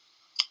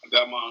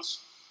Got mine.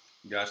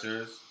 You got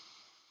yours?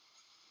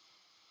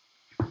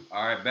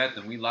 All right, bet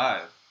then we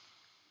live.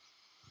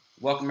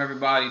 Welcome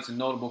everybody to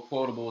Notable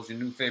Quotables, your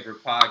new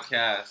favorite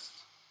podcast.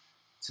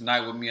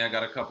 Tonight with me, I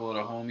got a couple of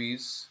the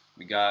homies.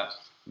 We got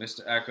Mr.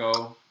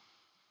 Echo,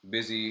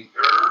 busy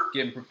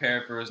getting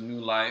prepared for his new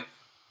life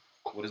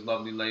with his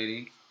lovely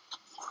lady.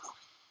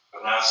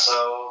 I'm not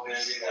so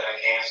busy that I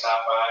can't stop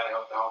by and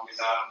help the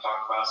homies out and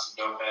talk about some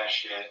dope ass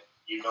shit.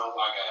 You know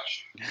I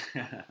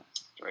got you.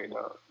 Straight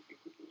up.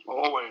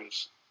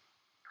 Always.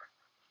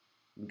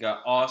 We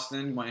got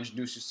Austin. You want to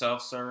introduce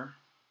yourself, sir?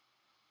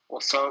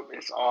 What's up?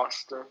 It's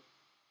Austin,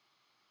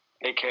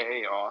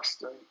 a.k.a.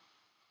 Austin.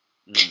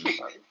 He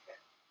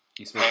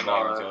spits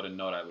bars. Y'all didn't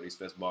know that, but he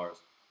spits bars.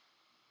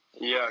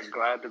 Yeah,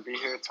 glad to be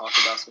here. Talk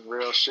about some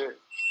real shit.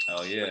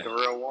 Hell yeah. With the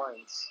real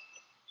ones.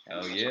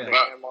 Hell yeah.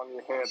 Bang him on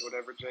your head,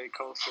 whatever J.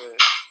 Cole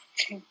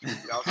said.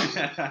 Y'all see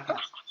that?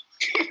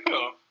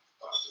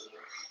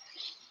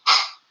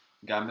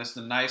 Got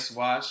Mr. Nice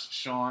Watch,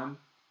 Sean.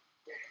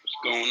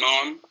 What's going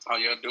on? How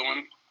y'all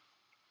doing?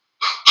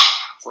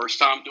 First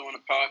time doing a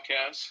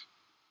podcast.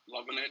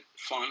 Loving it.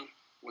 Fun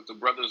with the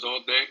brothers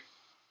all day.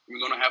 We're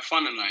gonna have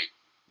fun tonight.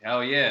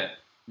 Hell yeah.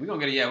 We're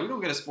gonna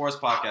get a sports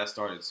podcast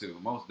started too,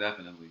 most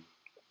definitely.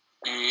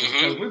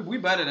 Because we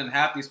better than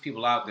half these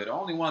people out there. The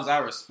only ones I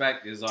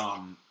respect is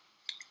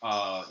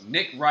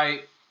Nick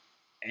Wright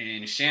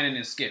and Shannon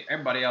and Skip.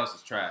 Everybody else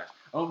is trash.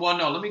 Oh well,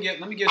 no. Let me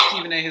give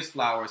Stephen A. his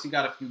flowers. He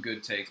got a few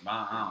good takes, but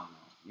I don't know.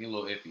 He's a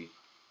little iffy.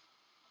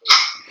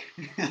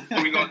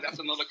 That's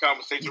another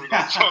conversation we're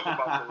gonna talk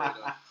about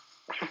later.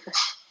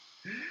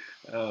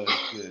 Oh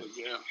shit.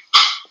 Yeah.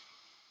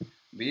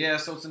 But yeah,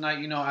 so tonight,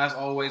 as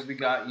always, we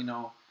got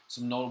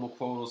some notable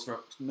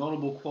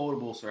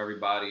quotables for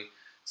everybody.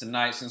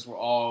 Tonight, since we're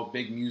all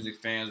big music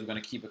fans, we're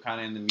gonna keep it kind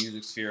of in the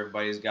music sphere.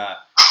 Everybody's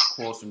got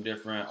quotes from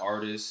different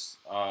artists.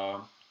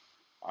 All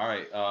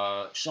right,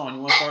 Sean,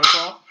 you want to start us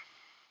off?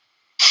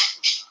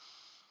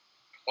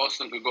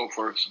 Austin could go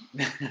first.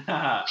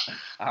 All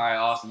right,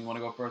 Austin, you want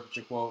to go first with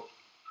your quote?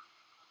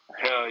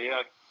 Hell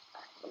yeah.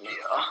 Let me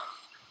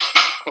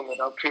pull it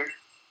up here.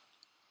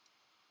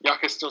 Y'all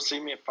can still see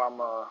me if I'm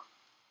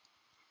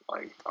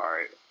alright.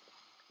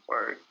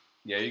 Word.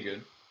 Yeah, you're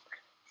good.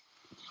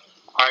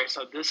 Alright,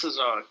 so this is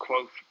a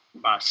quote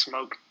by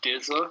Smoke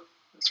DZA.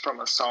 It's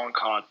from a song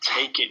called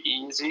Take It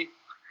Easy.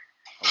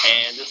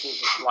 Okay. And this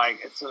is from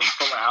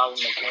an album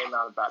that came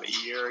out about a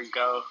year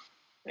ago.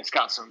 It's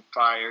got some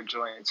fire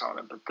joints on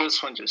it, but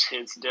this one just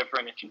hits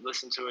different. If you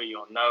listen to it,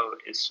 you'll know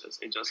it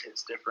just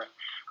hits different.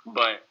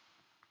 But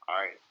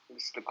alright,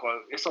 this is the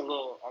quote. It's a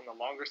little on the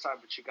longer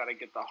side, but you got to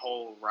get the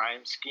whole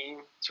rhyme scheme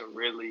to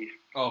really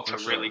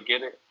really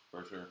get it.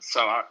 For sure.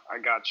 So I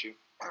got you.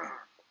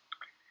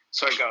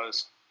 So it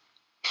goes,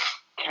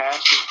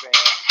 cash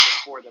advance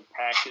before the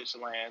package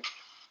land.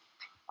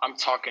 I'm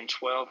talking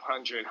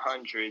 1,200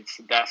 hundreds.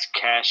 That's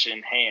cash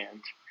in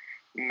hand.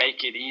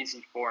 Make it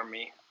easy for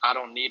me. I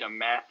don't need a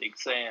math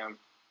exam.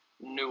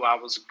 Knew I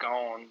was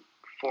gone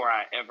before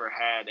I ever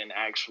had an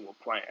actual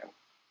plan.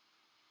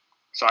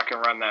 So I can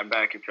run that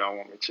back if y'all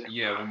want me to.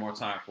 Yeah, one more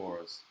time for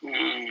us.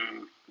 Okay.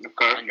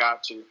 I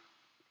got you.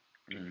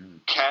 Mm-hmm.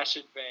 Cash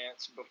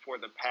advance before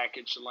the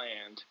package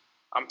land.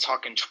 I'm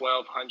talking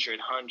 1,200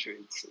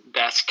 hundreds.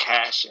 That's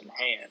cash in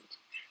hand.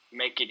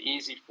 Make it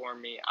easy for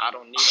me. I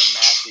don't need a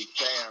math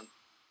exam.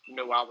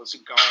 Knew I was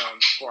gone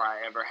before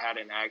I ever had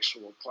an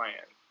actual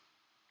plan.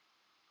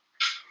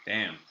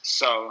 Damn.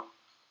 So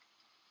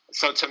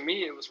to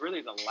me, it was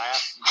really the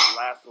last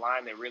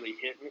line that really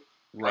hit me.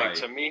 Right.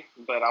 To me,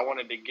 but I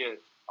wanted to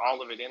get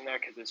all of it in there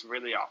because it's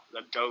really a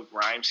dope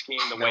rhyme scheme.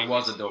 That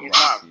was a dope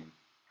rhyme scheme.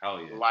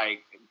 Hell yeah.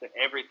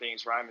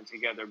 Everything's rhyming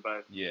together,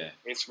 but yeah,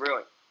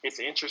 it's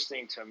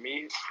interesting to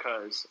me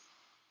because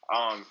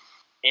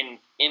in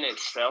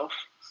itself,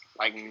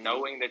 like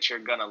knowing that you're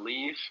gonna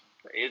leave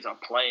is a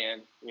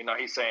plan.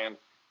 He's saying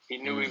he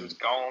knew he was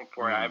gone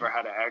before I ever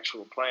had an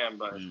actual plan,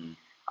 but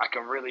I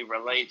can really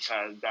relate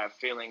to that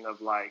feeling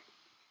of like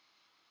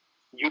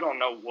you don't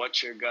know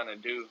what you're gonna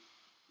do.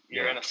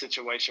 You're in a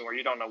situation where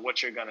you don't know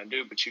what you're gonna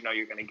do, but you know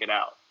you're gonna get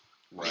out.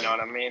 Right. You know what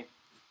I mean?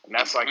 And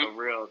that's like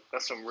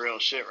that's some real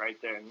shit right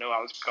there. I knew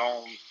I was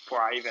gone before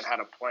I even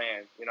had a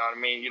plan. You know what I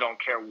mean? You don't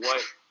care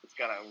what is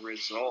gonna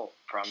result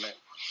from it.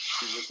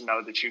 You just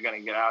know that you're gonna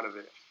get out of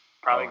it.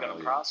 Probably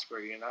gonna prosper.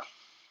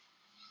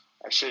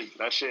 That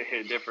shit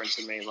hit different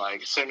to me.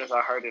 Like as soon as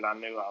I heard it, I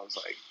knew I was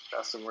like,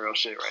 that's some real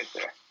shit right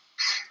there.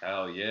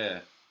 Hell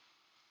yeah.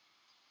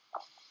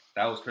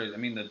 That was crazy. I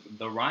mean,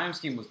 the rhyme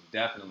scheme was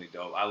definitely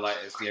dope. I like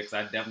it because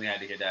I definitely had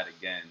to hear that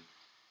again.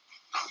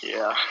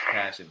 Yeah.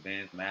 Cash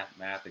advance,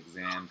 math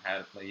exam, how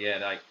to play.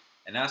 Yeah,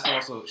 and that's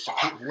also.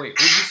 Wait, who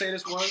did you say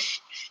this was?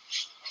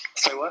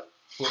 Say what?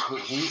 Who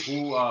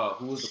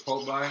was the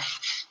quote by?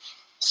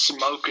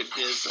 Smoke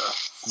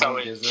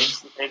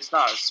DZA. It's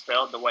not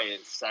spelled the way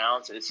it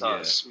sounds. It's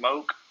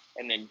Smoke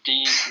and then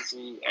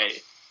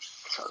DZA.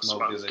 So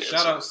Smoke DZA.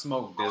 Shout out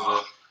Smoke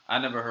DZA. I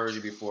never heard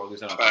you before. At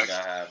least I don't think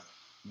I have.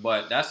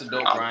 But that's a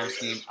dope rhyme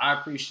scheme. I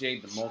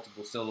appreciate the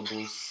multiple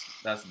syllables.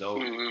 That's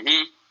dope.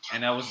 Mm-hmm.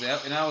 And that was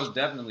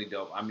definitely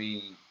dope. I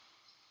mean,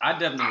 I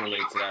definitely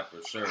relate to that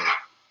for sure.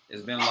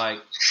 It's been like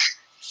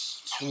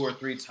 2 or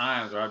 3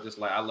 times where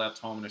I left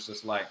home and it's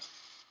just like,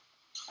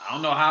 I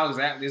don't know how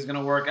exactly it's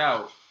gonna work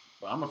out,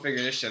 but I'm gonna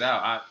figure this shit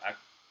out.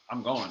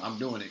 I'm going, I'm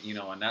doing it,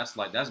 and that's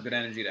good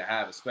energy to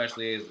have,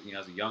 especially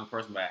as a young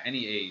person, but at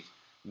any age,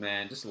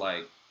 man, just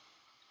like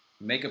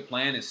make a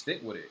plan and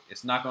stick with it.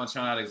 It's not gonna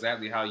turn out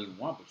exactly how you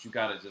want, but you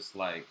gotta just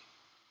like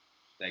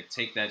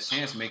take that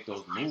chance, make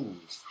those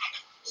moves.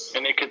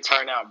 And it could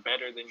turn out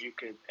better than you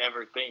could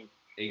ever think.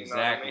 Exactly. You know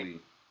what I mean?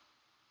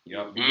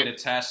 Yep. Mm-hmm. You get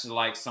attached to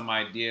like some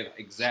idea of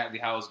exactly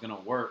how it's gonna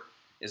work.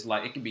 It's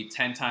like it can be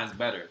 10 times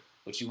better,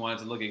 but you want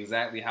it to look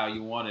exactly how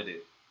you wanted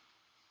it.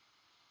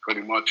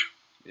 Pretty much.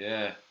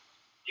 Yeah.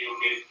 People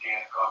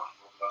get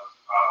comfortable with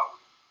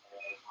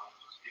and one of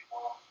those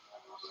people,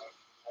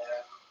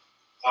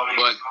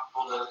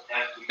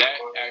 but that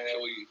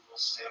actually,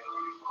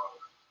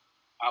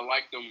 I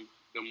like them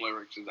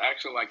lyrics. It's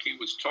actually like he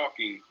was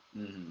talking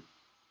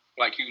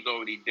like he was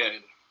already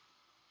dead.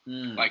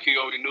 Like he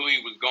already knew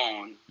he was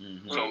gone.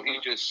 So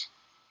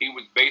he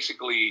was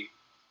basically,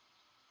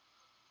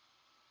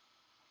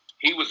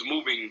 he was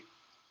moving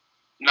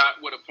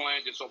not with a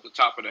plan, just off the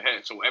top of the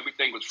head. So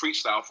everything was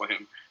freestyle for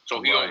him.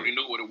 So he already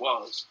knew what it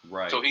was.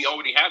 Right. So he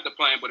already had the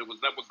plan, but it was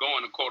never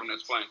going according to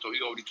his plan. So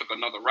he already took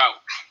another route.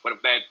 But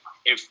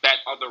if that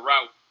other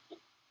route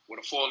would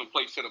have fallen in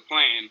place to the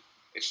plan,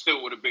 it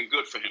still would have been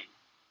good for him.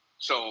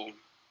 So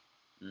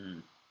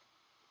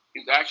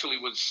it actually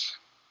was.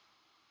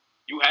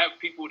 You have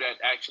people that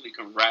actually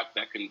can rap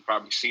that can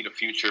probably see the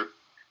future,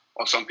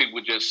 or some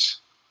people just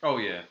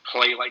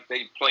play like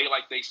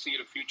they see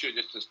the future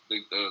just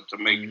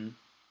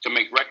to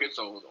make records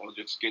or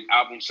just get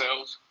album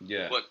sales.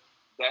 Yeah. But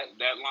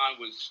that line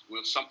was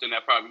something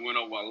that probably went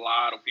over a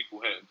lot of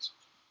people's heads.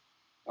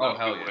 Oh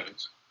hell yeah!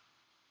 Heads.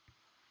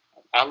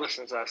 I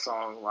listened to that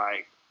song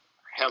like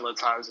hella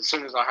times. As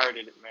soon as I heard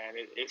it, man,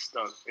 it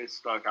stuck. It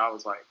stuck. I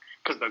was like,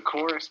 because the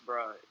chorus,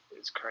 bro,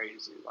 is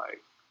crazy.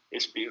 Like,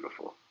 it's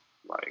beautiful.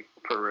 Like,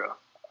 for real.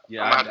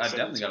 Yeah, I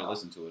definitely gotta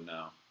listen to it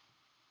now.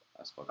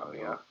 That's fucking dope.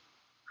 Yeah.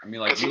 I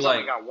mean, like, he's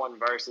only got one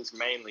verse. It's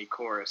mainly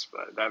chorus,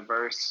 but that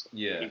verse,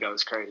 he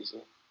goes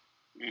crazy.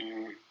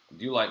 Do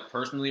you like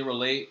personally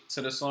relate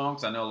to the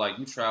songs? I know, like,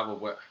 you travel.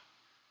 Where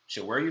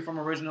are you from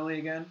originally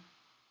again?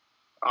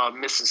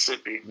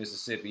 Mississippi.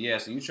 Mississippi, yeah.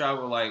 So you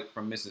travel like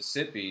from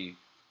Mississippi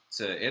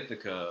to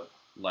Ithaca,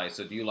 like.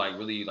 So do you like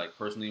really like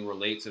personally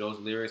relate to those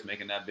lyrics,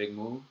 making that big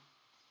move?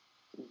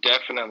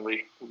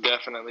 Definitely,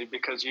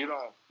 because you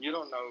don't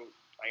know.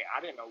 Like,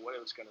 I didn't know what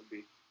it was gonna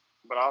be,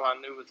 but all I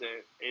knew was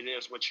that it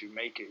is what you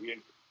make it.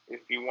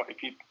 If you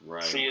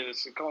see it,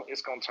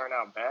 it's gonna turn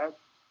out bad.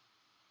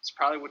 It's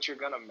probably what you're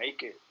gonna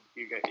make it.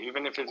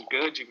 Even if it's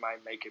good, you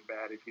might make it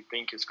bad if you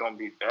think it's gonna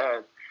be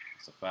bad.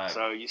 It's a fact.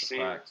 So you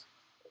see,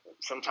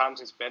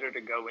 sometimes it's better to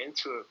go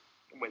into it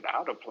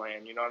without a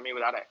plan. You know what I mean?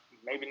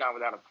 Maybe not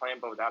without a plan,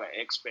 but without an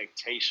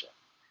expectation.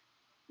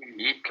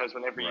 Because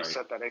whenever you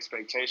set that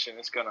expectation,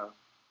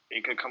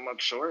 it could come up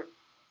short.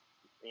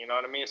 You know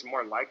what I mean? It's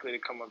more likely to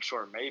come up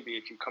short. Maybe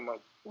if you come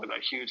up with a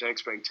huge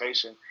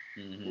expectation,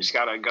 you just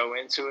got to go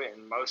into it,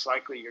 and most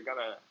likely you're going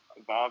to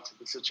evolve to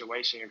the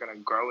situation. You're going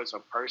to grow as a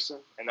person,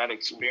 and that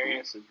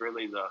experience is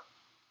really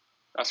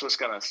that's what's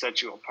going to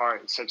set you apart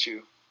and set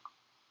you,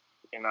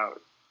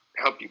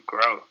 help you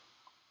grow.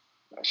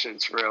 That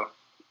shit's real.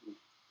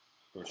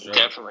 For sure.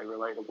 Definitely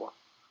relatable.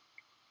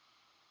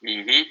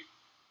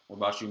 What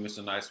about you,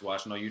 Mr. Nice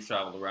Watch? I know you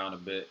traveled around a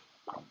bit.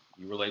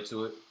 You relate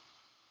to it?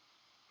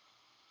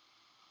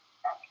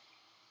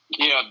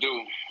 Yeah, I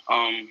do.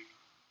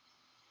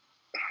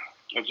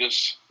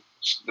 Just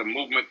the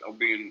movement of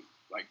being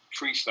like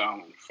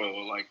freestyling for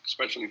like,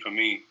 especially for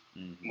me,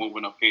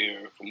 moving up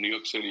here from New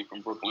York City,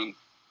 from Brooklyn,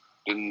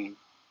 then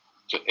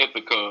to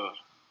Ithaca,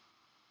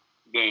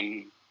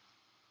 then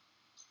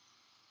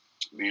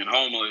being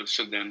homeless,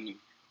 and then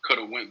could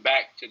have went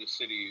back to the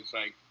city. It's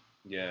like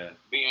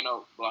being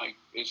up, like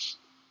it's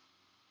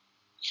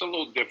a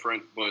little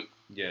different, but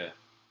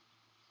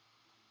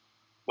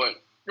but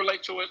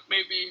relate to it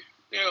maybe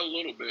a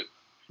little bit,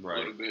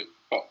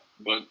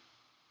 but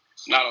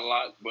not a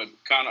lot, but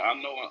kind of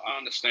I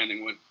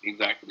understanding what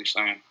exactly you're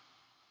saying.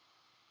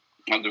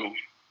 I do.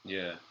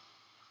 Yeah.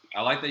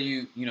 I like that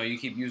you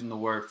keep using the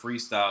word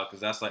freestyle, because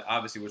that's like,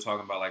 obviously we're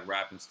talking about like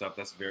rap and stuff.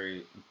 That's a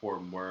very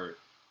important word.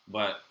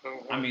 But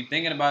I mean,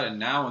 thinking about it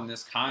now in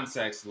this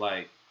context,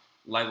 like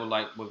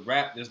with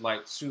rap, there's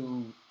like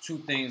two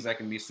things that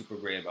can be super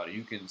great about it.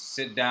 You can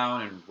sit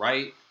down and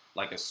write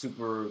like a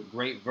super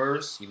great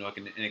verse,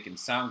 it can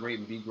sound great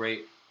and be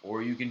great,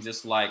 or you can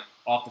just like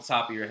off the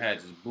top of your head,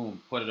 just boom,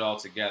 put it all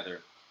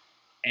together,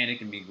 and it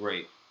can be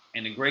great.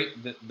 And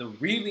the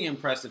really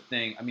impressive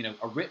thing, I mean,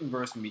 a written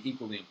verse can be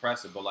equally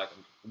impressive, but like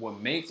what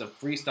makes a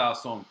freestyle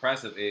so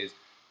impressive is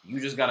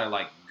you just gotta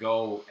like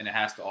go, and it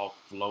has to all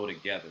flow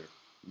together.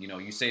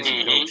 You say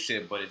some dope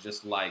shit, but it's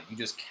just like you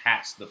just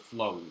catch the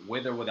flow,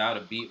 with or without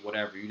a beat,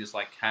 whatever. You just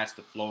like catch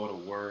the flow of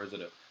the words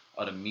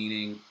or the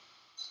meaning.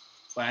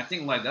 But I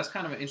think like that's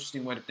kind of an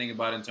interesting way to think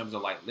about it in terms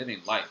of like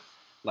living life.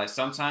 Like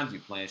sometimes you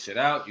plan shit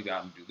out. You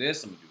got to do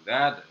this. I'm gonna do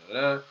that. Da,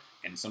 da, da.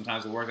 And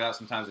sometimes it works out.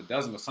 Sometimes it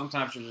doesn't. But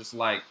sometimes you're just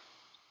like,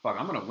 fuck,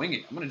 I'm gonna wing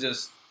it. I'm gonna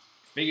just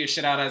figure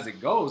shit out as it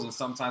goes. And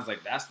sometimes like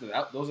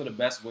those are the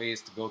best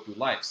ways to go through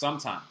life.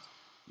 Sometimes,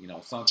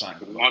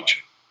 sometimes.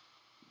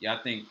 Yeah,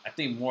 I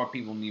think more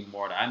people need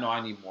more of that. I know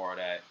I need more of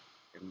that.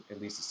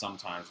 At least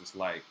sometimes it's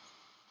like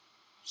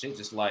shit.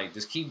 Just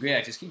keep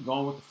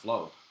going with the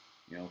flow.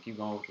 Keep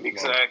going with the flow.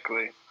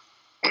 Exactly.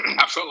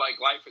 I feel like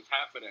life is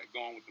half of that,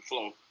 going with the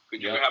flow.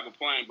 Because you have a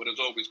plan, but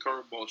there's always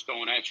curveballs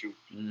thrown at you.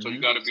 Mm-hmm. So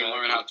you got to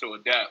learn how to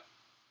adapt.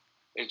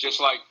 It's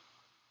just like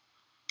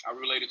I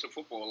related to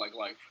football, like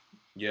life.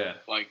 Yeah.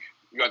 Like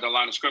you got the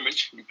line of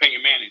scrimmage, you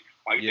Peyton Manning.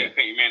 Why you think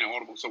Peyton Manning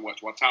audible so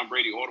much? Why Tom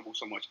Brady audible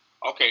so much?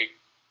 Okay,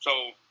 so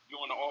you're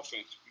on the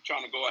offense. You're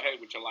trying to go ahead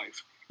with your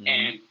life. Mm-hmm.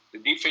 And the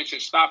defense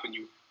is stopping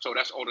you. So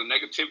that's all the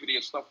negativity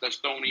and stuff that's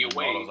thrown in your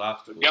way. All those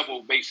obstacles. The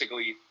devil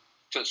basically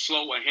to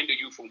slow and hinder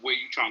you from where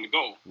you're trying to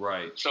go.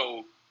 Right.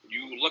 So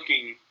you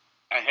looking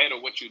ahead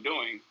of what you're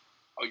doing,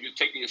 or you're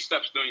taking your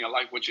steps during your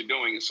life, what you're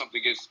doing, and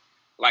something is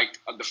like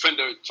a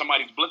defender,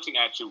 somebody's blitzing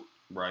at you.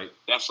 Right.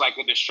 That's like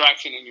a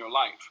distraction in your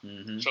life.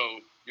 Mm-hmm. So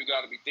you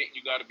got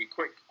to be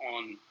quick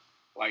on,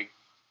 like,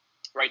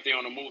 right there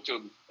on the move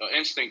to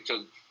instinct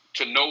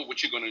to know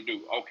what you're gonna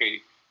do. Okay,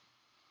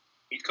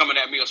 he's coming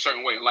at me a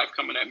certain way. Life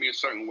coming at me a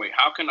certain way.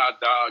 How can I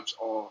dodge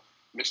or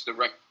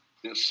misdirect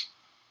this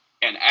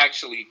and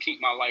actually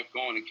keep my life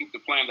going and keep the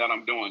plan that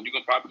I'm doing?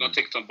 You're probably gonna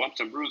take some bumps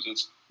and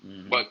bruises,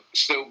 but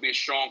still be a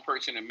strong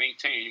person and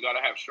maintain. You got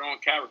to have strong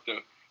character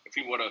if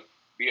you want to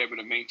be able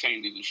to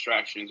maintain the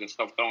distractions and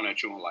stuff thrown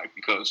at you in life.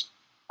 Because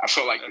I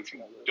feel like if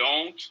you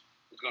don't,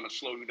 it's gonna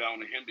slow you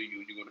down and hinder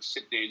you. You're gonna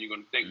sit there and you're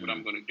gonna think, what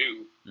I'm gonna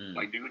do.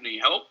 Like, do you need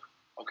help?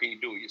 Or can you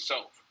do it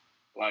yourself?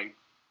 Like,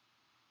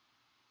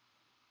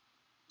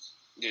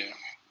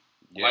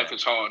 life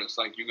is hard. It's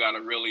like you got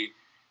to really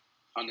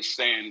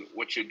understand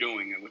what you're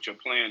doing and what your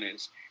plan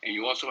is. And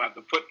you also have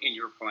to put in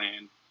your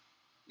plan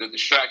the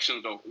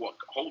distractions of what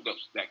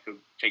holdups that could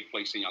take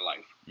place in your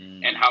life.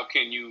 And how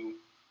can you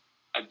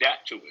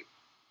adapt to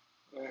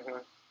it. Mm-hmm.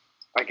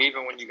 Like,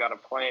 even when you got a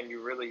plan,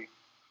 you really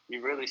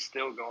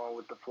still going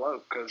with the flow.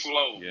 Cause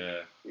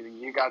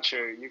you got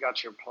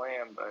your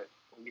plan, but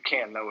you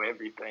can't know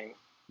everything.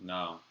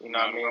 No. You know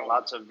what I mean?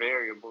 Lots of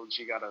variables.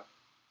 You gotta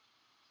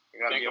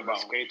be able to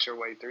skate your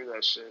way through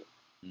that shit.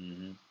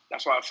 Mm-hmm.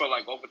 That's why I feel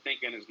like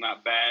overthinking is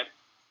not bad,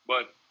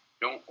 but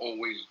don't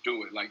always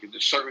do it. Like,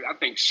 I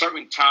think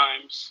certain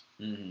times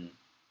you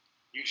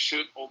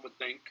should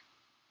overthink.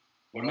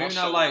 Well, maybe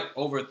not like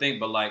overthink,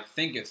 but like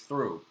think it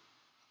through.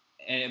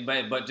 And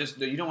but just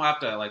you don't have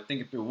to like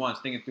think it through once,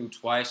 think it through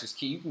twice.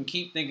 You can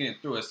keep thinking it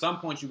through. At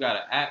some point, you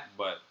gotta act,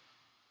 but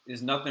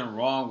there's nothing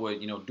wrong with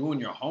doing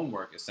your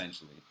homework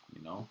essentially.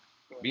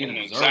 Being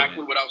observant.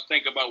 Exactly what I was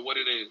thinking about. What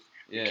it is.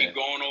 Yeah. Keep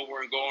going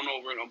over and going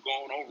over and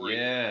going over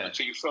it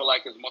until you feel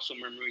like it's muscle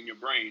memory in your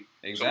brain.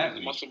 Exactly. So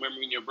it's muscle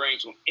memory in your brain.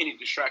 So any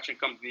distraction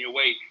comes in your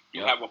way,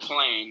 you have a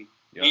plan.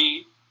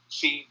 B,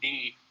 C,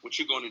 D. What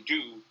you're going to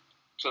do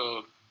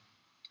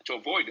to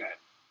avoid that.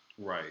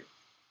 Right.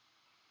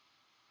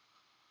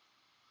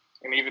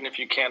 And even if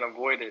you can't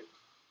avoid it,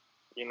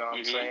 you know what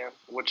I'm saying?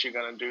 What you're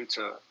going to do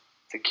to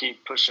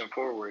keep pushing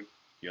forward.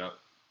 Yep.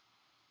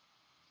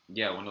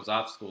 Yeah, when those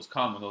obstacles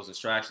come, when those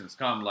distractions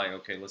come, like,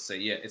 okay, let's say,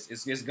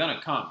 it's gonna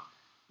come.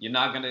 You're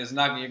not gonna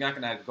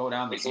go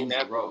down the easy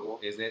road.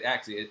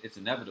 It's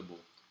inevitable.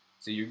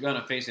 So you're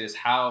gonna face it.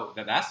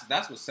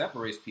 That's what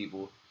separates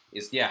people.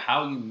 Is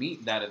how you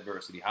meet that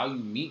adversity, how you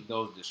meet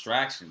those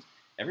distractions.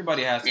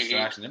 Everybody has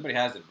distractions. Everybody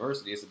has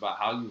adversity. It's about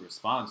how you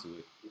respond to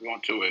it. You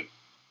want to it.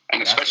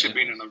 And especially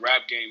being in the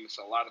rap game, it's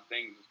a lot of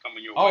things that's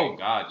coming your way. Oh,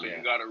 God, so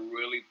you got to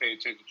really pay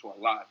attention to a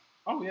lot.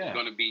 Oh, yeah. It's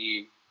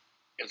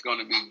going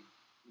to be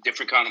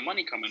different kind of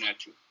money coming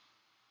at you.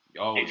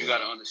 Oh, and you got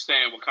to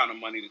understand what kind of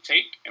money to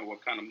take and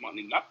what kind of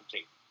money not to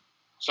take.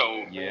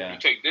 So you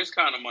take this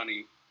kind of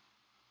money,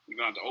 you're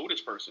going to have to owe this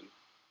person.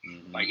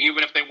 Mm-hmm. Like,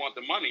 even if they want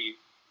the money,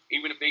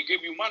 even if they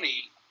give you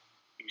money,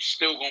 you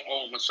still going to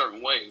owe them a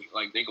certain way.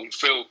 Like, they going to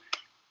feel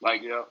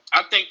like,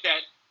 I think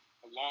that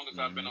as long as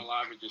I've been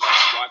alive and just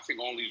watching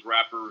all these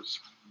rappers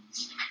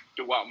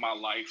throughout my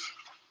life,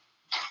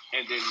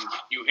 and then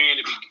you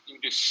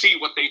just see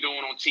what they doing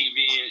on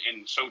TV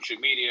and social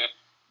media,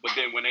 but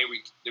then when they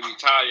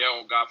retire,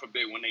 or God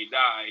forbid, when they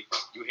die,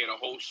 you hear the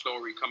whole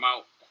story come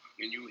out,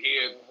 and you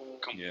hear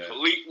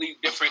completely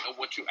different of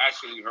what you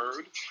actually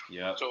heard.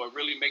 Yeah. So it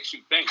really makes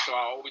you think. So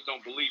I always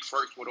don't believe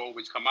first what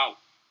always come out.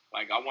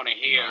 Like, I want to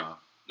hear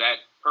that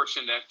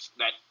person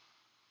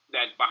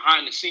that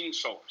behind the scenes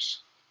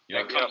source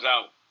that comes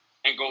out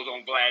and goes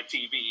on Vlad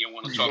TV and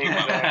want to talk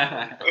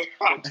about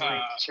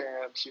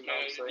champs, you know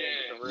what I'm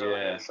saying? The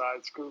real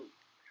inside scoop.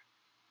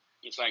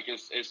 It's like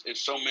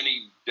it's so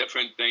many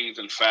different things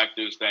and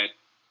factors that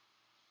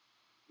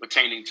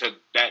pertaining to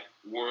that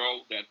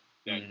world that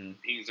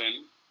he's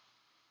in.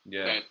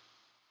 Yeah. That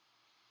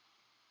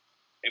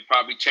it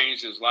probably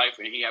changed his life,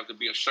 and he has to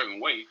be a certain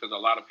way because a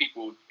lot of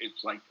people,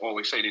 it's like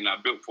always say, they're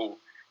not built for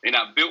They're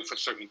not built for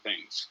certain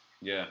things.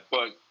 Yeah.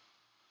 But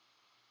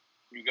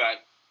you got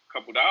a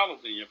couple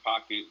dollars in your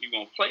pocket, you're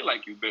gonna play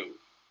like you built.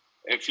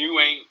 If you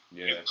ain't,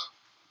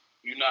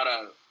 you're not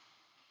a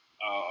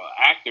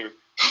actor,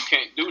 you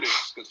can't do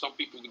this because some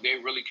people they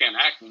really can't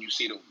act when you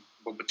see them,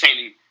 but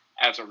pertaining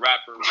as a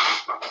rapper,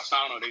 a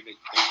persona, they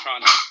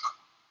trying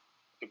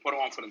to put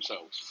on for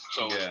themselves.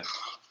 So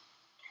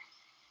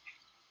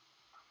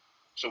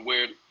it's a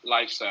weird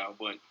lifestyle,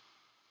 but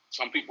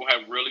some people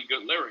have really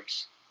good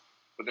lyrics.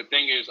 But the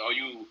thing is, are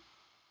you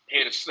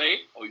here to stay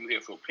or are you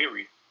here for a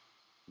period?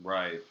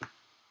 Right.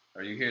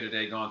 Are you here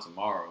today, gone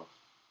tomorrow?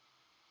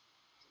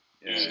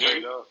 Yeah.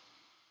 Mm-hmm.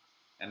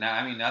 And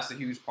that, I mean, that's a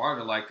huge part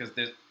of it, like, because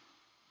there's,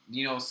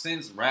 you know,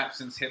 since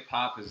hip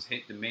hop has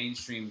hit the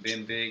mainstream,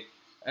 been big,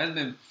 there's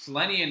been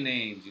plenty of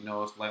names, you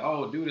know. It's like,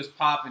 oh, dude is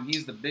popping,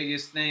 he's the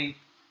biggest thing.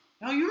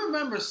 Now, you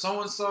remember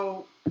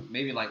so-and-so,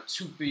 maybe like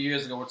 2-3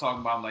 years ago, we're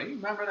talking about, I'm like, you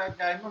remember that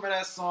guy? Remember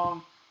that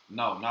song?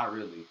 No, not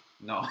really.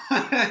 No.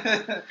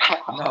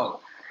 No.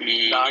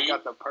 No, I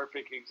got the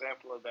perfect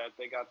example of that.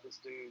 They got this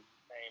dude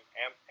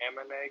named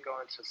Amine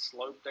going to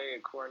Slope Day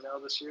at Cornell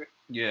this year.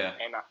 Yeah.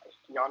 And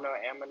y'all know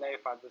Amine,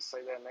 if I just say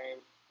that name?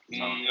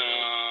 No,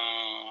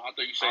 I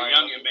thought you said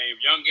Young M.A.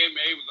 If Young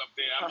M.A. was up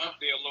there, I'm up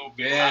there a little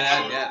bit.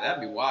 Yeah,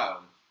 that'd be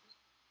wild.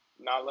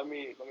 Now, let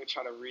me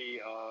try to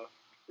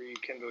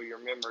rekindle your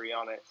memory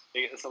on it.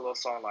 It's a little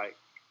song like,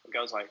 it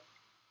goes like,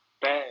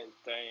 bad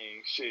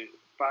thing, shit,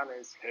 fine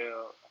as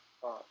hell,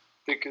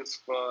 thick as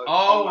fuck.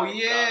 Oh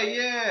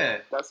yeah.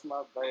 That's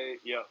my babe.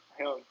 Yep,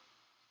 him.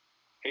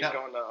 He's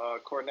going to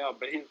Cornell,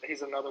 but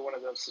he's another one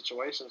of those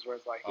situations where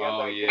it's like,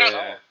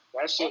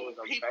 that shit was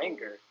a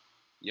banger.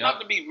 Yep.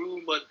 Not to be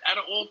rude, but out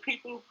of all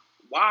people,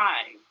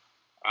 why?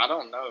 I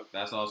don't know.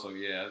 That's also,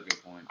 that's a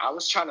good point. I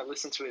was trying to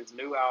listen to his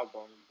new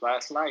album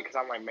last night because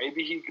I'm like,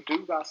 maybe he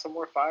do got some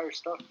more fire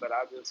stuff, but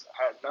I just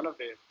had none of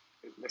it.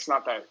 It's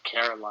not that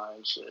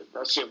Caroline shit.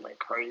 That shit went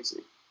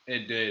crazy.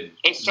 It did.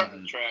 It's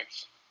certain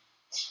tracks.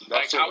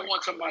 Like, I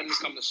want somebody to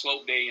come to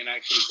Slope Day and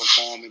actually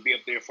perform and be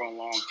up there for a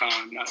long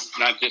time, not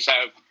just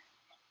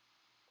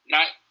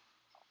not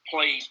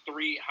play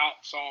 3 hot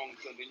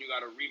songs and then you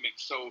got a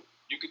remix. So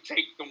you could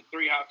take them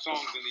 3 hot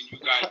songs and then you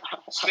got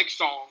 6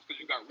 songs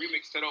because you got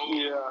remix to those,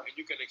 and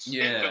you can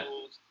extend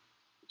those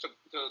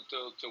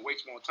to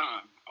waste more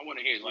time. I want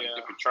to hear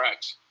different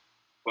tracks,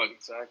 but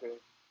exactly.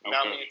 Okay.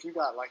 Now, I mean, if you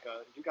got like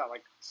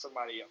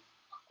somebody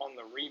on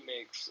the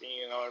remix,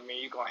 you know what I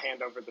mean, you're going to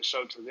hand over the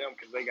show to them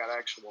because they got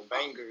actual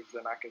bangers,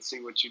 then I can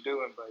see what you're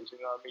doing, but you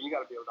know what I mean, you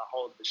got to be able to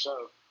hold the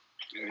show.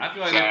 I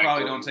feel like they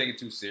probably don't take it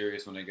too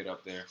serious when they get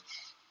up there.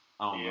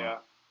 I don't know.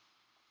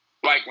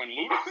 Like when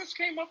Ludacris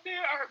came up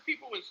there, I heard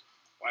people was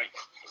like,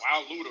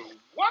 wow, Luda,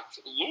 what?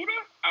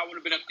 Luda? I would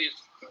have been up there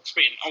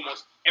spitting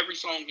almost every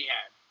song he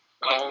had.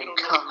 Like,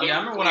 I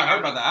remember when I heard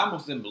about that, I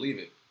almost didn't believe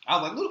it.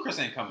 I was like, Ludacris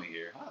ain't coming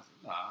here. I was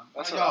like, nah.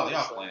 That's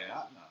y'all playing.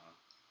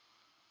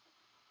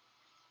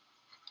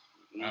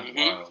 Nah. That's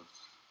wild.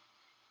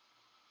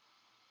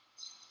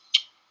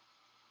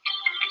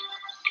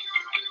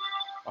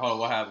 Oh,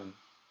 what happened?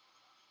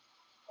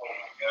 Oh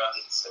my God!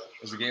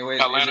 Is the gateway?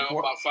 Atlanta up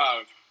by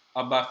 5.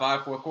 Up by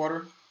 5 for a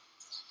quarter?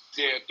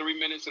 Yeah, 3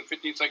 minutes and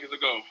 15 seconds to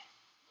go.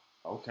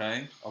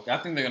 Okay. I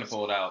think they're gonna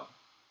pull it out.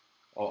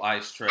 Oh,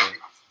 Ice Tray.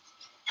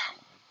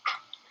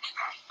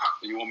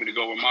 You want me to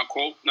go with my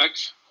quote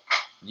next?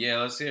 Yeah,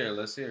 let's hear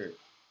it.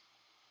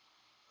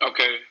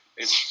 Okay,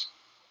 it's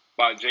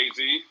by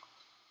Jay-Z.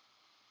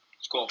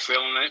 It's called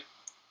Feeling It.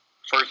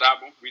 First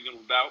album,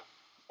 Reasonable Doubt.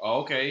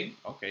 Oh, okay,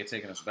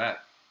 taking us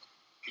back.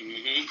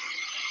 Mm-hmm.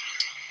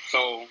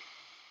 So,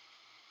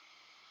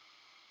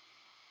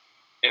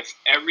 if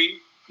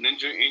every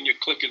ninja in your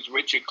clique is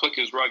rich, your clique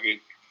is rugged.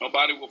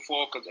 Nobody will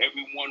fall because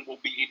everyone will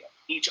be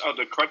each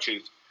other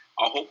crutches.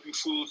 I hope you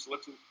fools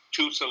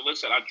choose to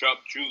listen. I drop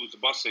Jews,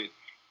 busted.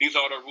 These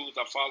are the rules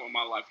I follow in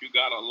my life. You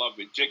gotta love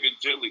it. Jiggy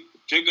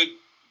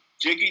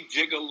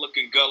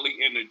looking gully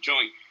in the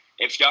joint.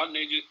 If y'all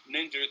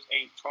ninjas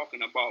ain't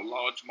talking about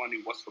large money,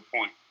 what's the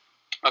point?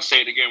 I'll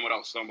say it again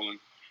without stumbling.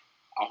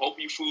 I hope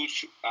you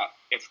fools,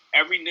 if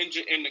every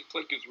ninja in the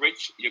clique is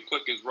rich, your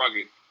clique is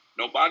rugged.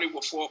 Nobody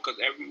will fall because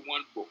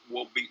everyone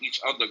will be each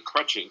other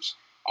crutches.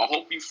 I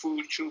hope you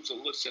fools choose to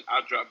listen.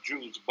 I drop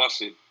Jews,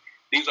 busted.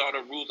 These are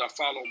the rules I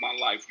follow in my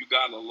life. You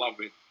gotta love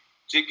it.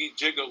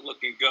 Jigger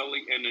looking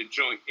gully in the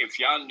joint. If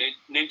y'all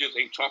ninjas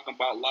ain't talking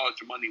about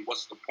large money,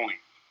 what's the point?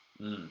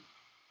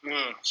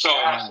 So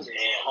that's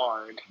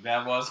hard.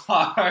 That was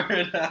hard.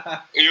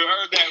 You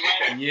heard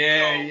that, right?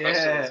 Yeah.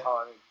 That was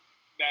hard.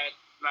 That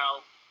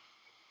now,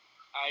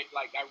 I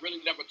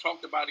really never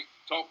talked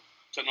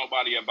to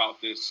nobody about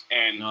this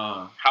and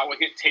how it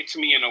hits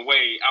me in a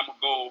way. I'm gonna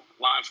go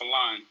line for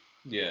line.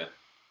 Yeah.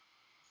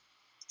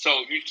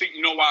 So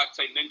you know why I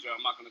say ninja?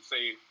 I'm not gonna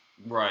say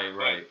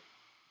right.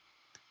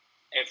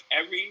 If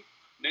every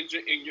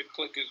ninja in your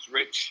clique is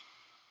rich,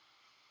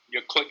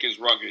 your clique is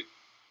rugged.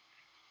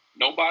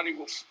 Nobody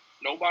will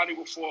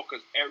fall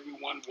because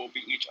everyone will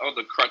be each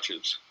other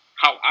crutches.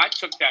 How I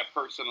took that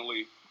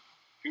personally,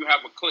 you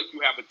have a clique,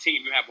 you have a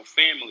team, you have a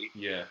family.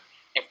 Yeah.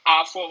 if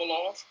I fall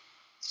off,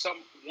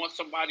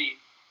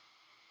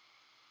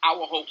 I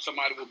will hope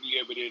somebody will be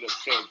able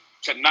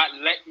to not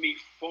let me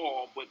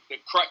fall, but the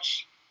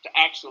crutch to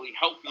actually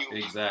help you.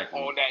 Exactly.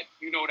 Or that,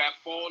 that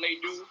fall they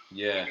do.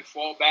 Yeah. You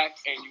fall back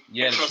and you.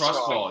 Yeah, the trust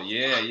fall.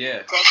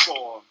 Yeah. Trust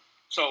fall.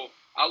 So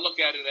I look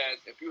at it as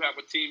if you have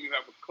a team, you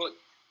have a clique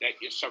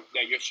that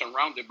you're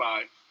surrounded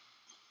by.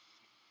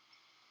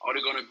 Are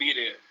they going to be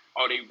there?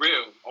 Are they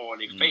real or are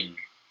they fake?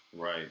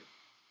 Right.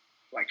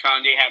 Like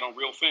Kanye had on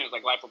Real Fans,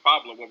 like Life of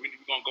Pablo. Well, we're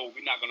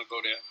not gonna go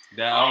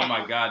there. Oh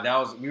my God,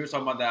 we were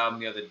talking about that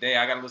album the other day.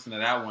 I gotta listen to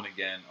that one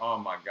again. Oh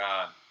my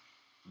God,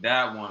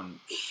 that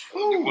one.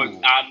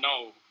 I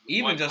know.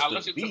 Even just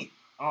the beat.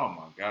 Oh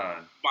my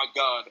God. My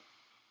God,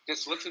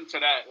 just listen to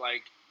that.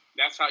 Like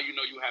that's how you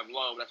know you have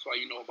love. That's why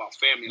you know about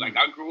family. Like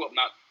I grew up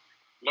not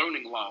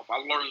learning love. I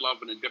learned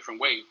love in a different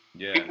way.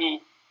 Yeah.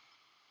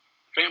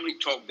 Family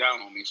talked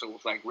down on me, so it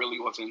was like really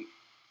wasn't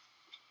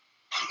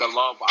the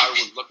love I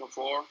was looking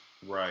for.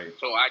 Right.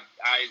 So I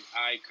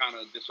kind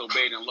of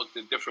disobeyed and looked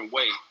a different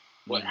way.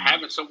 But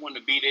having someone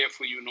to be there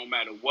for you no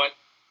matter what,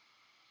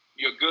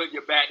 you're good,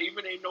 you're bad,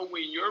 even they know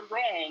when you're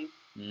wrong,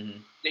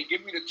 they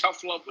give you the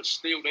tough love, but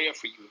still there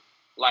for you.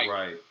 Like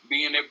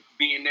being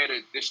there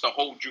to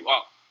hold you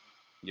up.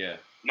 Yeah.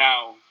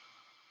 Now,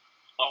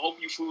 I hope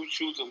you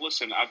choose to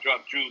listen. I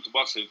dropped Jews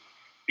Busted.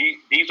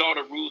 These are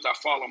the rules I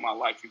follow in my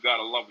life. You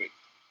gotta love it.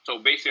 So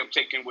basically, I'm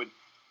taking with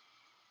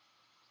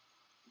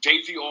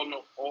Jay-Z,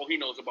 all he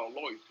knows about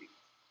loyalty.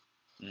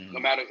 No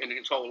matter in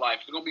his whole life.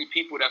 There's going to be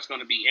people that's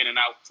going to be in and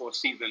out for a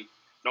season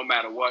no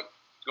matter what.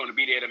 They're going to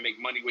be there to make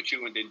money with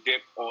you and then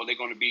dip, or they're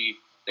going to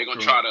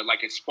try to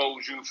like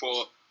expose you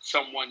for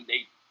someone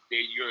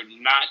you're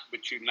not,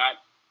 but you're not.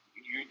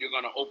 You're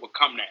going to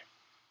overcome that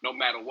no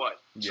matter what.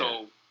 Yeah.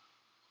 So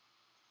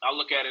I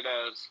look at it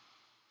as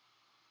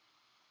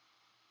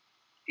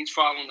he's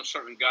following a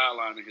certain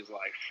guideline in his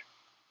life.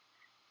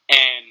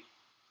 And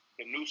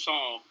the new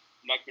song,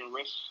 Neck and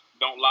Wrist,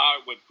 Don't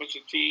Lie, with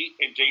Pusha T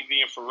and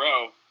Jay-Z and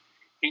Pharrell,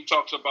 he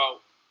talks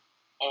about,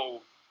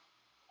 Ho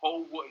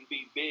wouldn't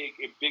be big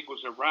if Big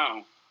was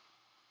around.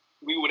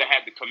 We would have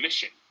had the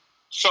commission.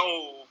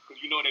 So,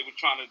 because they were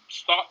trying to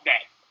start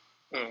that.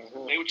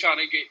 Mm-hmm. They were trying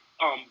to get,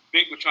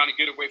 Big was trying to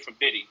get away from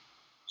Diddy.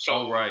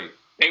 So,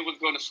 they was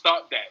going to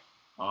start that.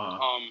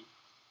 Uh-huh.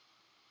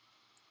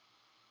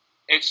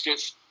 It's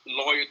just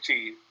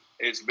loyalty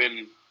has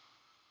been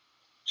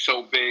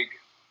so big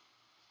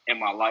in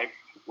my life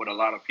with a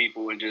lot of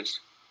people, and just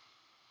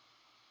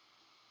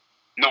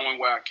knowing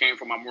where I came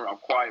from. I'm a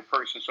quiet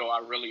person, so I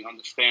really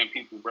understand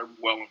people very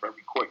well and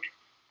very quick,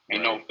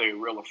 and know if they're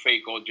real or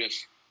fake, or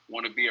just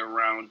want to be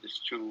around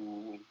just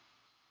to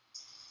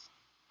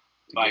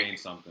gain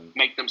something,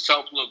 make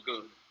themselves look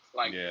good.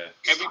 Like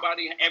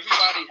everybody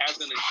has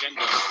an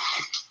agenda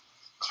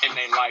in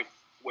their life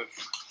with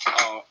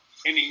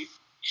any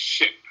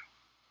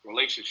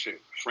relationship,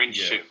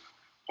 friendship,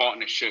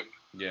 partnership.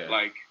 Yeah.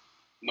 Like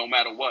no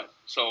matter what.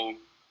 So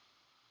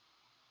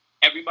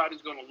everybody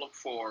is going to look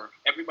for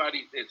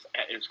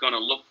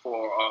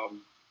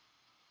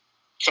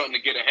something to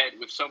get ahead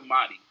with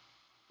somebody.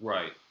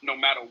 Right. No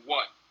matter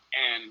what.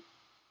 And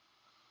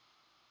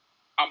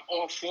I'm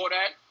all for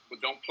that,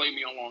 but don't play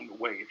me along the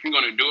way. If you're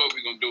going to do it,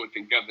 we're going to do it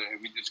together, and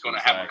we're just going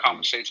to have a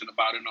conversation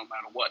about it no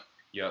matter what.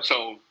 Yeah.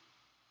 So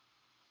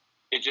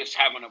it's just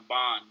having a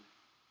bond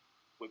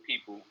with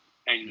people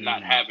and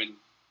not having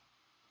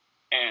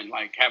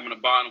a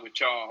bond with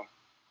y'all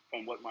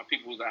from what my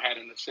peoples I had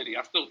in the city.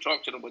 I still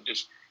talk to them, but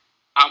just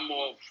I'm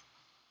more of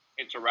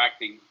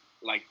interacting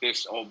like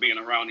this, or being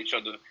around each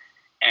other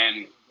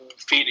and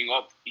feeding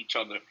off each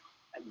other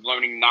and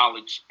learning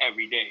knowledge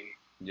every day.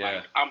 Yeah.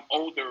 Like, I'm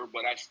older,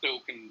 but I still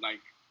can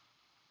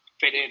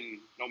fit in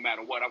no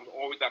matter what. I was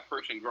always that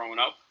person growing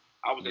up.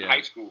 I was in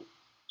high school,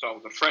 so I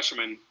was a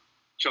freshman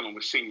chilling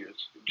with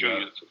seniors,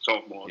 juniors,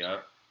 sophomores. Yeah.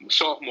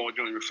 Sophomore,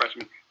 junior,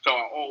 freshman. So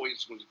I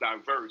always was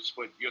diverse,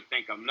 but you'll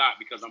think I'm not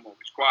because I'm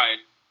always quiet.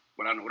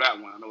 But I know that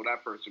one. I know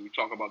that person. We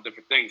talk about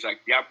different things.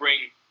 Like,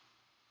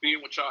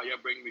 being with y'all, y'all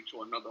bring me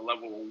to another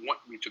level, or want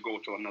me to go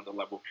to another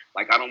level.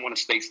 Like, I don't want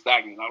to stay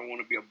stagnant. I don't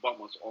want to be a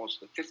bum or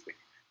statistic.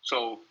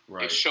 So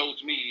it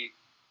shows me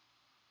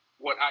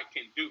what I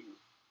can do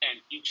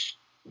and each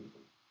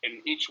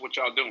what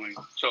y'all doing.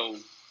 So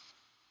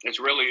it's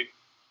really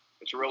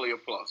a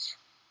plus.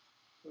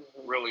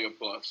 Really a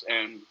plus.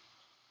 And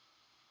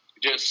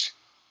just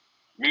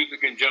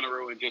music in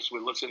general, and just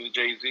with listening to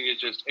Jay-Z,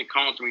 it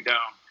calms me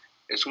down.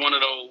 It's one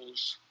of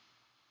those,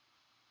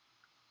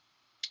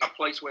 a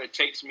place where it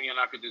takes me and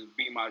I could just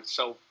be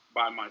myself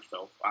by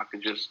myself. I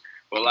could just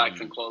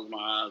relax and close my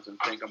eyes and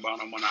think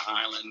about I'm on an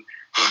island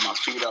with my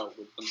suit out,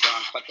 with some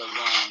John Cluckers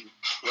on,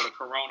 with a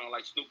Corona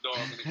like Snoop Dogg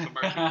in his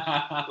commercial.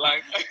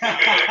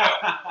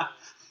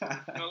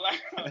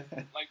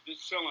 like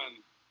just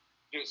chilling.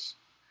 Just,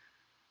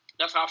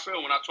 that's how I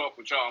feel when I talk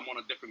with y'all. I'm on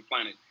a different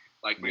planet.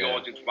 Like, we all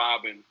just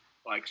vibing.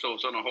 Like, so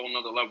it's on a whole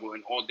nother level,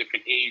 in all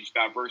different age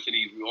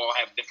diversities. We all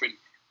have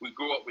we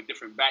grew up with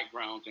different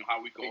backgrounds, and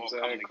how we can all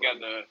come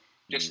together.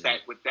 Just that,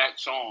 with that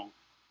song,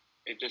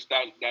 it just,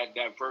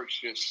 that verse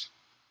just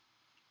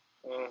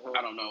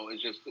I don't know. It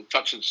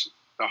touches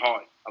the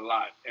heart a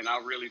lot, and I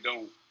really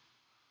don't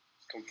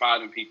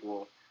confide in people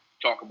or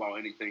talk about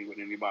anything with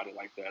anybody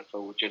like that.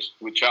 So just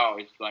with y'all,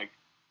 it's like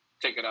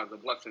take it as a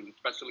blessing,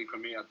 especially for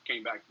me. I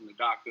came back from the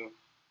doctor,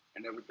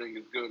 and everything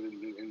is good,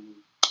 and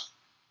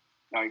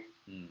like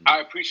I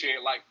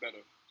appreciate life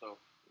better. So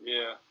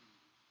yeah,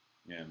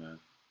 man.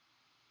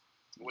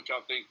 What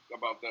y'all think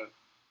about the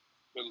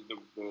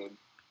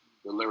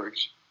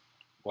lyrics?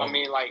 Well, I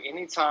mean, like,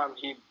 anytime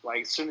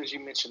as soon as you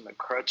mentioned the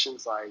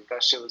crutches, like,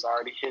 that shit was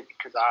already hit,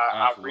 because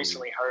I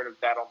recently heard of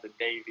that on the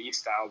Dave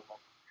East album.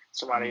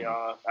 Somebody,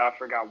 I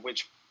forgot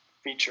which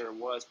feature it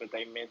was, but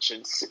they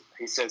mentioned,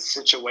 he said,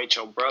 situate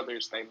your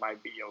brothers, they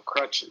might be your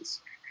crutches.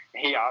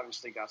 And he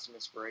obviously got some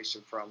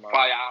inspiration from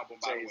Fire album,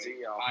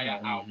 Jay-Z. Fire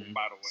album,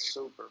 by the way.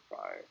 Super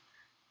fire.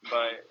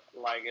 But,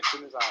 like, as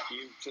soon as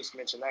you just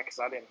mentioned that, because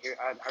I had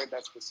heard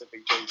that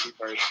specific Jay-Z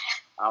verse,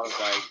 I was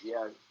like,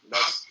 yeah,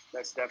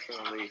 that's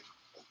definitely,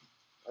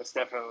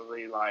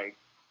 like,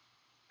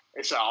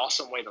 it's an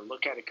awesome way to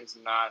look at it, because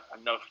not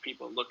enough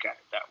people look at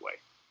it that way.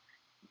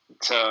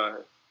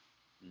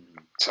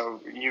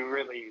 So you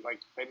really,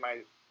 like, they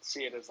might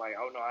see it as like,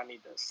 oh no, I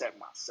need to set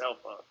myself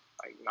up.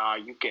 Like, nah,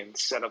 you can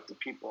set up the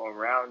people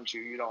around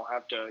you. You don't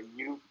have to.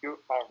 You're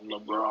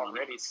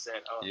already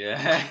set up.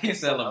 Yeah, he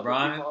said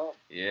LeBron.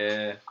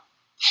 Yeah,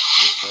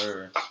 yes,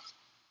 sir.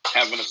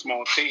 Having a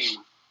small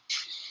team,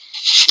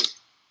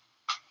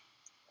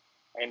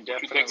 and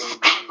definitely,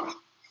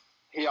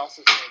 he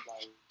also said,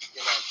 like,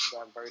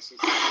 that verse. He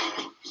said,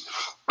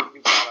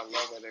 "You gotta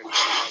love it," or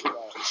something like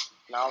that.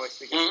 And I always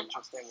think it's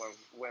interesting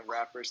when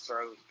rappers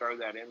throw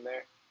that in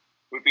there.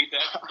 Repeat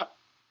that.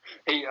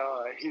 He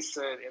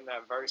said in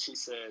that verse, he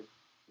said,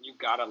 "You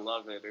gotta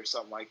love it," or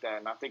something like that.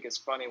 And I think it's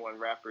funny when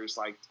rappers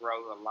like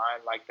throw a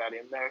line like that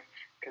in there,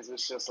 because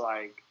it's just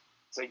like,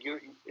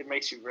 it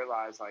makes you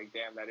realize, like,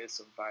 damn, that is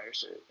some fire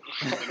shit.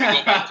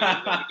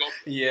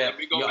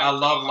 I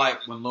love,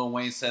 like, when Lil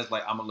Wayne says,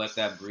 like, I'm gonna let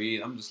that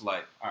breathe. I'm just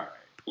like, all right.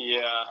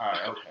 Yeah. All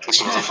right, okay.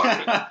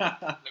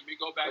 Let me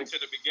go back to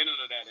the beginning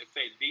of that and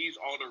say, these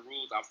are the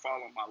rules I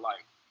follow in my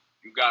life.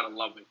 You gotta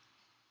love it.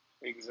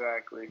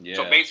 Exactly. Yeah.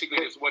 So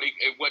basically, it's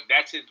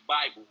that's his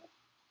Bible.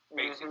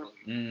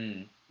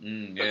 Basically.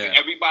 Yeah.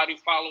 Everybody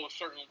follow a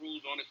certain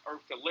rules on this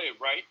earth to live,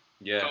 right?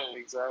 Yeah. So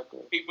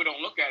exactly. People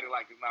don't look at it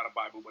like it's not a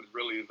Bible, but it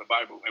really is a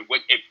Bible. And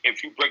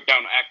if you break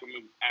down the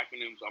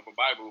acronyms of a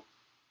Bible,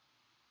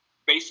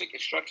 basic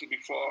instruction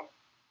before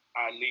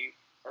I leave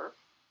Earth.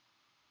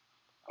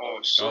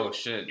 Oh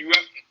shit.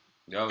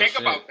 Think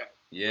about that.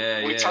 Yeah.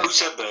 Who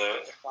said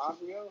the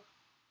Fabio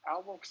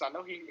album? Because I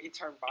know he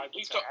turned Bible to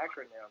an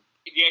acronym.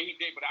 Yeah, he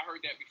did, but I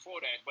heard that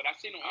before that. But I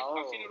seen it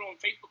on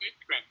Facebook,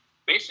 Instagram.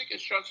 Basic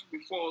instructions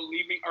before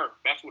leaving Earth.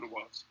 That's what it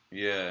was.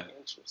 Yeah.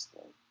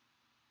 Interesting.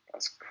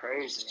 That's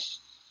crazy.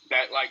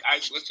 That, like, I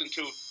listen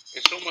to.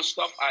 There's so much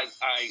stuff I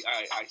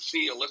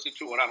see or listen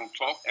to, and I don't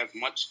talk as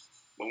much.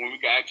 But when we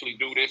can actually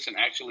do this and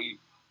actually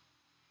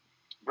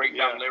break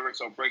down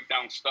lyrics or break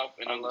down stuff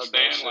and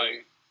understand,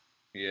 like,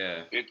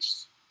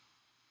 it's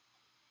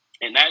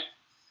and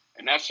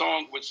that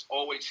song was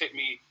always hit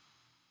me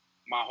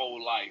my whole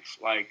life.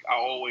 Like, I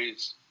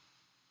always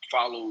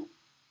followed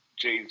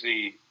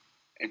Jay-Z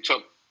and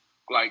took,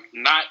 like,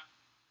 not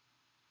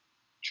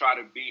try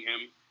to be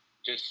him,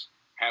 just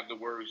have the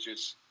words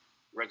just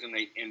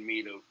resonate in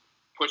me to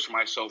push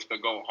myself to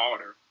go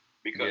harder,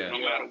 because no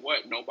matter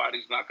what, nobody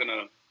is not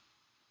gonna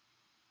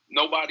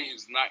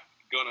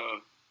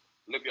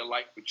live your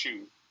life with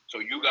you. So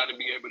you got to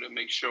be able to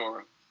make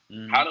sure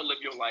how to live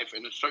your life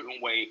in a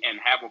certain way and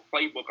have a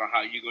playbook on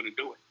how you're going to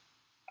do it.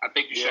 I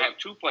think you should have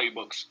two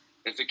playbooks.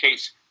 Just in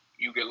case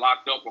you get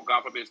locked up or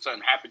God forbid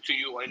something happened to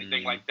you or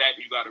anything like that,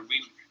 you got to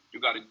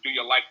do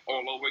your life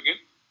all over again.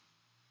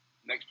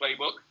 Next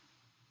playbook.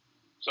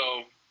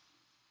 So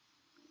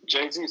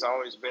Jay-Z's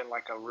always been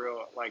like a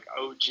real, like,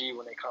 OG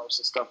when it comes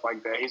to stuff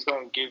like that. He's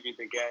going to give you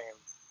the game,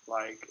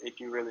 like,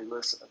 if you really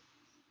listen.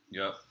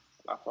 Yep.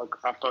 I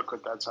fuck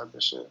with that type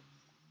of shit.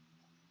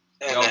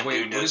 And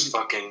dude does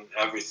fucking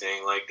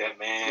everything. Like, that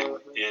man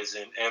is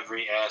in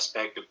every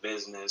aspect of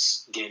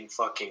business getting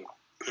fucking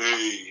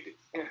paid.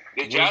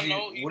 Did y'all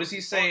know? What does he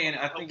say? And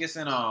I think it's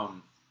in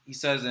he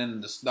says I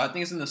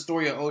think it's in the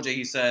story of OJ.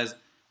 He says,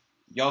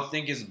 y'all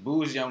think it's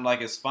bougie. I'm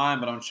like, it's fine,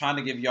 but I'm trying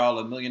to give y'all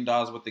 $1 million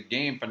worth of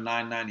game for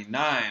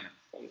 $9.99.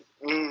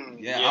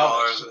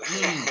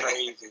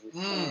 Crazy.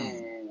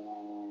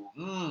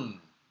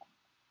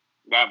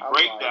 That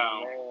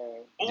breakdown.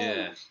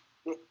 Yeah.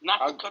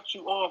 Not to cut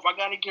you off, I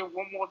gotta give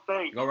one more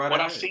thing. Go right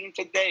ahead. I seen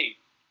today,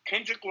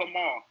 Kendrick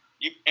Lamar,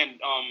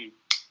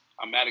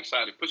 I'm mad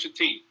excited. Pusha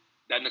T,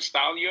 that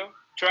Nostalgia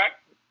track.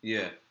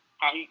 Yeah.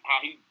 How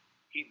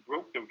he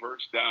broke the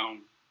verse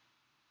down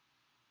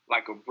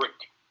like a brick,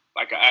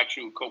 like an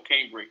actual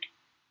cocaine brick.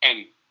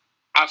 And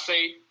I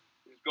say,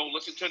 go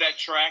listen to that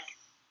track.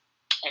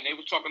 And they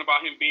were talking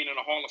about him being in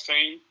the Hall of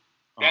Fame.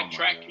 That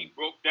track God. He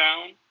broke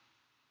down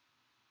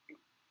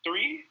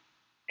 3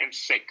 and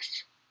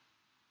 6.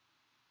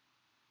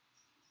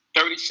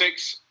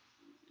 36.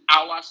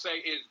 All I say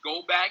is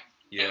go back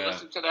and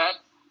listen to that.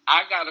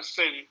 I gotta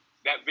send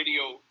that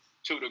video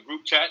to the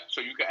group chat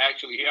so you can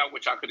actually hear.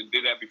 Which I could have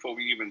did that before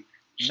we even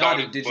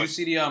started. No, did you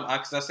see the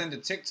Because I sent the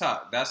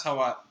TikTok. That's how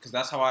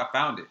I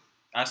found it.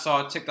 I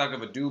saw a TikTok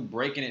of a dude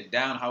breaking it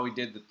down, how he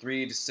did the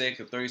 3 to 6,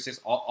 the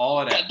 36, all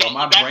of that. But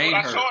my brain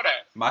hurt. I saw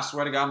that. I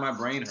swear to God, my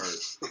brain hurt.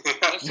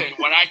 Listen,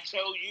 when I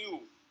tell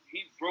you,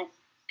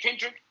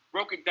 Kendrick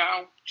broke it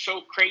down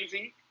so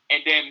crazy,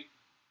 and then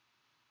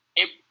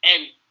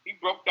he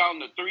broke down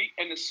the 3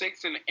 and the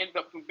 6, and it ended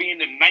up being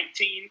the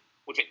 19.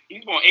 Was it?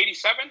 He's going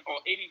 87 or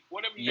 80,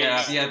 whatever. Yeah,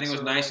 I think it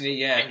was 19.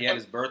 Yeah, he had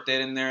his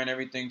birthday in there and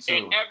everything too.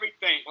 And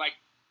everything, like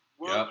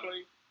wordplay.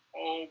 Yep.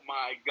 Oh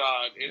my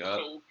God, it's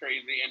so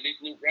crazy. And these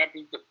new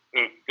rappers.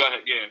 Go ahead,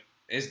 yeah.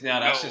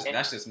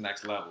 That's just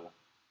next level.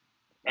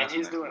 And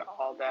he's doing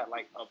all that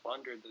like up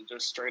under the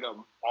just straight up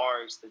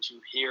bars that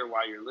you hear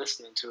while you're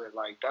listening to it.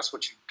 Like that's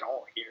what you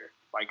don't hear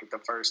like at the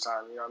first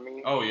time. You know what I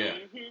mean? Oh yeah.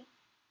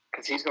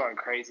 Because he's going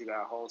crazy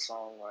that whole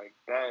song. Like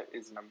that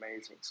is an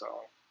amazing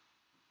song.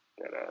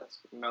 That ass.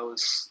 No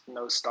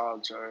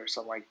nostalgia or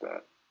something like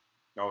that.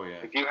 Oh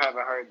yeah. If you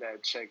haven't heard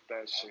that, check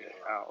that shit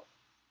out.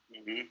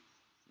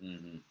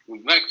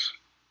 Who's next?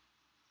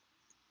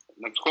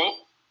 Next quote.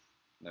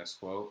 Next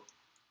quote.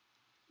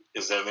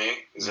 Is that me?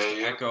 Is that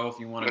you? Echo, if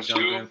you want to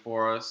jump in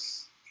for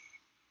us.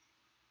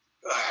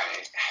 All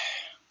right.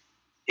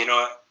 You know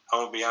what? I'm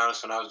going to be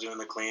honest, when I was doing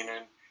the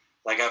cleaning,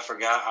 like I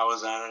forgot I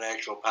was on an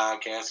actual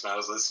podcast and I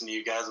was listening to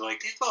you guys. I'm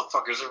like, these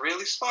motherfuckers are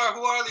really smart.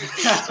 Who are these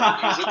people? These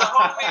are the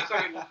homies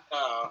right now.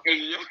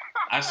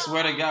 I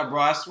swear to God, bro.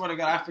 I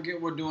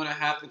forget we're doing it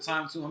half the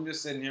time, too. I'm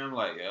just sitting here. I'm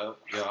like,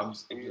 I'm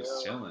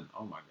just chilling.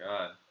 Oh, my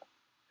God.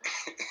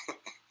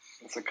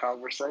 It's a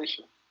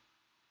conversation.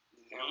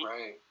 Yeah,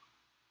 right.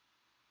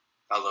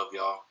 I love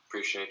y'all.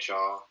 Appreciate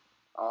y'all.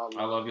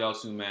 I love y'all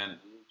too, man.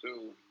 You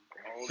too.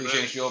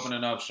 Appreciate you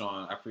opening up,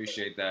 Sean. I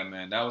appreciate that,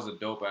 man. That was a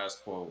dope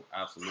ass quote.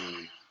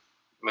 Absolutely.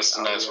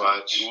 Mr. Nice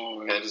Watch.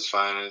 At his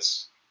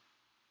finest.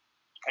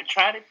 I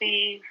try to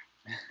be.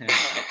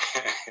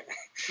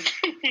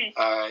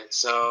 Alright,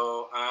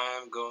 so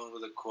I'm going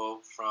with a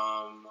quote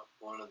from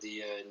one of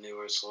the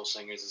newer soul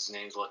singers. His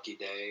name's Lucky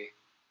Day.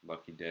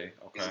 Lucky Day,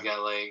 okay. He's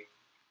got like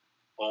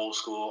old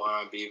school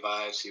R&B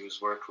vibes. He was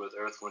worked with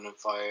Earth, Wind and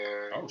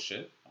Fire. Oh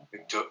shit.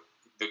 Okay.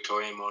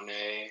 Victoria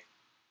Monet.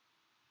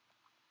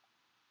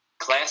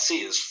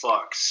 Classy as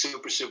fuck.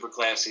 Super, super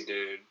classy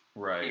dude.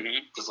 Right.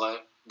 Does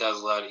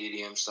a lot of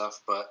EDM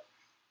stuff, but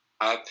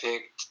I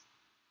picked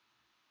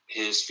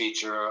his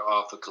feature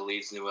off of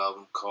Khalid's new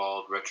album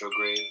called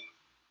Retrograde.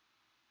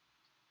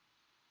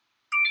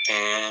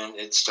 And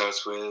it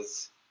starts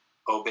with,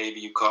 "Oh baby,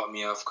 you caught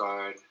me off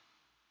guard.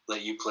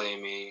 Let you play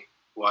me.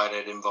 Why'd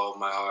it involve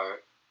my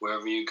heart?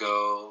 Wherever you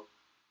go,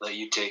 let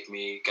you take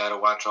me. Gotta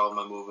watch all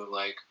my movement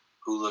like,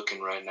 who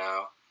looking right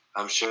now?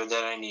 I'm sure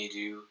that I need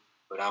you,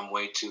 but I'm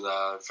way too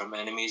loud. From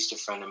enemies to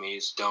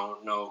frenemies,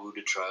 don't know who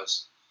to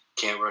trust.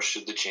 Can't rush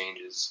through the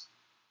changes."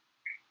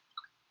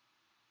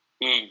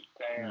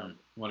 Damn.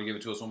 Want to give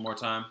it to us one more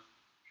time?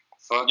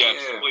 Fuck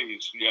yes, yeah.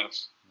 Please.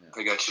 Yes.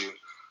 I got you.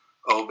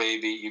 "Oh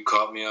baby, you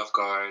caught me off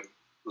guard.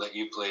 Let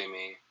you play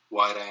me.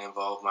 Why'd I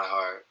involve my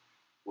heart?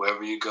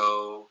 Wherever you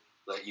go,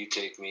 let you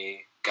take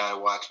me. Gotta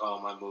watch all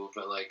my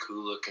movement like,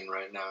 who looking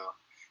right now?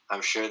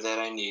 I'm sure that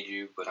I need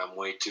you, but I'm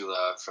way too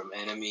loud. From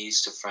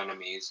enemies to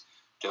frenemies,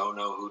 don't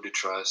know who to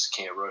trust.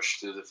 Can't rush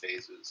through the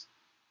phases."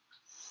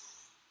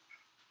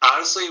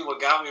 Honestly, what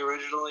got me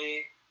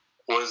originally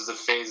was the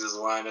phases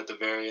line at the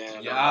very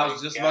end. Yeah, I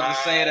was just about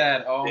to say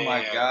that. Oh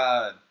my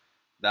God.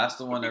 That's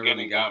the one that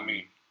really got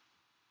me.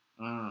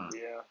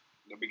 Yeah.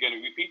 The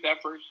beginning. Repeat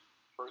that first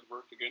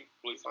verse again,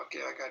 please. Fuck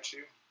yeah, I got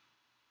you.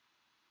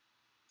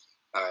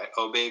 Alright.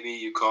 "Oh baby,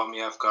 you caught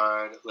me off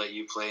guard. Let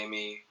you play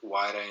me.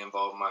 Why'd I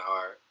involve my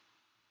heart?"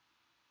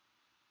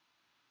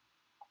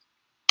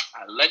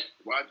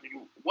 Why do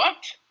you,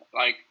 what?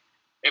 Like,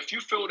 if you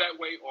feel that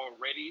way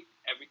already,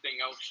 everything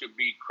else should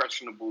be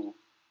questionable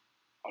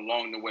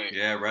along the way.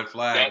 Yeah, red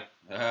flag.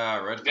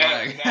 Red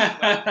flag.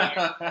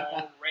 That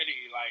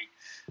already, like,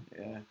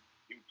 yeah.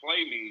 You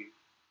play me.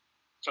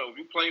 So if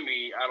you play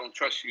me, I don't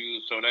trust you.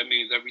 So that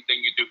means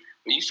everything you do.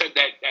 But you said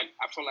that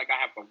I feel like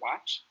I have to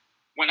watch.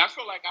 When I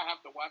feel like I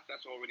have to watch,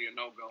 that's already a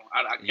no-go.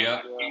 I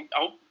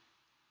can't.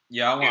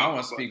 Yeah, I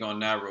want to speak on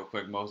that real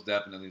quick. Most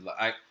definitely,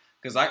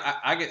 because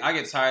I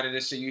get tired of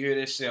this shit. You hear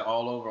this shit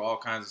all over all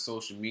kinds of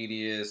social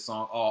media,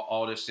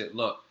 all this shit.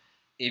 Look,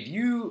 if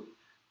you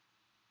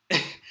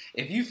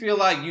feel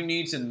like you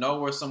need to know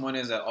where someone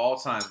is at all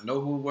times, know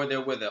where they're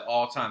with at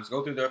all times,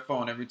 go through their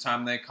phone every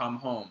time they come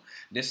home,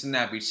 this and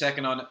that, be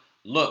checking on it.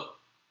 Look,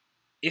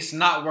 it's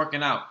not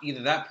working out.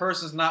 Either that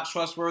person's not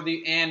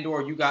trustworthy and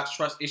or you got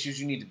trust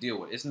issues you need to deal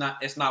with. It's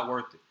not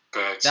worth it.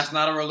 Correct. That's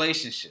not a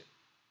relationship.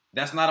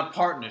 That's not a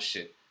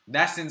partnership.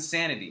 That's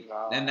insanity.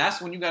 Wow. And that's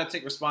when you got to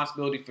take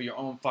responsibility for your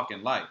own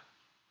fucking life.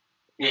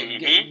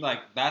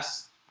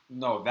 That's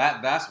wild.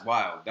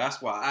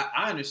 That's why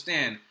I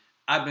understand.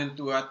 I've been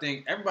through. I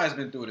think everybody's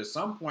been through it at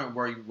some point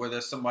where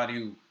there's somebody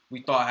who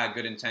we thought had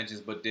good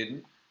intentions but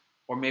didn't,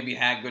 or maybe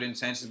had good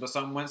intentions but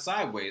something went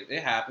sideways.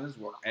 It happens,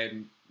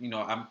 and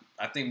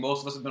I think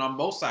most of us have been on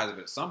both sides of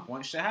it. At some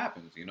point, shit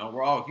happens.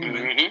 We're all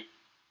human. Mm-hmm.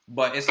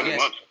 But it's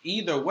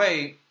either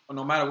way,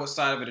 no matter what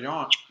side of it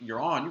you're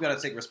on, you got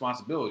to take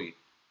responsibility.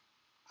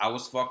 I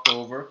was fucked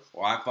over,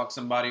 or I fucked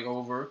somebody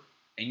over,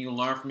 and you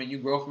learn from it, you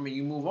grow from it,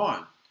 you move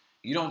on.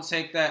 You don't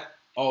take that.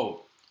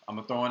 Oh, I'm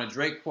gonna throw in a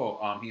Drake quote.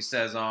 He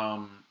says,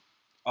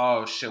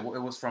 oh shit,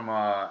 it was from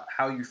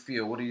How You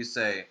Feel. What did he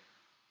say?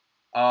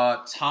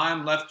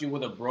 Time left you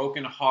with a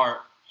broken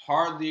heart.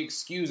 Hardly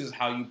excuses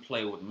how you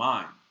play with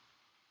mine.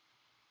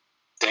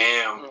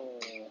 Damn.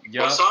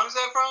 Yep. What song is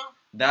that from?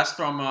 That's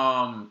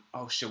from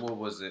oh shit, what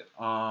was it?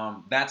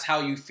 That's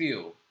How You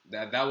Feel.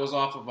 That was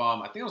off of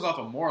I think it was off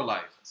of More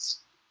Life.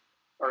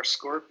 Or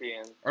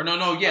Scorpion. Or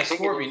no,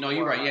 Scorpion. No,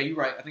 you're right. Yeah, you're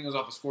right. I think it was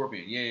off of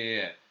Scorpion.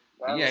 Yeah.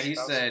 He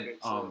said,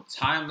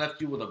 time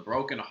left you with a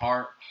broken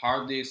heart.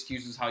 Hardly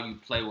excuses how you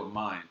play with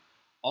mine.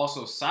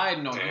 Also,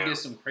 side note, He did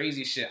some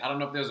crazy shit. I don't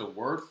know if there's a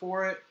word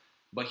for it,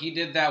 but he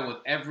did that with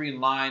every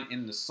line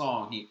in the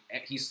song.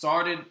 He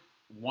started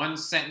one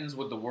sentence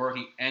with the word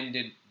he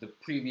ended the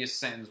previous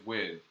sentence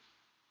with.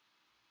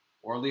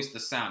 Or at least the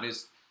sound.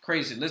 It's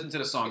crazy. Listen to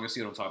the song, you'll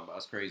see what I'm talking about.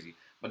 It's crazy.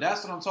 But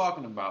that's what I'm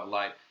talking about.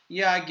 Like,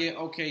 yeah, I get,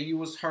 okay, you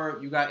was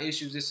hurt, you got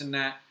issues, this and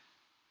that.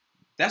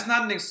 That's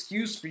not an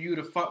excuse for you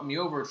to fuck me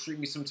over or treat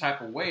me some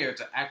type of way or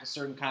to act a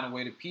certain kind of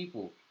way to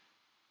people.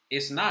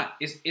 It's not.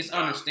 It's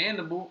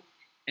understandable.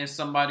 And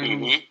somebody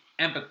who's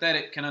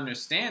empathetic can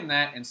understand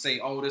that and say,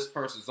 oh, this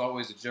person's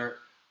always a jerk.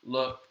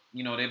 Look,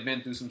 they've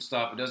been through some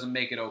stuff. It doesn't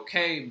make it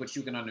okay, but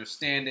you can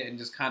understand it and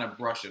just kind of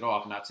brush it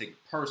off and not take it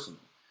personal.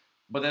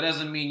 But that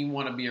doesn't mean you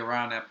want to be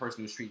around that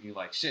person who's treating you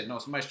like shit. No,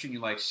 somebody's treating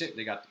you like shit,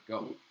 they got to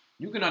go.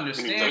 You can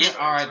understand it.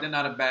 All right, they're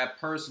not a bad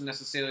person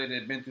necessarily.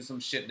 They've been through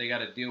some shit. They got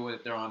to deal with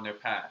it. They're on their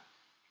path.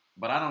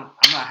 But I'm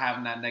not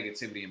having that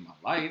negativity in my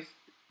life.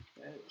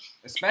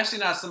 Especially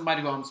not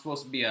somebody who I'm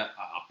supposed to be a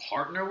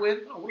partner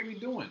with. No, what are we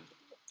doing?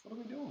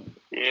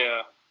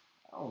 Yeah.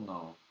 I don't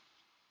know.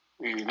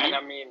 Mm-hmm. And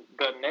I mean,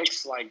 the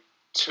next,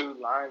 two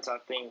lines, I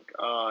think,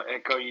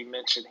 Echo, you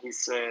mentioned, he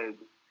said,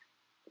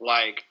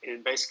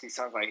 it basically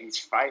sounds like he's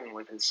fighting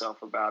with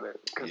himself about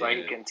it. Because,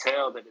 he can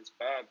tell that it's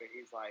bad, but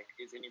he's like,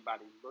 is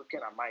anybody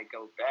looking? I might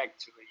go back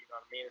to it. You know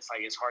what I mean? It's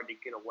it's hard to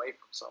get away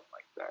from something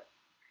like that.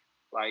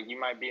 You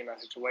might be in that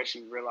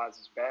situation, you realize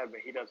it's bad, but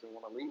he doesn't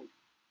want to leave.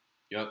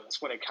 Yep.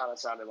 That's what it kind of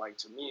sounded like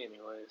to me,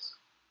 anyways.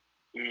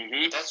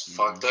 Mm-hmm. That's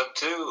fucked up,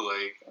 too.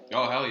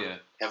 Oh, hell yeah.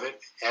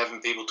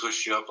 Having people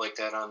twist you up like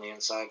that on the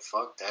inside,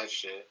 fuck that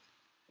shit.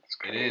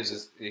 It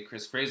is.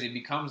 It's crazy. It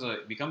becomes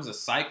a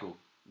cycle.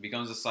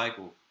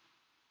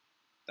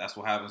 That's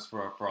what happens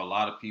for a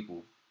lot of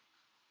people.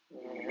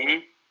 Mm-hmm.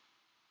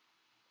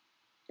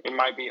 It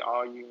might be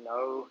all you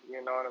know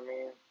what I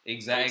mean?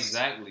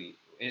 Exactly.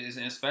 And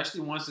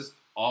especially once it's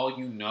all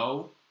you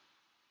know,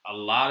 a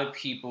lot of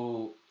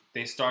people,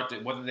 they start to,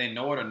 whether they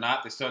know it or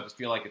not, they start to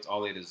feel like it's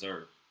all they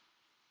deserve.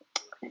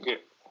 Yeah,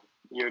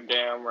 you're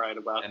damn right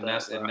about that.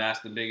 And that's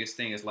the biggest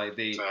thing. It's like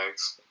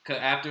cause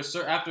after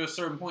a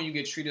certain point, you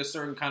get treated a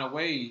certain kind of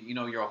way,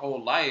 your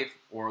whole life,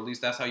 or at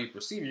least that's how you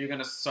perceive it. You're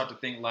gonna start to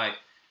think like,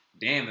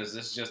 damn, is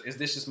this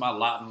just my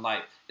lot in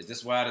life? Is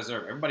this what I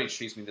deserve? Everybody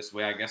treats me this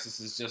way. I guess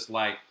this is just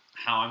like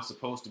how I'm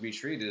supposed to be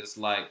treated. It's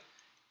like,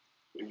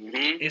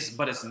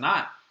 but it's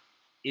not.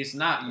 It's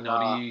not,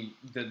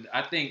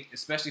 I think,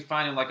 especially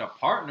finding a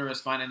partner is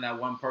finding that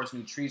one person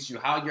who treats you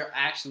how you're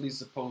actually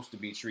supposed to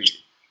be treated.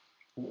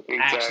 Who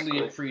actually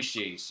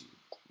appreciates you,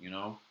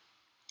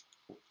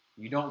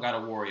 You don't got to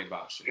worry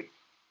about shit.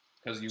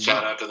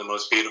 Shout out to the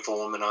most beautiful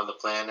woman on the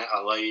planet.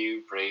 I love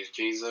you. Praise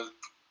Jesus.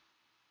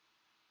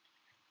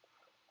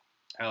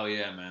 Hell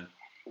yeah, man.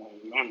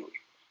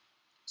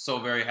 So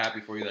very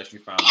happy for you that you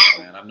found that,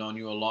 man. I've known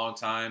you a long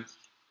time.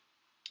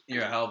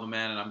 You're a hell of a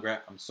man, and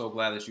I'm so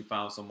glad that you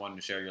found someone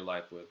to share your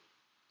life with.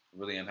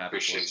 Really am happy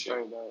for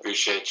you.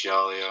 Appreciate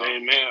y'all.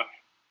 Amen.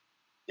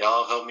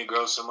 Y'all have helped me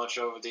grow so much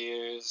over the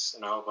years,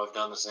 and I hope I've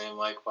done the same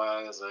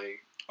likewise.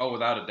 Oh,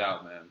 without a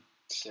doubt, man.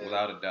 Shit.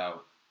 Without a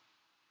doubt.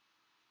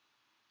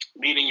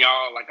 Meeting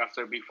y'all, like I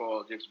said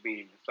before, just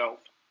being yourself.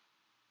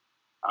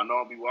 I know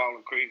I'll be wild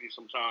and crazy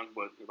sometimes,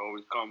 but it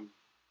always comes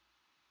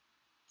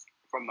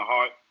from the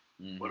heart.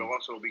 Mm-hmm. But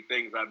also be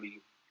things I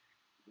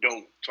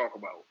don't talk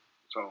about.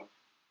 So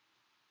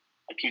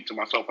I keep to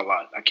myself a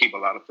lot. I keep a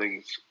lot of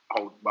things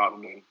hold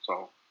bottom me.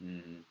 So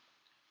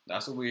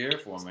that's what we're here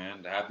for,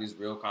 man. To have these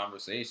real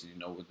conversations.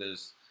 With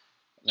this.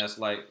 That's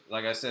like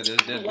I said.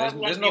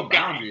 There's no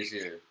boundaries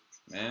here,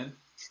 man.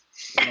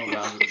 There's no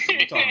boundaries.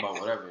 We talk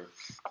about whatever.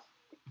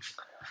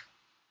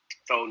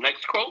 So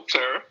next quote,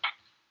 sir.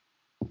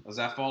 Does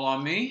that fall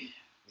on me?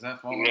 Yes,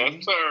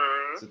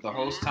 sir. Is it the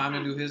host time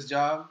to do his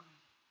job?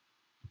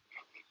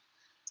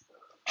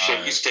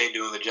 Shit, you stay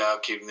doing the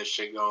job, keeping this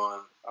shit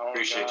going.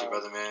 Appreciate you,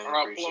 brother, man.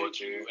 I applaud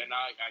you, and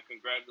I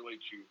congratulate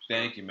you.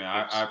 Thank you,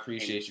 man. I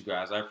appreciate you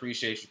guys. I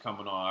appreciate you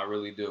coming on. I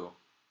really do.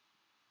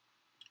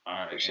 All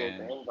right, appreciate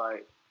the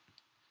invite.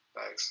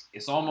 Thanks.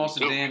 It's almost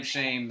a damn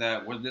shame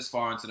that we're this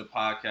far into the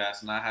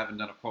podcast, and I haven't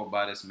done a quote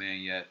by this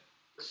man yet.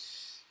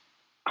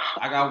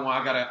 I got one.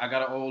 I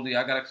got an oldie.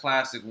 I got a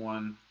classic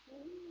one.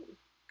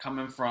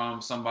 coming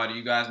from somebody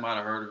you guys might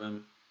have heard of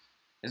him.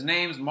 His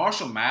name's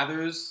Marshall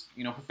Mathers.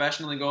 You know,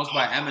 professionally goes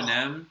by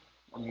Eminem.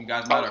 You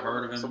guys might have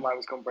heard of him. Somebody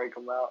was gonna break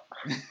him out.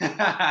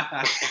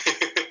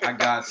 I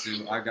got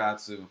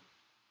to.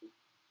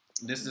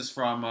 This is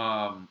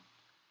from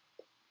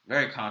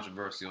very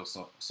controversial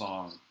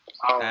song.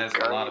 As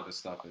a lot of his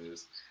stuff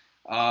is.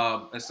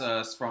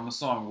 It's from the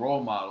song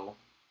Role Model.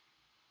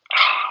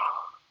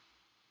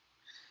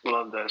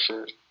 Love that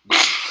shit.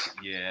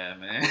 Yeah,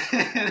 man.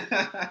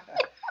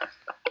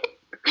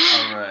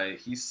 All right.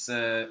 He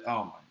said,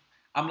 "Oh my."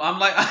 I'm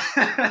like,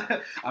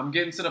 I'm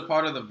getting to the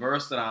part of the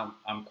verse that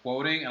I'm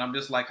quoting, and I'm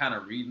just like kind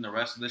of reading the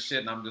rest of the shit,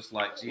 and I'm just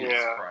like,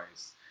 Jesus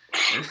Christ.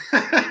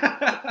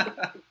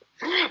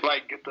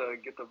 Like get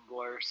the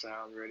blur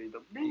sound ready.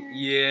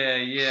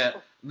 Yeah.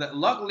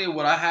 Luckily,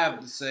 what I have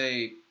to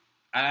say,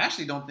 I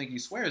actually don't think he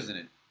swears in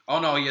it. Oh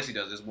no, yes he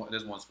does.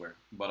 There's one swear.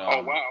 But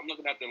oh wow, I'm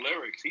looking at the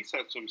lyrics. He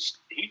said some.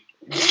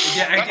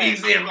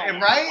 Right?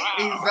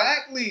 Wow.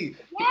 Exactly.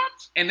 What?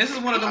 And this is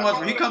one of the ones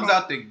where he comes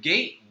out the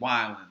gate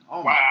wilding.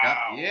 Oh my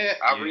god. Yeah.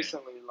 I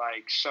recently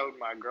like showed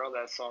my girl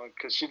that song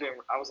because she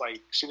didn't. I was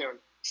like, she didn't.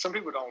 Some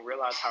people don't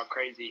realize how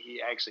crazy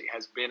he actually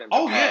has been in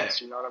the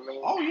past. You know what I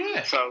mean? Oh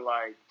yeah. So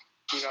like,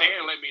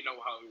 Stan let me know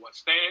how he was.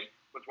 Stan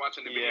was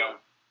watching the video.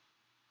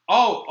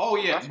 Oh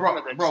yeah, that's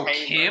bro,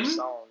 Kim.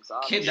 Songs,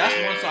 Kim, that's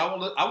one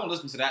song I won't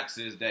listen to that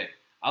to this day.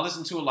 I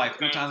listened to it like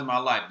 3 times in my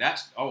life.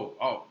 That's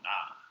nah.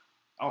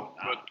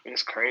 But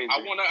it's crazy. I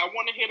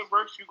wanna hear the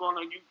verse you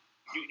gonna you.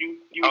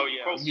 Oh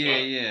yeah.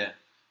 Yeah.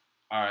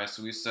 All right,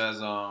 so he says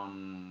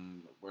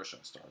where should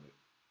I start it?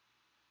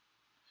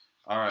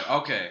 All right,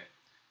 okay.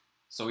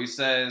 So he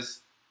says,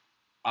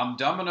 I'm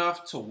dumb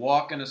enough to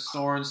walk in a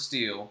store and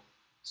steal,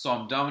 so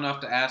I'm dumb enough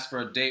to ask for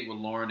a date with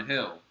Lauryn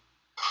Hill.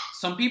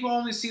 Some people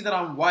only see that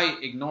I'm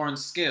white, ignoring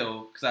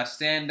skill, because I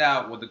stand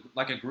out with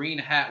like a green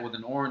hat with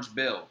an orange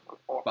bill.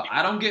 But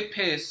I don't get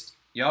pissed.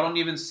 Y'all don't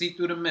even see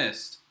through the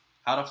mist.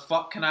 How the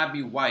fuck can I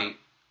be white?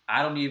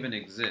 I don't even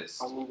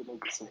exist.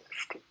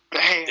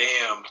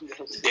 Damn.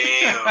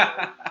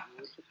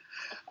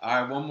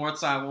 All right, one more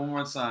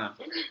time.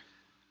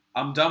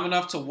 I'm dumb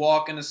enough to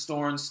walk in a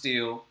store and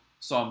steal,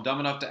 so I'm dumb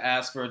enough to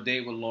ask for a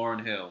date with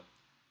Lauryn Hill.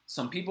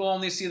 Some people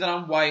only see that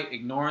I'm white,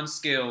 ignoring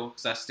skill,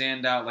 because I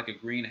stand out like a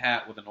green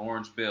hat with an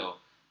orange bill.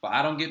 But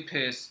I don't get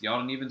pissed. Y'all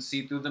don't even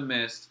see through the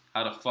mist.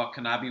 How the fuck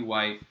can I be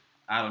white?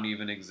 I don't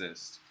even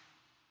exist.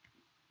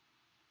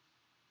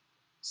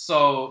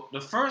 So, the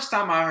first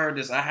time I heard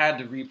this, I had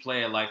to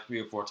replay it like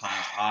 3 or 4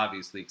 times,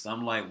 obviously, because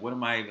I'm like, what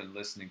am I even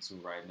listening to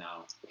right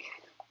now?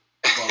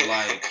 But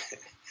like,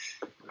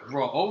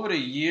 bro, over the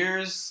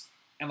years,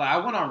 and like I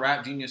went on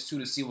Rap Genius too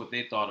to see what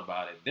they thought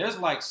about it. There's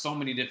like so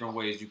many different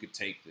ways you could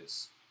take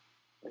this.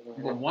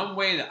 But one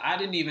way that I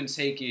didn't even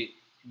take it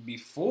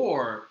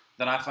before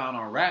that I found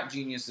on Rap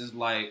Genius is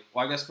like,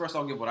 well, I guess first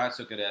I'll give what I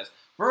took it as.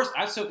 First,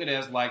 I took it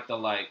as like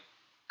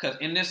because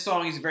in this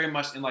song, he's very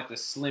much in like the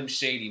Slim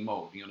Shady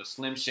mode, you know, the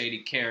Slim Shady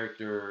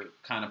character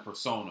kind of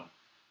persona,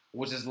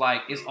 which is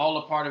like, it's all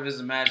a part of his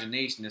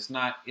imagination. It's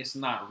not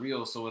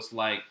real. So it's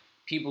like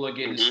people are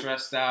getting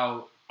stressed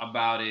out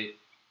about it.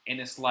 And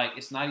it's like,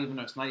 it's not even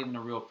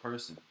a real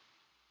person.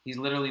 He's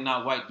literally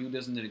not white. Dude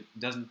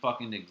doesn't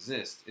fucking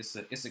exist.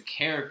 It's a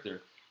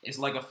character. It's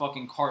like a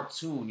fucking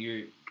cartoon.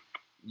 You're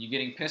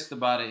getting pissed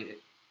about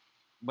it,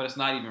 but it's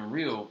not even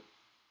real.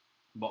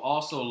 But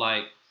also,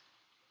 like,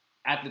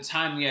 at the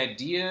time, the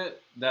idea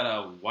that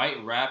a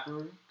white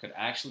rapper could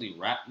actually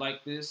rap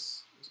like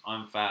this is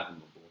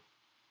unfathomable.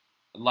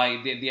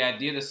 Like, the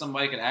idea that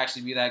somebody could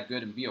actually be that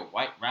good and be a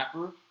white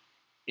rapper,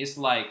 it's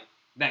like,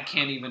 that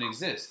can't even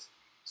exist.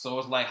 So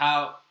it's like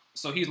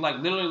so he's like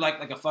literally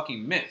like a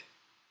fucking myth.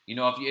 You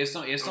know, if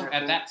some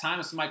at that time,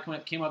 if somebody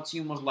came up to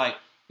you and was like,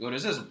 yo,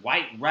 there's this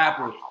white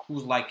rapper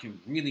who's like can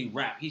really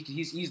rap.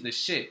 He's the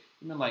shit.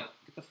 You've been like,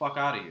 get the fuck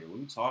out of here. What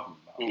are you talking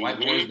about? White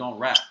boys don't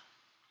rap.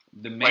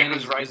 The man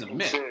is a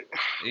myth.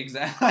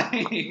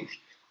 Exactly.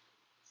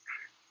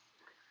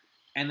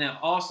 And then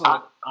also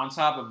on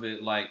top of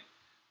it, like,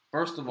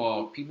 first of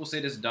all, people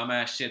say this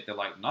dumbass shit that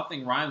like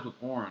nothing rhymes with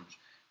orange.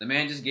 The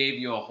man just gave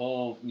you a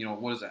whole, you know,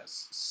 what is that,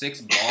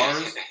 6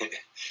 bars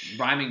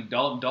rhyming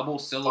double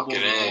syllables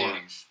of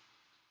orange.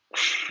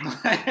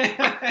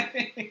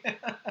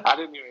 I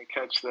didn't even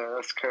catch that.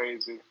 That's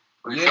crazy.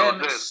 Yeah,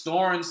 man,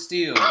 store and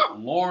steal,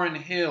 Lauryn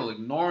Hill,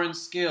 ignoring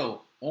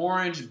skill,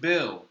 orange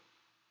bill.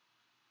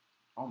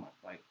 Oh my,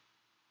 like,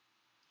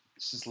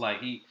 it's just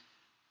like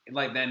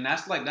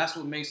that's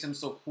what makes him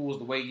so cool is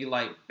the way he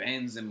like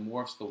bends and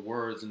morphs the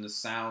words and the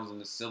sounds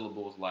and the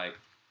syllables. Like,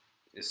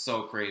 it's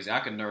so crazy. I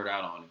could nerd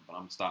out on it, but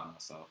I'm stopping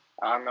myself.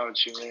 I know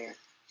what you mean.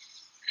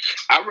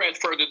 I read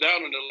further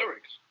down in the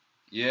lyrics.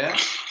 Yeah.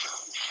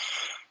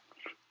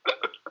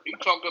 You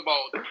talked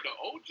about the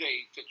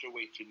OJ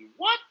situation.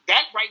 What?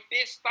 That right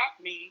there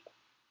stopped me.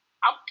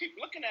 I'll keep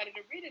looking at it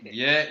and reading it.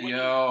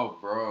 Yeah,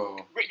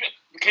 bro.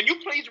 Can you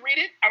please read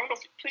it? I don't know.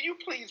 Can you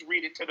please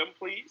read it to them,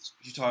 please?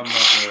 You talking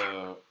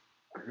about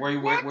where do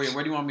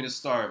you want me to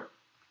start?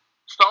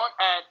 Start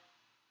at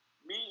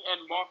me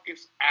and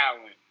Marcus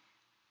Allen.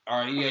 All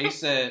right, yeah, he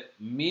said,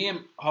 me and...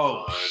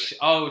 Oh,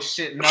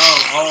 shit, no.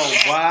 Oh,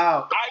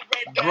 wow. I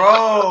read that.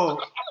 Bro.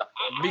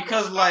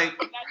 Because, like...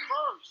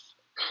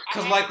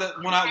 Because, like,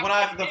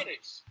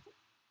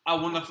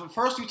 when the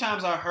first few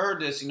times I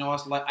heard this, you know,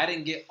 it's like I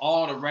didn't get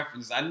all the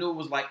references. I knew it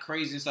was, like,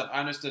 crazy and stuff. I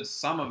understood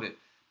some of it.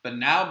 But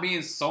now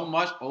being so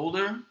much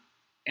older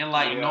and,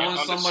 like, knowing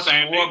so much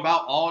more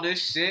about all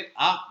this shit,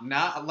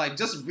 now, like,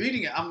 just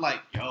reading it, I'm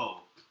like, yo,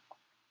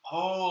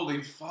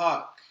 holy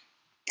fuck.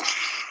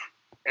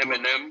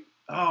 Eminem.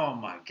 Oh,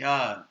 my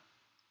God.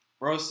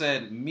 Bro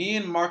said, me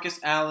and Marcus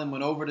Allen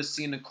went over to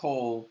see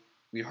Nicole.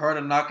 We heard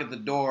a knock at the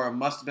door. It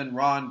must have been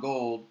Ron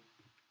Gold.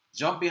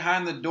 Jumped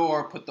behind the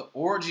door, put the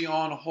orgy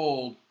on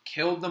hold,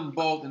 killed them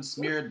both, and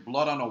smeared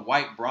blood on a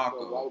white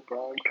Bronco. White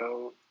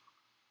Bronco.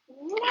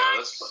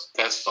 Yeah,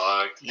 that's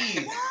fucked. For me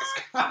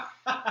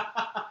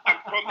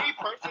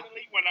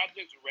personally, when I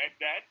just read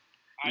that,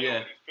 I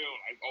always feel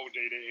like OJ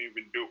didn't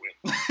even do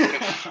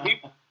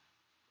it.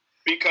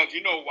 Because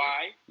you know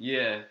why?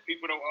 Yeah.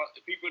 People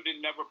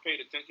didn't never paid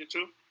attention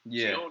to.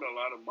 Yeah. She owed a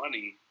lot of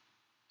money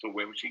to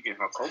where she get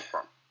her coke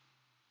from.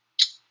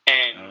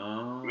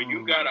 And when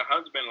you got a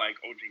husband like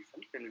O.J.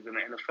 Simpson is in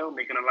the NFL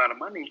making a lot of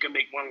money, you can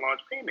make one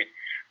large payment.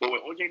 But when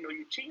O.J. know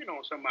you cheating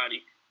on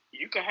somebody,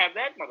 you can have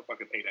that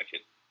motherfucker pay that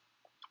shit.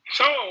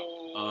 So,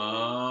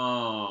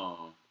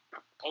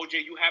 O.J.,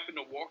 you happened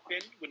to walk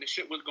in when the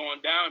shit was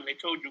going down, and they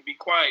told you be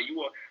quiet. You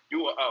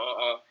were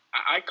an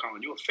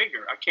icon. You a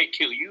figure. I can't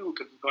kill you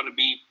because it's going to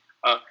be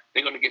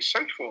they're going to get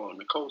searched for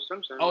Nicole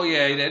Simpson. Oh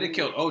yeah, they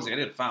killed O.J.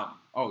 They found him.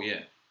 Oh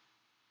yeah.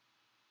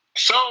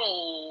 So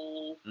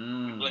we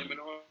blame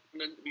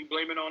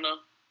it on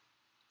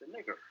the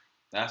nigger.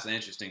 That's an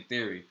interesting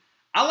theory.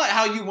 I like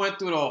how you went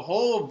through the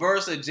whole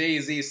verse of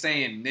Jay-Z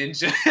saying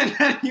ninja, and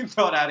then you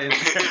throw that in there.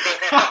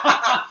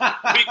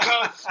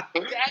 Because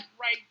that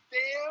right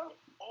there.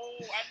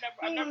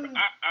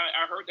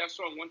 I heard that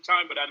song one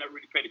time, but I never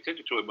really paid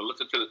attention to it. But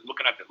looking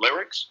at the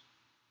lyrics.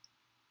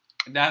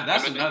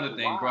 That's another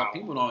thing, bro.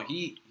 People don't.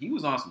 He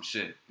was on some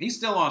shit. He's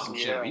still on some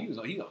shit.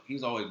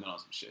 He's always been on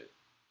some shit.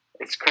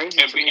 It's crazy.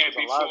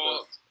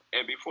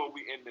 And before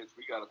we end this,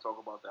 we got to talk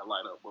about that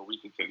lineup where we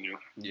continue.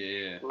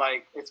 Yeah.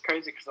 Like, it's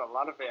crazy because a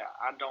lot of it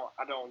I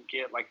don't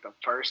get, like, the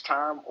first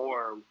time,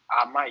 or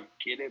I might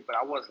get it, but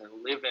I wasn't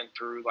living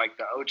through, like,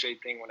 the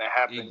OJ thing when it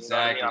happened.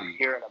 Exactly. You know what I mean? I'm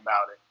hearing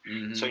about it.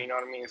 Mm-hmm. So, you know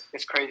what I mean?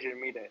 It's crazy to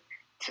me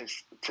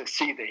to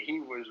see that he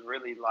was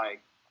really,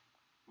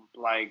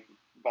 like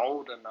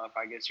bold enough,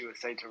 I guess you would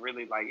say, to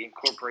really, like,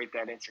 incorporate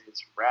that into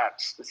his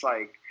raps. It's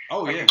like,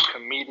 a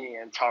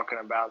comedian talking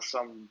about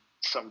some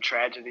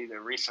tragedy that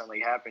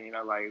recently happened, you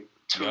know, like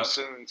too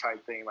soon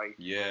type thing. Like,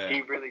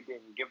 he really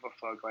didn't give a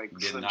fuck. Like,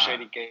 Slim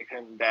Shady gave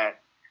him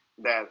that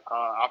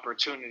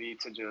opportunity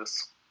to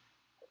just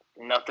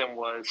nothing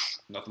was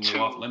too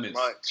off limits.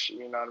 Much.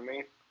 You know what I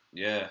mean?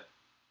 Yeah.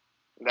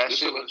 That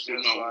shit was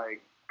just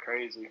like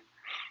crazy.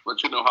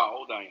 But you know how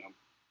old I am.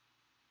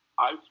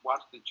 I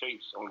watched the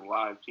chase on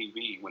live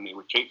TV when they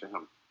were chasing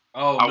him.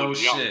 Oh, no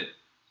shit.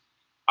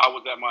 I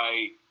was at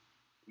my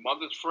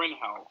mother's friend's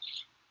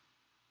house.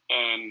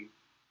 And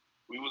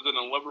we was in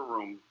the living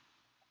room.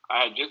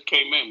 I had just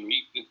came in.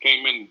 We just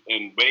came in,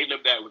 and they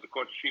lived there with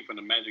across the street from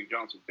the Magic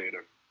Johnson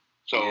Theater.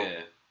 So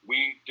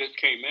we just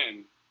came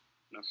in,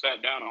 and I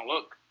sat down and I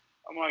looked.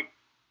 I'm like,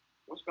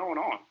 what's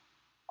going on?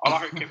 All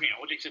I heard came in,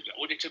 O.J. Simpson.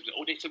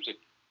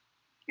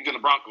 He's in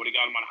the Bronco. They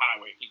got him on the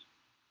highway. He's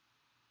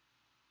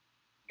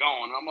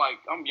gone. I'm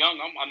like, I'm young.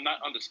 I'm not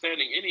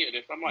understanding any of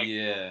this. I'm like,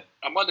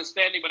 I'm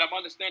understanding, but I'm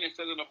understanding it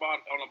says on the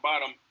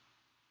bottom,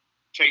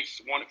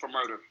 Chase wanted for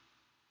murder.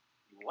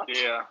 What?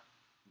 Yeah.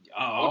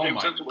 Oh my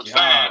God. Was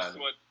fast,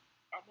 but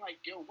I'm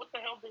like, yo, what the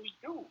hell did he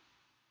do?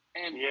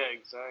 And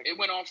exactly. It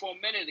went on for a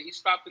minute, and he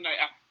stopped the night.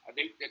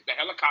 The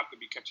helicopter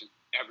be catching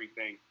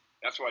everything.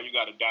 That's why you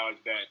got to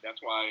dodge that.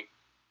 That's why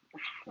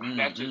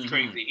that's just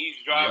crazy. He's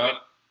driving.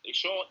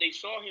 Yep. They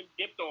saw him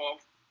dipped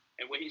off,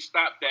 and when he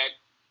stopped that,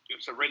 he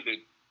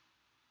surrendered.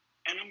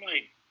 And I'm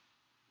like,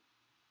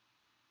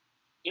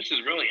 this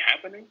is really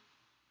happening?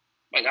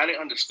 Like, I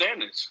didn't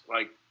understand this.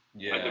 Like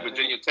the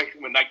Virginia Tech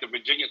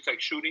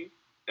shooting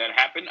that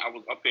happened, I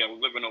was up there. I was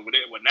living over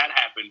there. When that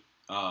happened,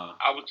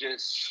 I was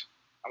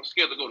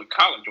scared to go to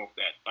college off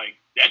that. Like,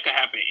 that could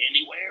happen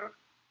anywhere.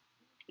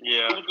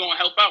 Yeah. Who's going to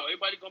help out?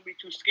 Everybody's going to be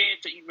too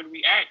scared to even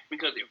react,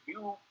 because if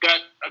you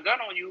got a gun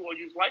on you or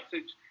use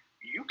license,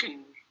 you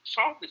can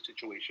solve the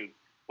situation.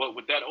 But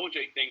with that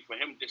OJ thing, for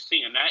him just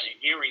seeing that and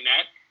hearing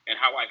that and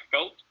how I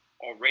felt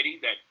already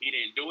that he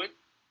didn't do it.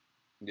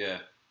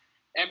 Yeah.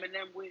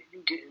 Eminem, where are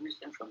you getting this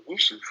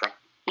information from?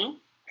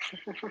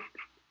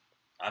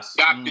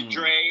 Dr.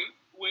 Dre,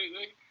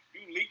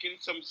 you leaking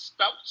some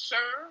stuff, sir?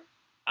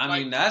 I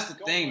mean, that's the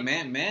thing,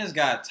 man. Man's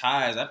got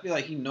ties. I feel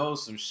like he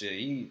knows some shit.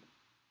 You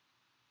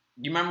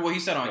remember what he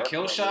said on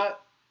Kill Shot?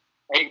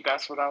 Hey,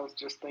 that's what I was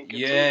just thinking.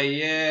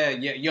 Yeah.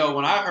 Yo,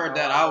 when I heard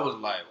that, I was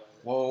like,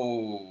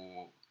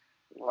 whoa.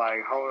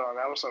 Like, hold on,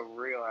 that was a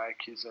real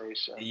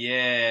accusation.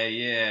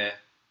 Yeah.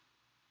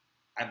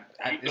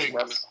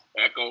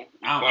 Echo.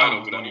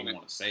 I don't even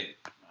want to say it.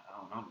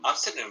 I'm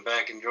sitting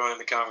back enjoying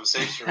the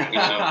conversation right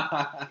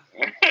now.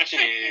 Shit.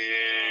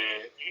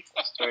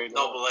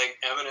 No, but like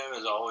Eminem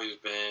has always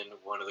been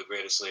one of the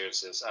greatest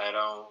lyricists. I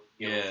don't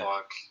give a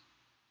fuck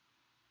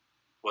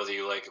whether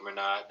you like him or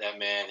not. That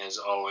man has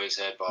always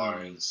had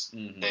bars.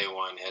 Day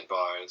one had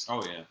bars.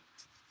 Oh yeah.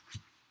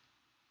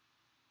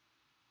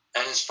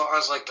 And as far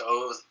as like the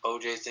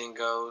OJ thing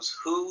goes,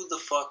 who the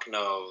fuck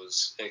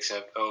knows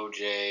except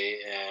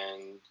OJ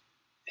and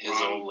his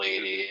old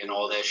lady and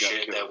all that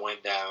shit that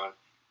went down.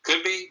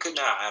 Could be, could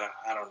not.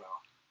 I don't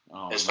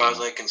know. As far as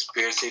like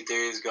conspiracy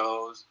theories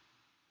goes,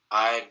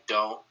 I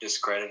don't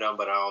discredit them,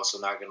 but I'm also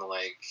not gonna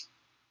like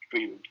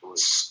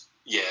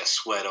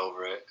sweat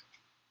over it.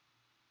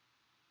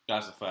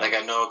 That's a fact. Like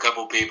I know a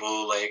couple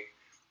people like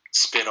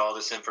spit all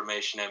this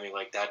information at me,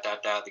 like that.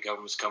 The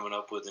government's coming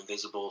up with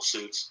invisible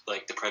suits,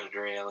 like the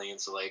predator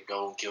aliens, to like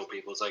go and kill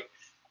people. It's like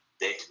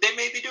they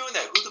may be doing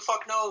that. Who the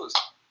fuck knows?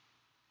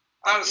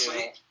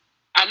 Honestly,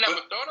 I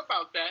never thought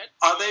about that.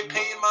 Are they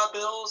paying my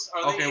bills?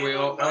 Are they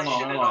hold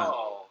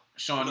on.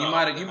 Sean,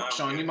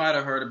 you might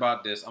have heard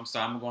about this. I'm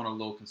sorry, I'm going on a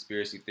little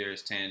conspiracy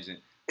theorist tangent.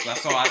 I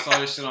saw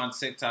this shit on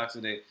TikTok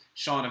today.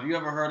 Sean, have you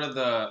ever heard of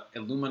the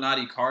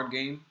Illuminati card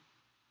game?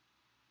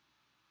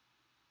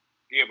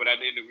 Yeah, but I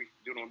didn't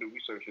do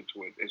research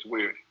into it. It's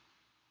weird.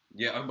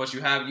 Yeah, but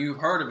you've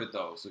heard of it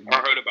though. So I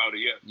heard about it.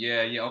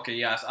 Yeah. Yeah. Okay.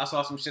 Yeah, I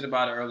saw some shit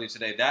about it earlier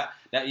today. That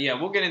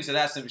we'll get into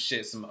that some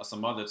shit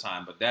some other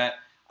time. But that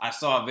I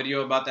saw a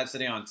video about that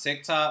today on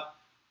TikTok,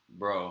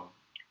 bro.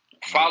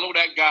 Follow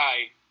that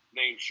guy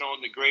named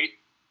Sean the Great.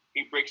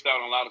 He breaks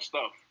down a lot of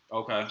stuff.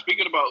 Okay.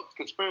 Speaking about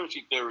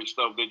conspiracy theory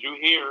stuff, did you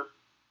hear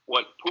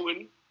what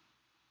Putin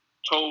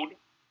told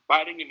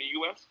Biden in the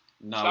U.S.?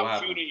 No.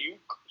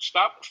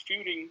 Stop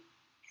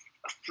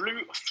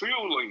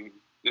fueling.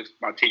 This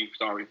my teeth.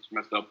 Sorry, it's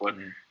messed up. But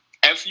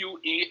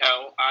fueling.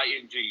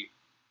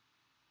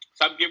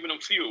 Stop giving them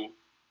fuel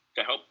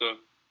to help to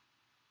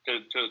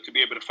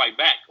be able to fight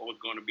back, or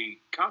it's going to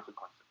be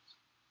consequences.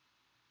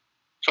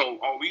 So,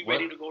 are we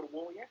ready to go to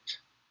war yet?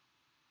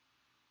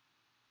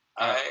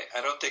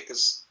 I don't think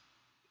this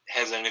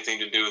has anything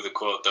to do with the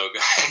quote, though,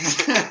 guys.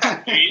 he said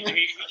that.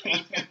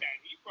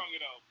 He sprung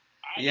it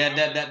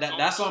up.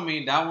 That's on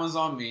me. That one's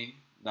on me.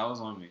 That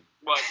was on me.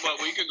 But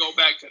we could go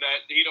back to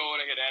that. He don't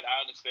want to hear that.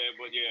 I understand.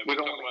 But yeah, we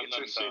don't want to get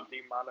your shit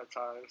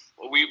demonetized.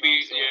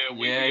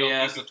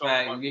 That's a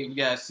fact. We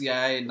got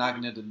CIA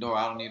knocking at the door.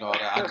 I don't need all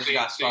that. I just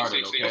got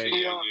started. Okay.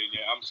 Yeah.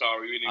 I'm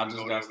sorry. We didn't even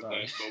go there with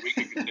that. But we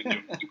can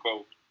continue the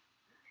quote.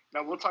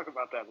 Now we'll talk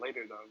about that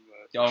later, though.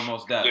 But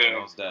almost dead.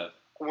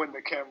 When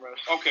the camera.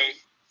 Okay.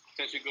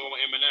 Since you go on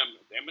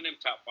Eminem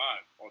top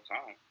 5 all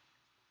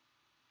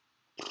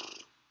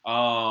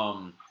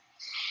time.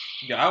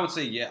 Yeah, I would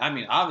say yeah. I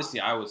mean,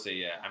 obviously, I would say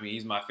yeah. I mean,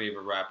 he's my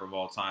favorite rapper of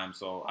all time,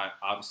 so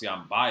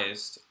I'm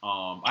biased.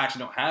 I actually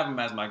don't have him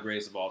as my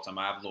greatest of all time.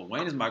 I have Lil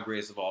Wayne as my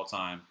greatest of all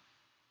time,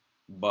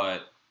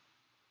 but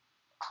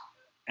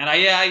I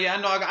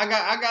know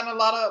I got a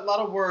lot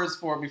of words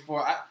for it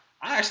before.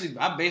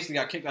 I basically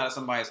got kicked out of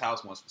somebody's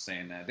house once for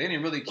saying that. They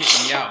didn't really kick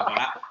me out, but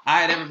I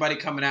had everybody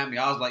coming at me.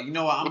 I was like, you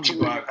know what? I'm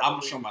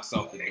gonna show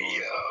myself the door.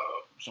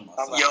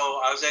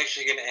 I was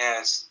actually gonna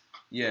ask.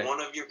 Yeah.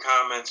 One of your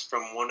comments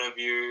from one of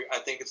your, I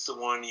think it's the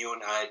one you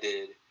and I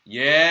did.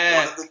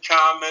 Yeah. One of the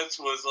comments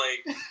was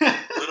like,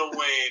 Lil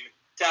Wayne,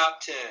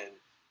 top 10.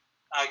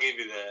 I'll give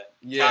you that.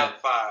 Yeah. Top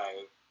 5.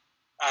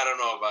 I don't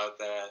know about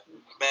that.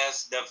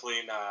 Best,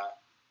 definitely not.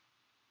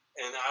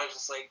 And I was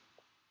just like,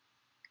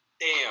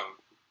 damn.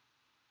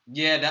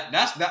 Yeah,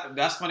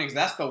 that's funny because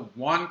that's the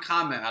one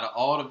comment out of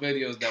all the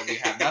videos that we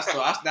have. That's the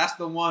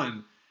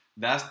one.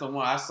 That's the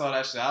one. I saw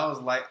that shit. I was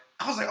like,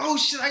 oh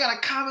shit, I got a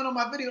comment on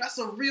my video. That's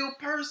a real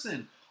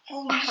person.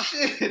 Holy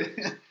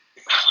shit.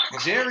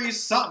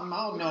 Jerry's something.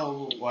 I don't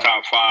know what.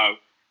 Top 5.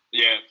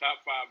 Yeah, top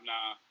 5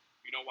 now.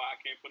 You know why I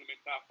can't put him in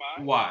top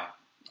 5? Why?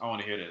 I want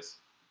to hear this.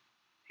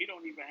 He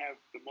don't even have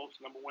the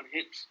most number 1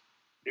 hits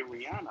than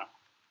Rihanna.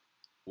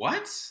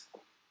 What?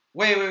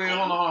 Wait,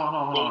 hold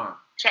on.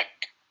 Check.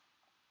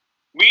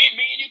 Me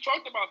and you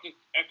talked about this,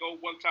 Echo,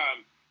 one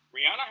time.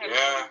 Rihanna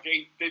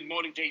has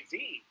more than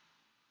Jay-Z.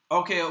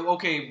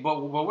 Okay,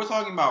 but we're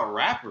talking about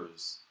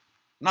rappers,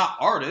 not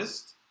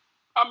artists.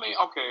 I mean,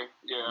 okay,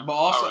 yeah. But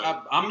also,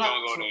 right. I'm not.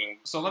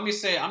 So let me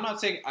say, I'm not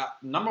taking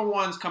number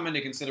 1's come into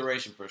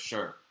consideration for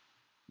sure.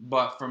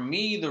 But for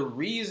me, the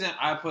reason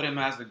I put him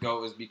as the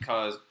GOAT is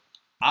because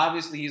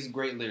obviously he's a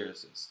great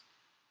lyricist.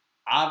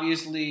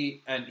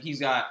 Obviously, and he's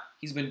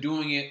been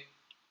doing it.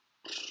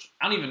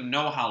 I don't even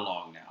know how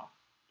long now.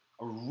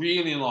 A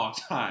really long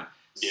time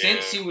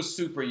since he was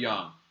super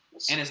young,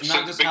 and it's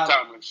not just how.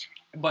 Timers.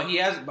 But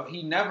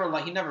he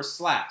never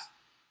slacks.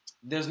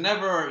 There's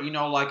never,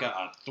 like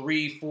a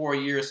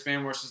 3-4 year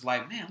span where it's just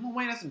like, man, Lil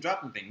Wayne hasn't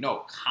dropped anything.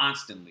 No,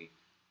 constantly.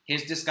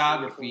 His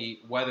discography,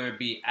 whether it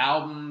be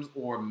albums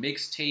or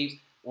mixtapes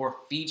or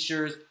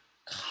features,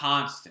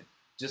 constant.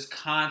 Just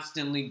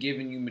constantly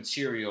giving you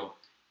material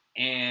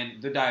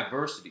and the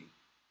diversity.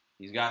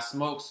 He's got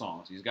smoke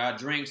songs. He's got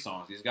drink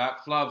songs. He's got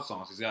club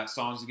songs. He's got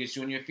songs to get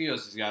you in your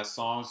feels. He's got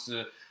songs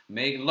to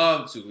make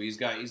love to. He's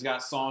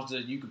got songs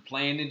that you can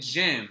play in the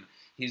gym.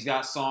 He's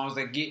got songs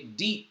that get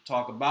deep,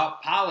 talk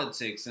about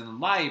politics and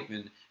life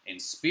and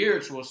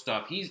spiritual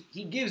stuff.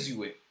 He gives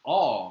you it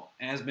all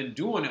and has been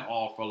doing it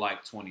all for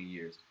like 20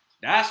 years.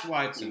 That's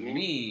why, to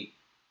me,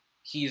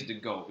 he's the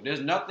GOAT.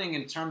 There's nothing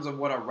in terms of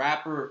what a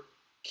rapper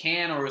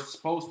can or is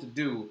supposed to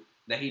do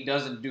that he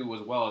doesn't do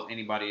as well as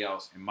anybody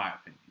else, in my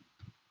opinion.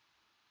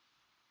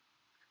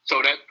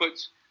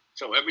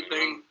 So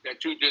everything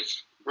that you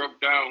just broke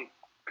down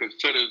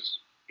considers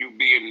you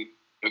being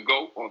the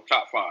GOAT or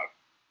top 5?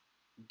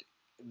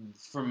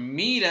 For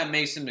me, that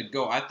makes him the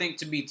GOAT. I think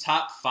to be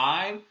top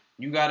 5,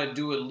 you got to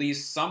do at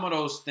least some of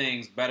those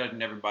things better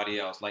than everybody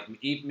else. Like,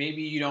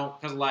 maybe you don't,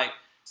 because like,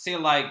 say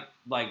like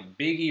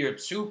Biggie or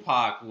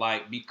Tupac,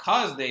 like,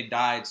 because they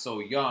died so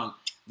young,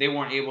 they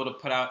weren't able to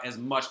put out as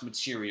much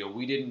material.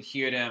 We didn't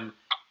hear them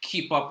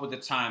keep up with the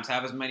times,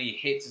 have as many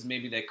hits as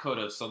maybe they could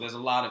have. So there's a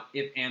lot of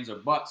ifs, ands, or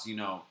buts, you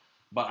know.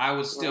 But I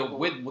would still,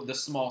 with the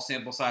small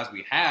sample size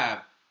we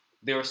have,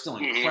 they were still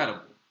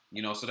incredible.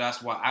 You know, so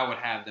that's why I would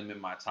have them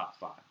in my top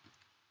 5.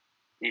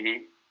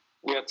 Mm-hmm.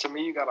 Yeah, to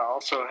me, you got to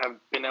also have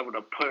been able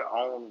to put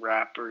on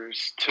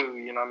rappers, too.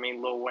 You know what I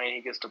mean? Lil Wayne,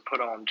 he gets to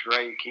put on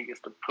Drake. He gets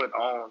to put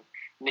on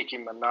Nicki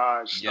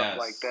Minaj, stuff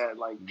like that.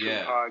 Like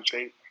Tupac,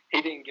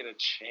 he didn't get a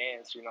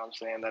chance, you know what I'm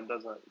saying? That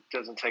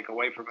doesn't take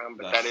away from him,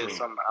 but that's true.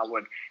 Something I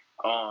would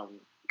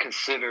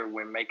consider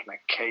when making a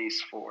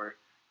case for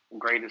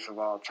greatest of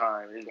all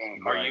time.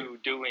 Are you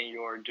doing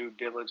your due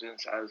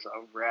diligence as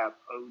a rap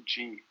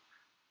OG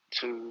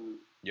to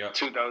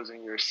those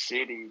in your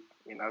city,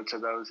 you know, to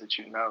those that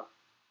you know?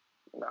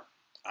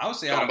 I would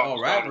say out of all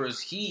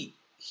rappers, he's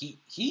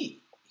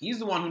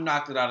the one who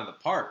knocked it out of the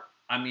park.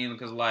 I mean,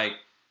 because like,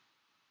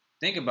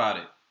 think about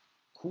it.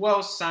 Who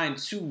else signed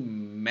 2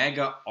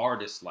 mega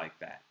artists like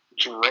that?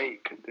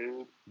 Drake,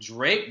 dude.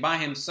 Drake by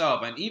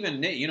himself, and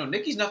even Nick. You know,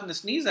 Nicki's nothing to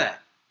sneeze at.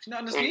 She's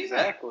nothing to sneeze at.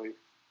 Exactly.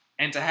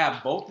 And to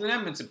have both of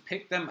them and to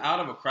pick them out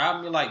of a crowd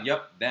and be like,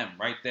 "Yep, them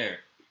right there."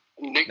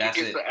 Nikki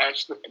gets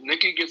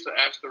the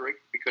asterisk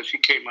because she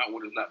came out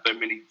with not that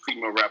many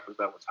female rappers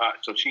that was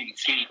hot, so she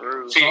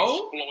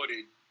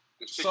exploited.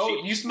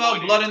 So you smell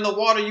blood in the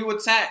water, you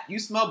attack. You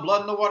smell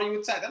blood in the water,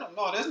 you attack.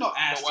 There's no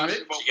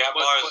asterisk. She got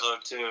bars though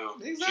too.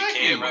 Exactly.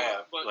 She can't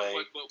rap. But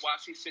why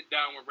she sit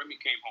down when Remy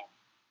came home?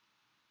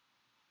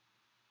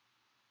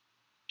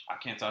 I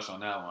can't touch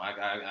on that one.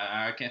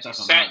 I can't touch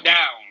on that one.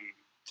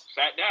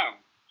 Sat down.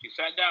 She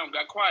sat down,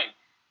 got quiet.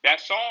 That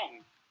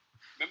song.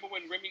 Remember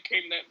when Remy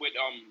came with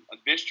a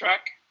diss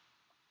track?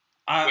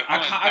 I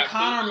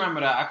kind of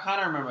remember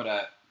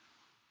that.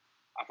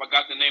 I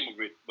forgot the name of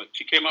it, but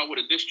she came out with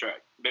a diss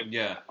track.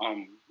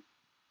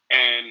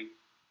 And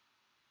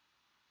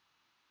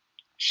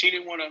she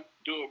didn't want to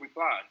do a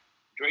reply.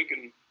 Drake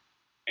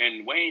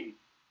and Wayne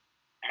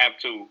have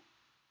to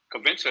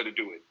convince her to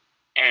do it.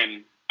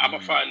 And I'm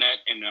going to find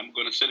that, and I'm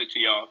going to send it to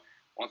y'all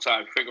once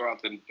I figure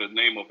out the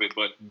name of it.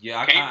 But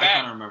I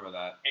kind of remember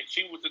that. And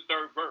she was the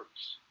third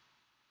verse.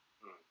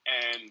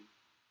 And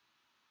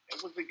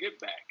it was a give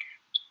back.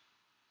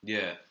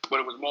 Yeah. But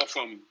it was more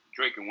from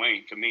Drake and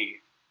Wayne to me.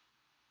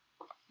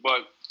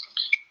 But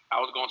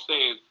I was going to say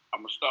is I'm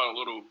going to start a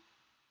little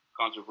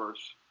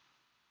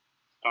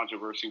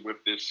controversy with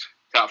this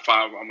top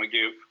 5 I'm going to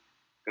give,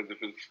 because if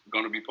it's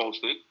going to be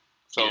posted.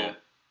 So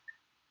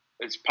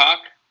it's Pac,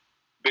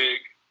 Big,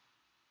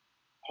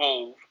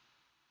 Hove.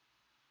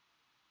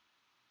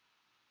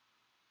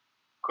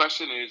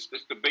 Question is,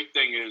 the big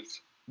thing is...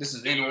 This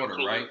is in order,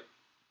 right?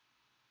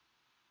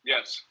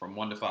 Yes. From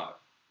 1 to 5.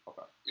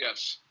 Okay.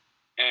 Yes.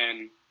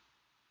 And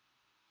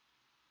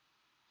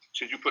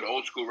should you put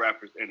old school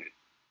rappers in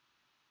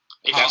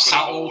it?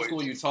 How old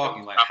school are you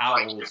talking? Like, how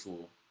old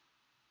school?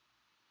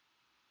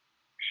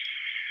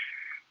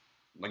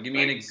 Like, give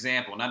me an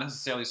example. Not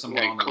necessarily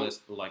someone on the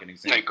list, but like an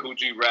example. Like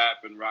Coogee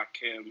Rap and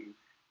Rakim.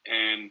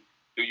 And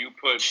do you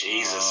put...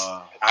 Jesus.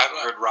 I haven't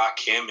heard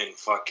Rakim in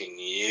fucking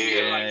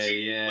years.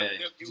 Yeah.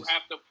 You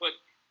have to put...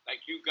 Like,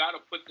 you got to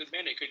put them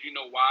in it. Because you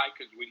know why?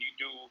 Because when you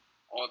do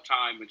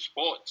all-time in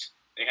sports,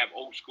 they have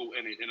old school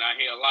in it. And I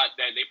hear a lot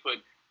that they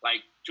put,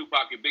 like,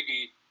 Tupac and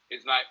Biggie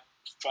is not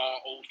far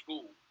old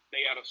school. They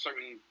had a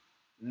certain...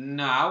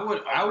 No,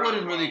 I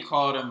wouldn't really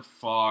call them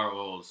far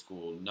old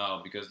school. No,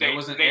 because there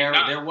was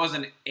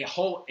a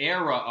whole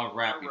era of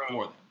rap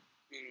before them.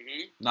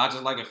 Mm-hmm. Not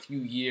just like a few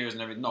years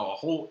and everything. No, a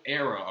whole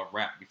era of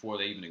rap before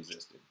they even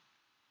existed.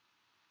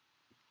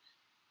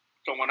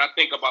 So when I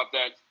think about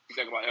that, you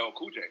think about LL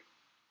Cool J.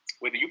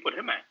 Where do you put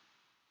him at?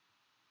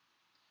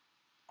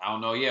 I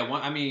don't know. Yeah,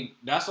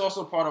 that's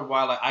also part of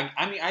why. Like,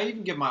 I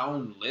even give my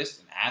own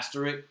list an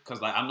asterisk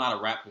because like I'm not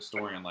a rap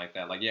historian like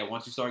that. Like,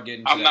 once you start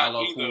getting to the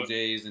LL Cool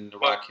J's and the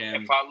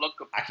Rakim,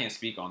 I can't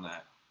speak on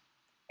that.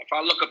 If I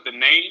look up the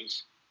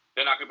names,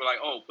 then I could be like,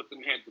 oh, put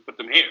them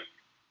here.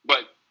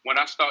 But when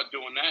I start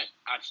doing that,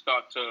 I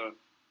start to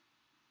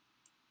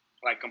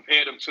like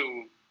compare them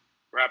to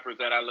rappers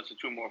that I listen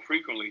to more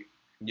frequently.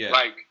 Yeah.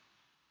 Like,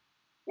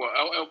 well,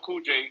 LL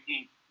Cool J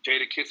eat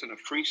Jadakiss in a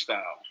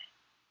freestyle.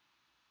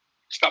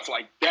 Stuff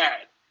like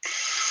that.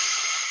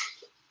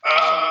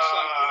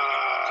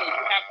 So you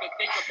have to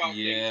think about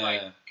things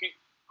like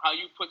how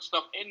you put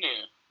stuff in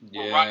there.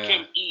 Will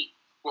Rakim eat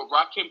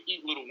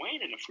Lil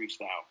Wayne in a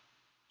freestyle?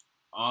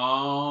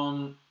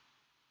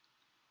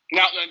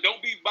 Now,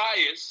 don't be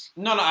biased.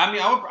 No. I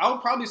mean, I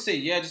would probably say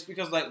yeah, just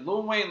because like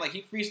Lil Wayne, like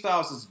he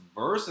freestyles his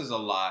verses a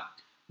lot,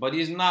 but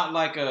he's not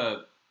like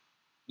a,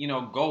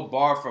 go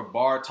bar for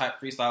bar type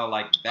freestyler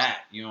like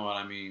that. You know what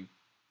I mean?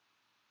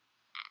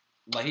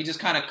 Like he just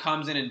kind of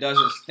comes in and does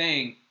his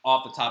thing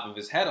off the top of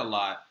his head a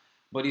lot,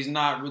 but he's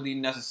not really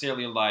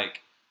necessarily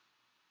like.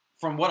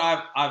 From what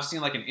I've seen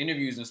like in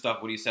interviews and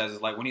stuff, what he says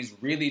is like when he's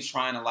really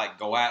trying to like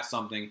go at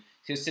something,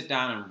 he'll sit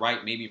down and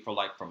write maybe for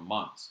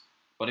months.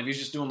 But if he's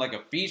just doing like a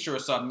feature or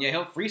something, yeah,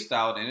 he'll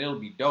freestyle it and it'll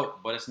be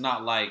dope. But it's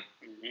not like,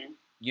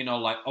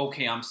 like,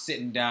 okay, I'm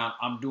sitting down,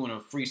 I'm doing a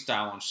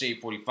freestyle on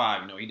Shade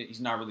 45. He's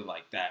not really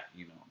like that,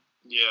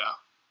 Yeah.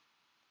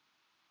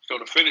 So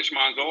to finish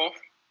mine off,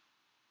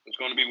 it's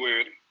going to be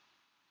weird.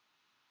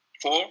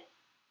 4,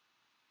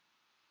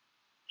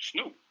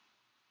 Snoop.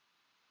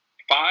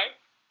 5,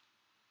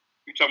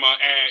 you talking about,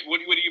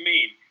 what do you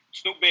mean?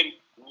 Snoop been,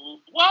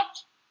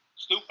 what?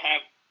 Snoop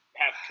have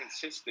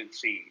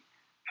consistency.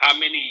 How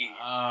many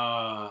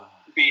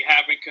be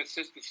having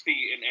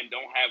consistency and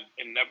don't have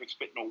and never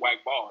spit no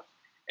whack bars?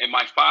 And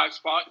my 5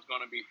 spot is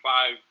going to be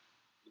 5.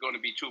 It's going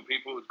to be 2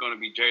 people. It's going to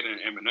be Jada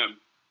and Eminem.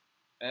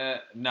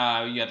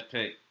 Nah, you have to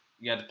pick.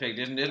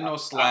 There's no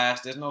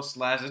slash. There's no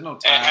slash. There's no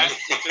tie.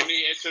 To me,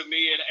 it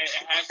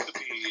has to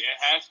be. It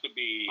has to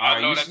be. All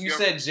right, you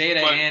said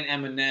Jada and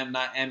Eminem,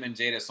 not M and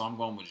Jada, so I'm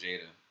going with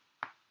Jada.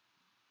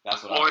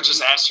 That's what. Or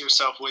just ask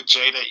yourself, would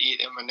Jada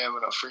eat Eminem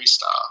in a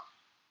freestyle?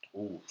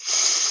 Ooh.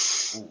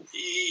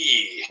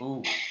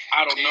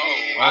 I don't know.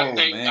 I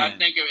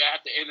think it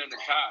at the end of the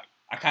tie.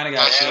 I kind of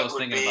got chills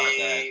thinking about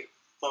that.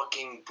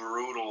 Fucking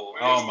brutal.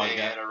 Oh my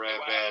god!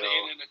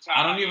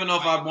 I don't even know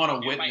if I'd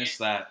want to witness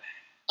that.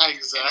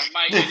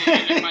 Exactly.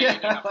 It might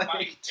end in a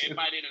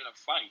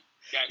fight.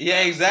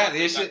 Yeah,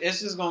 exactly. It's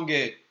just gonna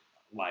get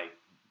like,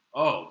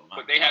 oh my.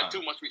 But they have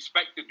too much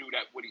respect to do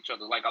that with each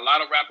other. Like a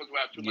lot of rappers will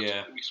have too much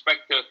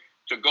respect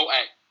to go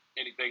at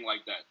anything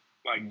like that.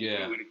 Like do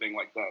anything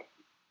like that.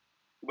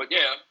 But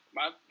yeah,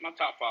 my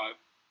top 5.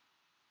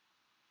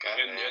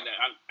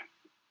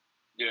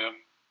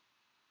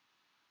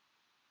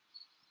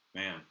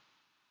 Man,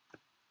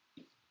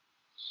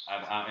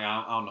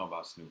 I don't know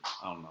about Snoop.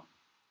 I don't know.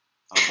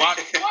 What?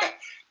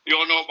 You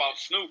don't know about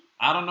Snoop?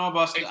 I don't know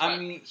about Snoop. I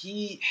mean,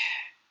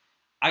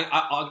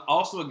 I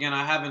also again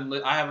I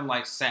haven't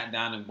like sat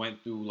down and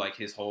went through like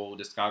his whole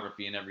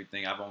discography and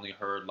everything. I've only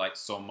heard like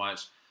so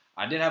much.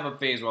 I did have a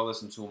phase where I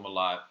listened to him a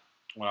lot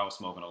when I was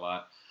smoking a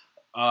lot.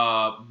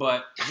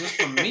 But just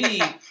for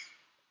me,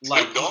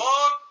 like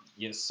Dogg?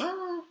 Yes,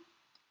 sir.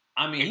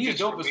 I mean, he's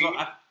dope as well.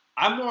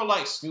 I'm more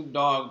like Snoop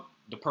Dogg,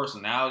 the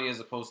personality, as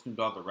opposed to Snoop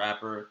Dogg, the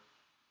rapper.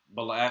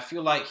 But like, I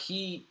feel like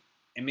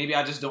and maybe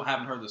I just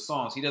haven't heard the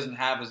songs. He doesn't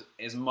have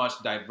as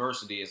much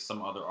diversity as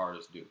some other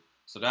artists do.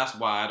 So that's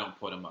why I don't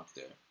put him up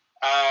there.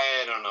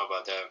 I don't know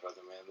about that,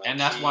 brother, man. Like, and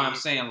that's why I'm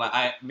saying, like,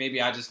 I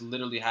just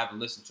literally haven't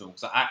listened to him.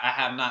 Because I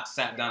have not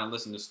sat down and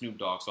listened to Snoop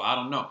Dogg, so I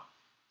don't know.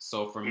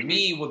 So for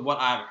me, with what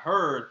I've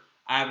heard,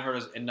 I haven't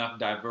heard enough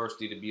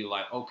diversity to be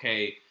like,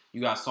 okay,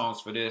 you got songs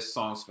for this,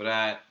 songs for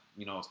that,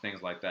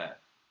 things like that.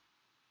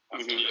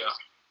 Yeah.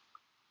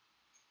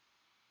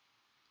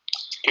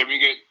 Can we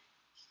get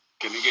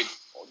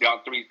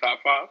y'all 3 top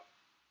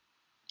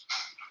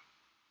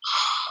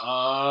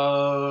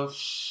 5?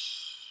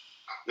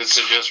 This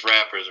is just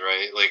rappers,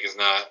 right? Like it's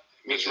not.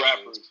 It's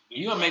rappers.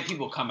 You're gonna make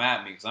people come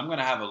at me because I'm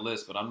gonna have a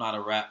list, but I'm not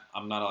a rap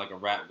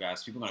guy.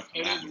 So people are gonna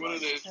come at me. It is what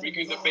it is. We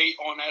can debate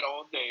on that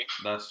all day.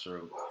 That's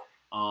true.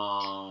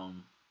 My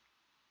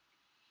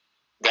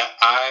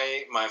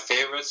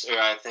favorites, or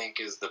I think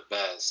is the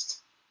best.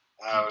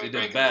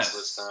 The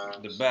best,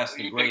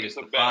 the greatest,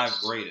 the 5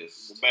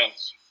 greatest. The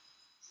best.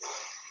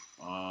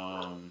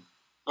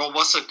 Well,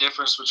 what's the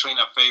difference between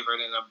a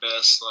favorite and a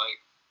best? Like,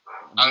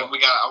 I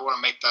want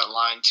to make that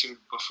line too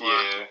before.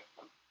 Yeah.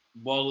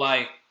 Well,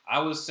 like I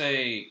would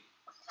say,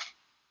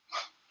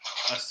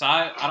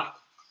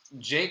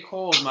 J.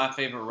 Cole is my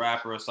favorite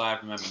rapper aside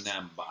from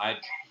Eminem, but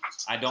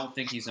I don't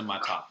think he's in my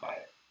top 5.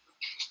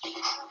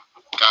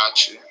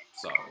 Gotcha.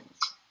 So,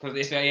 because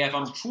if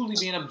I'm truly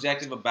being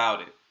objective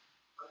about it,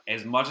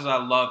 as much as I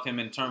love him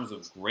in terms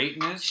of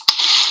greatness,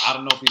 I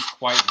don't know if he's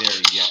quite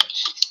there yet.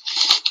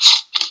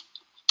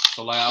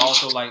 So like I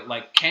also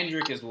like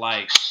Kendrick is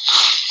like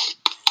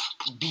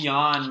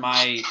beyond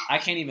I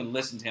can't even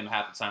listen to him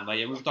half the time. Like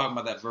we were talking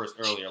about that verse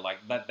earlier. Like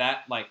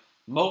that like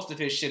most of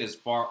his shit is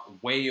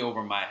way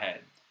over my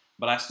head.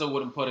 But I still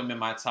wouldn't put him in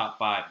my top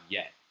 5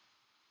 yet.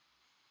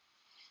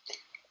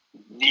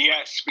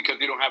 Yes, because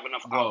they don't have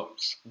enough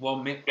albums.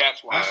 Well,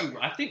 that's why. Actually,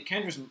 I think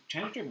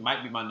Kendrick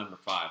might be my number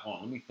 5. Hold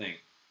on, let me think.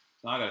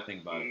 So I gotta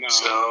think about it. No.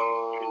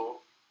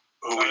 So,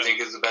 who we think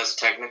is the best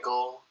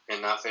technical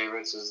and not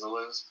favorites is the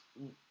list?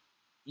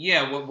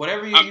 Yeah,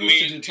 whatever you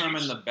use to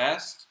determine the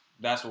best,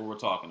 that's what we're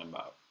talking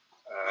about.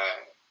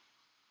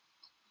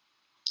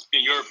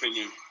 In your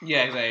opinion.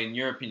 Yeah, exactly. In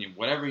your opinion,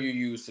 whatever you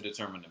use to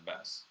determine the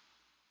best.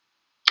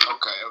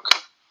 Okay.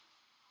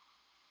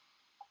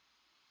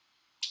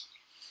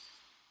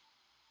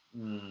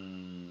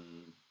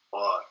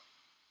 What?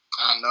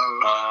 I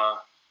know.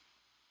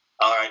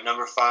 All right,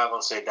 number 5,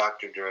 I'll say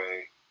Dr.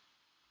 Dre.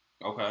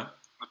 Okay.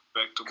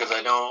 Because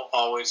I don't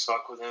always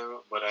fuck with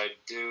him, but I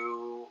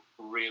do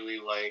really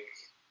like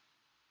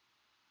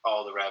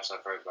all the raps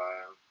I've heard by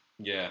him.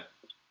 Yeah.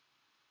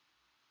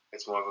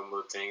 It's more of a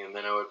mood thing. And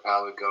then I would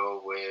probably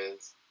go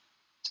with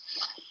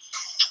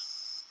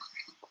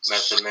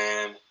Method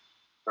Man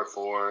for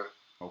 4.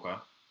 Okay.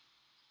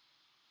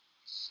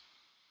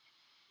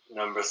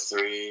 Number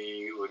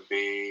 3 would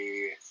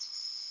be...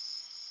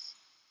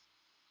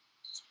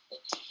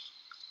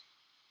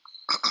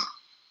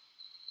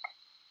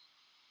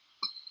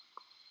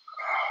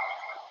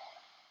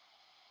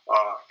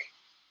 Fuck.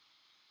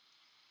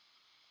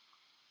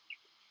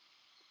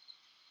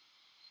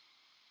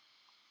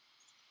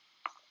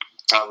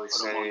 I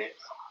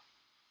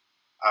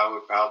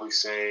would probably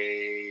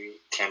say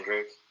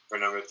Kendrick for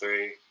number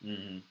 3.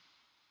 Mm-hmm.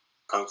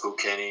 Kung Fu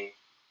Kenny.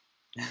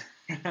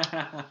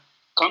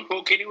 Kung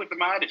Fu Kenny with the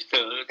Midas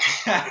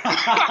touch. I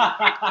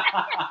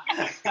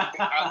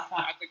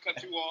have to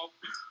cut you off.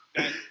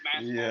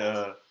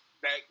 Yeah.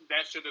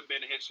 That should have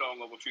been a hit song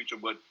of a Future,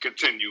 but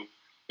continue.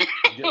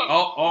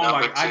 Oh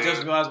my God. I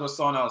just realized what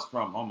song that was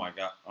from. Oh my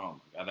God,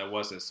 that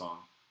was his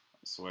song.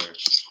 I swear.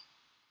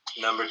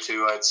 Number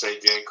 2, I'd say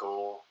J.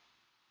 Cole.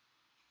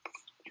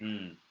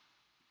 I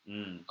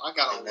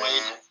got a way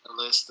different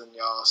list than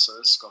y'all, so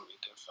it's gonna be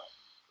different.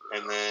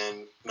 And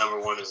then number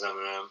 1 is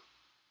Eminem.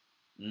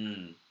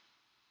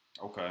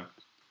 Okay.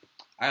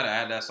 I gotta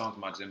add that song to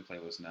my gym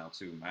playlist now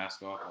too.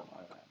 Mask Off. Oh my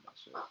God, that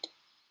shit.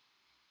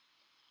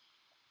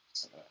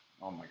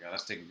 Oh my God,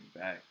 that's taking me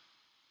back.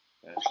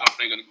 I'm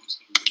thinking of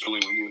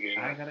doing when you hear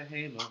that. I got a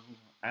halo.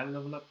 I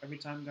level up every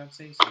time God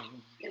says so.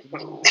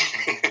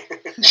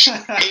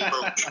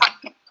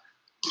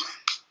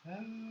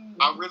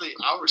 I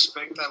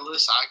respect that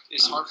list.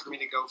 It's hard for me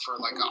to go for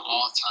like an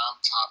all-time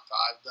top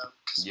 5 though,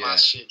 because my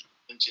shit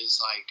changes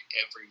like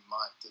every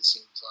month. It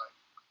seems like.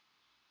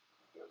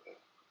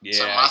 Yeah.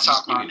 So my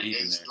top 5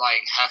 is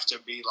like have to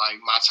be like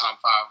my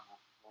top 5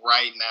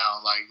 right now.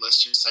 Like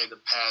let's just say the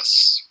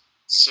past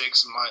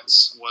 6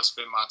 months, what's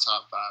been my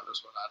top 5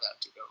 is what I'd have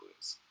to go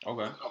with.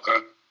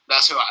 Okay.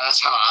 That's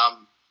how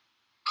I'm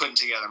putting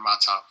together my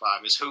top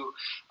 5. Is who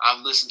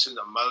I've listened to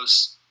the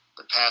most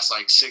the past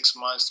like 6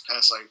 months. The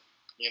past like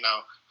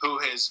who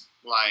has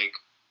like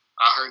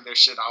I heard their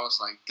shit. I was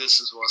like, this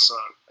is what's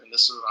up, and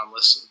this is what I'm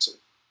listening to.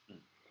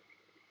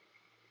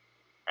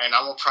 And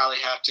I'm gonna probably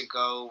have to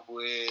go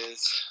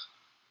with.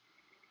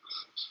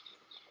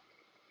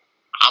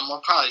 I'm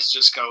gonna probably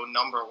just go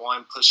number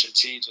 1, Pusha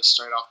T, just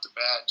straight off the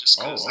bat, just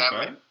because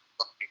that.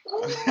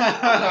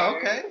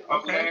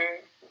 Okay.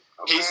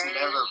 He's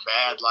never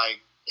bad. Like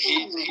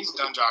he's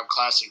done drop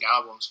classic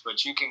albums,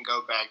 but you can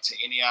go back to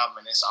any album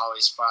and it's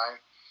always fire.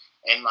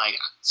 And like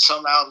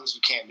some albums,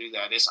 you can't do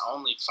that. It's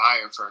only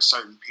fire for a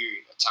certain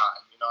period of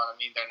time. You know what I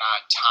mean? They're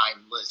not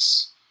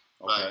timeless.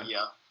 Okay. But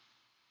yeah.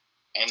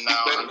 And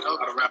now I know.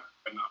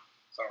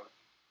 Sorry.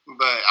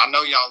 But I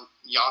know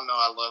y'all know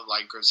I love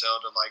like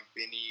Griselda, like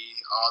Benny,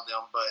 all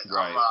them. But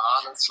I'm gonna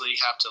honestly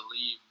have to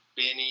leave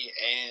Benny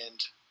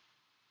and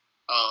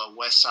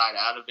Westside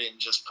out of it and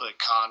just put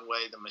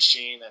Conway the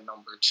Machine at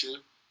number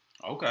 2.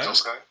 Okay.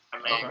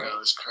 That man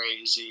goes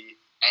crazy,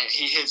 and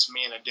he hits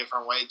me in a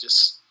different way.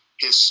 Just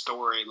his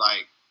story,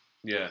 like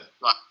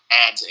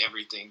adds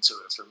everything to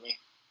it for me,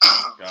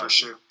 for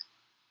sure.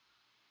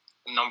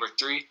 Number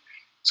 3,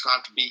 it's gonna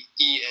have to be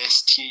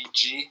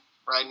ESTG.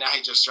 Right now,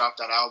 he just dropped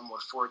that album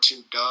with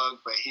 4-2 Doug,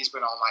 but he's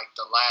been on like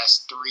the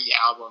last 3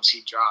 albums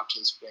he dropped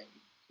has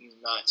been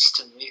nuts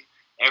to me.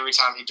 Every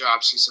time he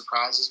drops, he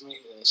surprises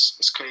me.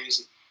 It's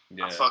crazy.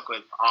 Yeah. I fuck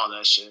with all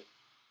that shit.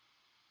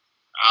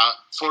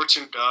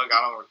 4-2 Doug,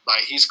 I don't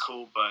like. He's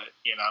cool, but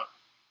you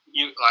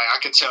like I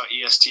could tell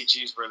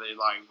ESTG's really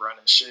like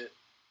running shit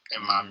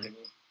in my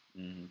opinion.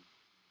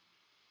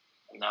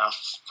 Now,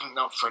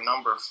 for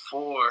number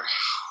 4,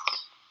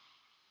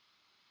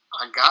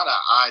 I got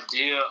an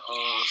idea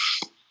of.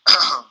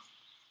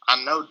 I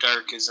know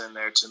Dirk is in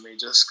there to me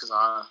just because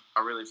I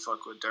really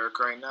fuck with Dirk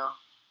right now.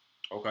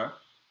 Okay.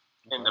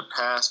 In the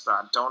past, but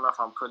I don't know if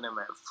I'm putting him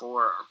at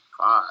 4 or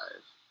 5.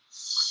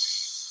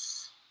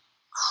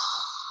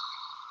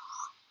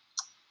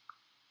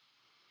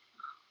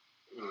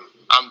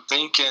 I'm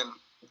thinking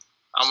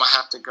I'm going to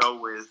have to go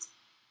with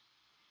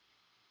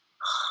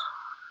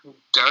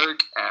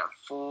Dirk at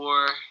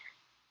 4.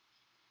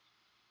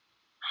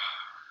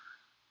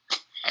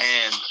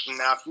 And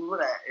now, if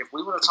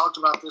we would have talked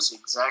about this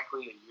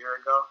exactly a year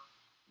ago,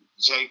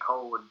 J.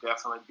 Cole would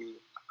definitely be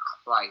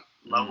like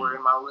lower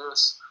in my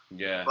list.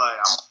 Yeah. But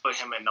I'm going to put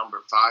him at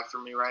number 5 for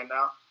me right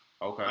now.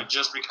 Okay. But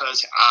just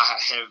because I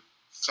have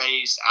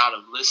phased out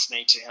of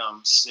listening to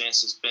him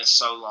since it's been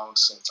so long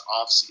since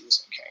Off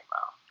Season came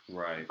out.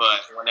 Right.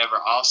 But whenever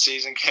Off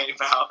Season came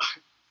out,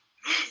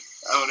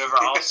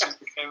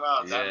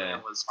 that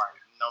man was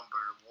like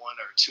number 1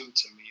 or 2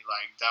 to me.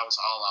 Like, that was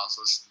all I was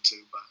listening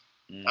to. But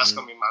that's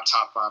going to be my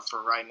top 5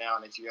 for right now.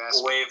 And if you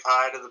ask Wave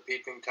high to the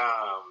peeping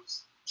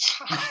Toms.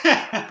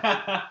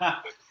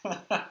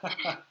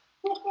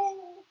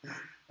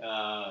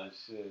 Oh,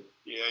 shit.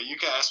 Yeah, you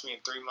can ask me in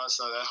 3 months,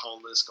 though, that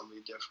whole list going to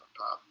be different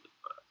probably.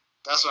 But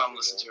that's what I'm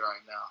listening to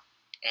right now.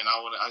 And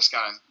I just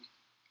got to,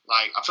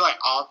 like, I feel like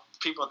all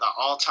people, the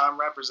all-time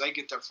rappers, they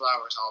get their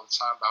flowers all the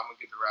time, but I'm going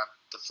to give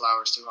the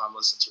flowers to who I'm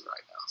listening to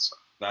right now. So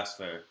That's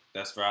fair.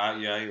 I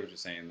hear what you're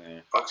saying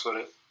there. Fucks with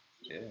it.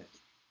 Yeah.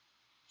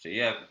 So,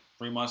 yeah,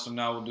 3 months from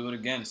now, we'll do it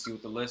again and see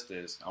what the list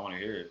is. I want to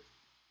hear it.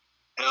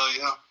 Hell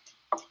yeah.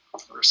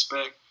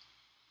 Respect.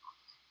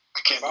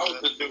 If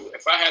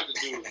I had to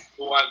do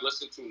who I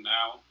listen to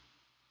now,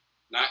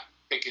 not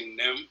picking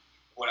them,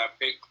 what I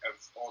pick of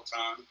all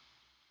time,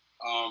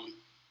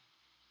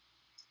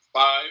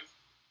 5,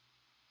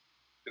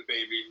 The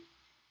Baby.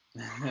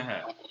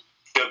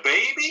 The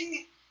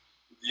Baby?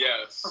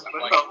 Yes. Of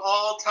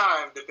all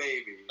time, The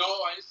Baby. No,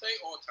 I didn't say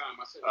all time.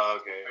 I said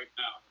okay. Right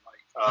now.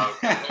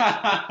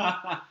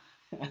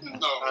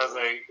 No. I was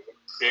like,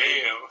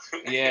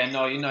 damn. Yeah,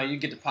 no, you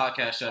get the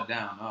podcast shut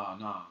down. Oh,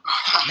 no.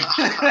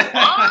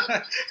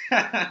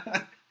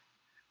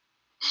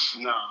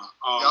 No.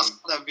 Y'all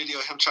saw that video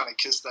of him trying to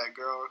kiss that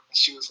girl, and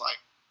she was like,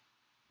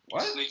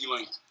 what? Sneaky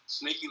Link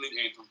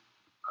Anthem,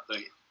 I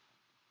think.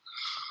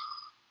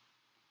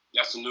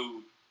 That's the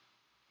new.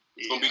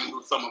 It's gonna be the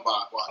new summer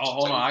vibe. Watch. Oh,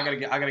 hold on. I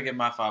gotta get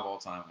my 5 all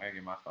time. I gotta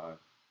get my 5.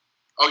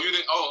 Oh, you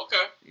did? Oh,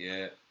 okay.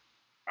 Yeah.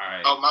 All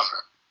right. Oh, my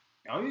bad.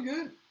 Oh, you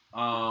good?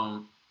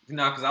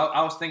 Because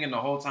I was thinking the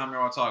whole time you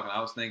were all talking,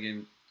 I was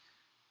thinking,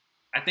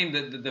 I think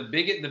the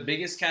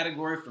biggest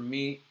category for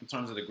me in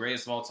terms of the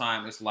greatest of all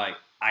time is like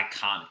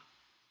iconic.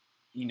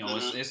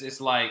 It's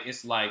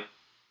like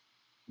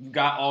you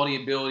got all the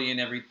ability and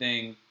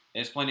everything.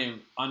 There's plenty of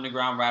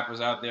underground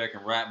rappers out there that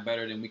can rap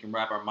better than we can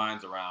wrap our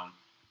minds around,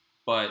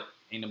 but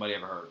ain't nobody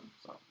ever heard of them.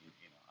 So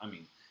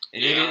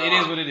it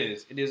is what it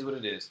is. It is what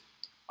it is.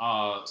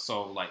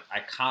 So like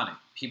iconic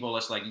people.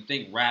 It's like you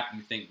think rap,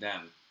 you think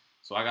them.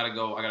 So I gotta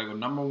go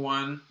number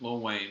 1, Lil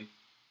Wayne.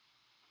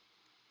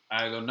 I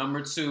gotta go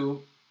number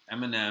 2,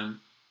 Eminem.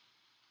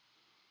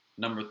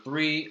 Number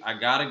 3, I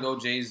gotta go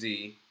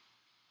Jay-Z.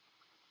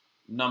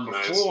 Number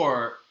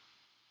 4,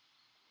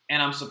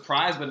 and I'm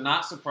surprised but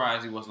not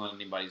surprised he wasn't on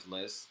anybody's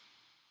list,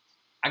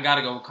 I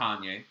gotta go with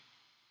Kanye.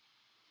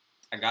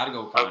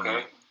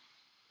 Okay.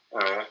 All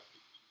right.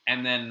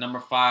 And then number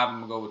 5, I'm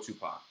gonna go with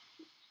Tupac.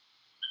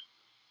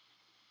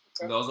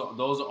 Okay.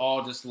 Those are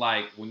all just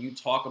like when you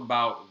talk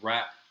about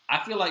rap. I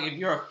feel like if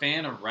you're a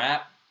fan of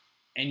rap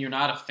and you're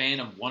not a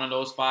fan of one of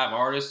those 5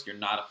 artists, you're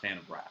not a fan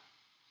of rap.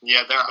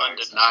 Yeah, they're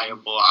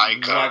undeniable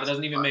icons. That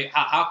doesn't even make.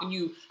 How can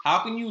you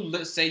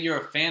say you're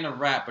a fan of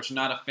rap but you're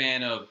not a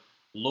fan of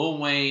Lil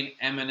Wayne,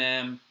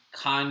 Eminem,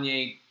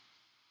 Kanye,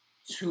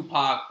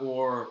 Tupac,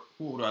 or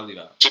who do I leave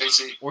out?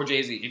 Jay-Z. Or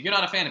Jay-Z. If you're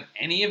not a fan of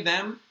any of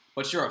them,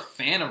 but you're a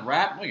fan of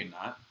rap, no, you're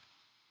not.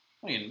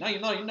 No,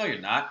 you're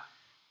not.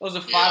 Those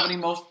are 5 of the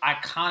most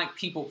iconic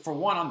people, for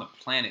one, on the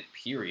planet,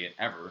 period,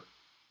 ever.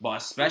 But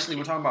especially when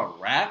we're talking about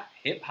rap,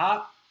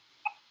 hip-hop,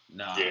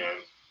 nah. Yeah.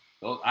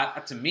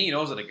 To me,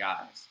 those are the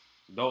guys.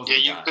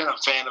 You've been a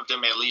fan of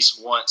them at least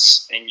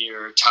once in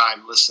your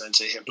time listening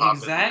to hip-hop.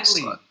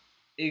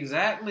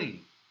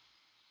 Exactly.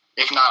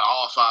 If not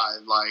all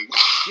 5, like...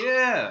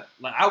 Yeah.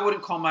 Like, I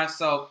wouldn't call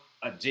myself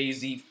a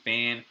Jay-Z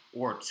fan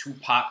or a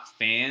Tupac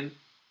fan,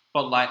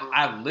 but, like,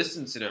 I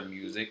listen to their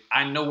music.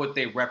 I know what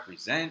they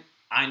represent.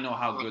 I know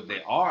how good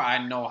they are. I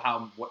know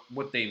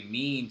what they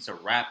mean to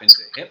rap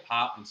into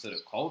hip-hop, into the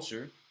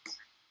culture.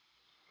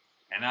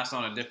 And that's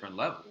on a different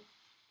level.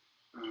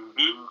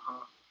 Mm-hmm.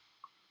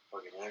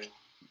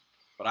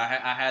 But I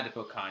had to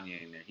put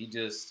Kanye in there.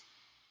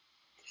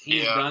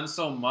 He's done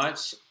so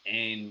much,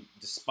 and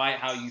despite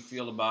how you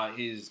feel about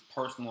his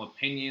personal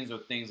opinions or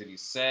things that he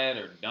said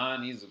or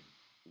done, he's a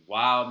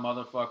wild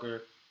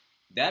motherfucker.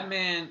 That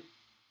man,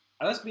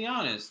 let's be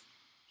honest,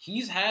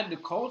 he's had the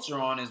culture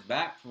on his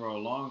back for a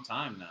long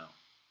time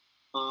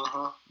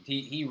now.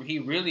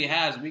 He really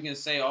has. We can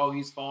say, oh,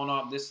 he's fallen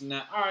off, this and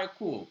that. All right,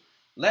 cool.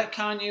 Let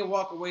Kanye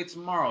walk away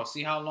tomorrow.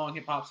 See how long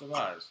hip hop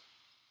survives.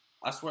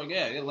 I swear,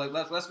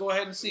 let's go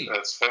ahead and see.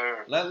 That's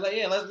fair.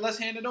 Let's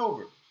hand it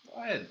over.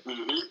 Go ahead.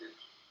 Mm-hmm.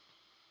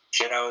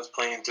 Shit, I was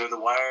playing Through the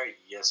Wire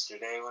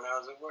yesterday when I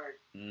was at work.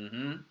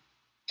 Mm-hmm. Man,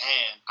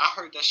 I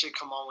heard that shit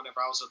come on whenever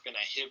I was up in a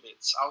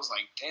Hibbets. I was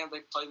like, damn, they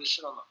play this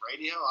shit on the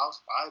radio? I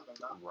was vibing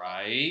though.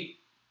 Right.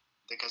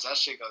 Because that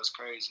shit goes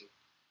crazy.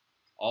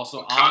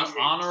 Also,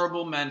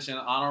 honorable mention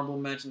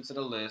to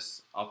the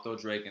list. I'll throw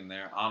Drake in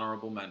there.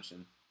 Honorable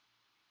mention.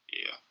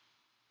 Yeah.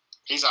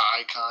 He's an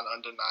icon,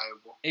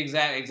 undeniable.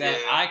 Exactly. Yeah,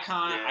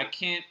 icon.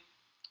 Yeah.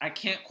 I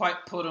can't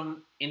quite put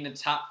him in the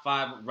top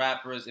 5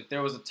 rappers. If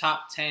there was a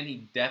top 10,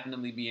 he'd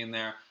definitely be in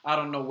there. I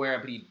don't know where,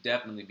 but he'd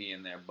definitely be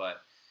in there.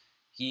 But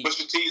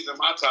Mr. T's in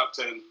my top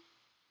 10.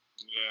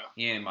 Yeah.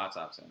 He ain't in my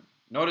top 10.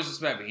 No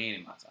disrespect, but he ain't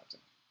in my top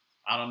 10.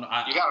 I don't know.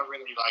 You gotta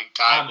really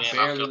dive in.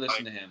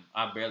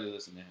 I barely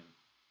listen to him.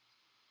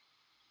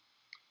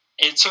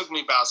 It took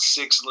me about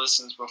 6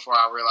 listens before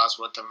I realized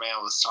what the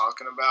man was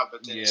talking about.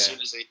 But then as soon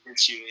as it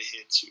hits you, it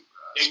hits you,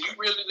 bro. And you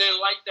really didn't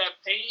like that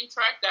Pain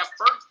track? That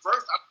first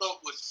verse I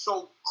thought was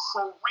so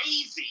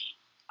crazy.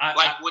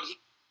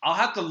 I'll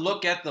have to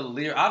look at the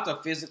lyrics. I'll have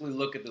to physically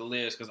look at the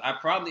lyrics because I'm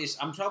probably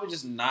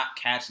just not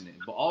catching it.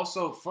 But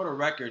also, for the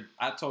record,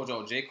 I told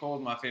y'all J. Cole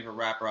is my favorite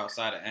rapper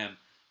outside of M.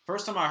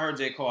 First time I heard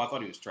J. Cole, I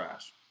thought he was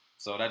trash.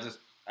 So that just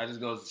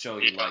goes to show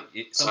you,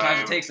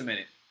 sometimes it takes a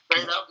minute.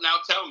 Straight up, now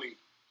tell me.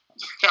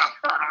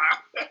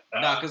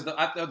 Nah, because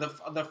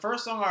the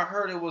first song I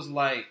heard, it was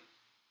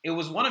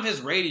one of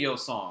his radio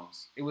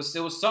songs. It was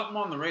something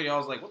on the radio. I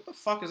was like, what the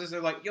fuck is this?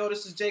 They're like, yo,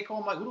 this is J. Cole.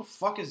 I'm like, who the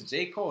fuck is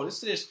J. Cole?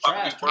 This is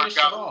trash. Turn this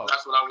shit off.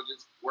 That's what I would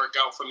just work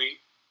out for me.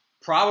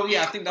 Probably,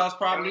 yeah. I think that was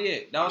probably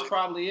it.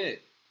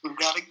 We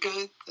got a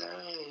good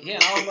thing. Yeah,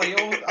 and I was like,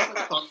 yo, what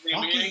the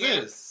fuck is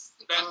this?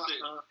 That's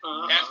it.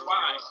 That's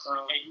why.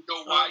 And you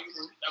know why?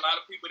 A lot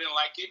of people didn't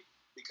like it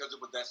because it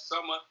was that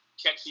summer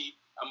catchy.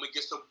 I'm gonna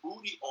get some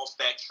booty off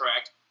that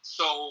track,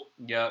 so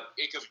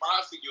it could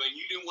bother you, and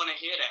you didn't want to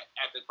hear that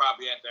at that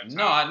time.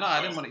 No,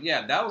 I didn't want to.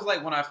 Yeah, that was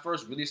like when I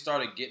first really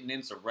started getting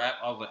into rap.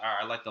 I was like, all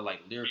right, I like the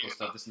lyrical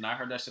stuff. This and I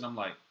heard that shit. I'm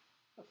like,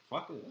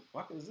 what the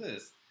fuck is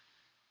this?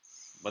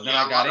 But then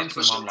I got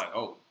into them. I'm like,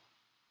 oh,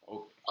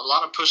 okay. A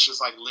lot of Pusha's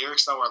like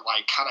lyrics though are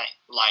like kind of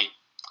like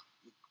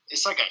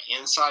it's like an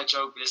inside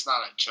joke, but it's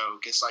not a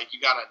joke. It's like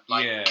you gotta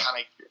kind of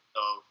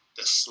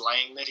the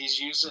slang that he's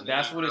using.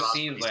 That's what it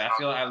seems like. I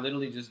feel like I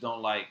literally just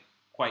don't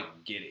quite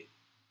get it.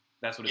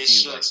 That's what it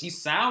seems like. He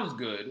sounds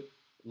good.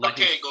 Like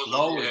his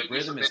flow, his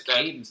rhythm, his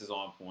cadence is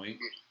on point.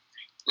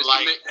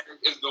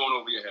 It's going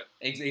over your head.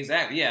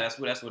 Exactly. Yeah, that's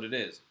what it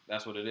is.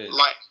 That's what it is.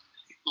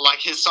 Like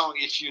his song,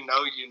 If You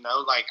Know, You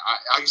Know. Like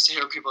I used to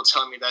hear people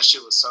telling me that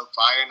shit was so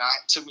fire, and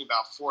it took me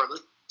about 4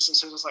 listens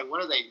to it. It's like,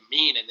 what do they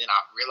mean? And then I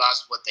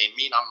realized what they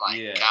mean. I'm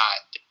like, God.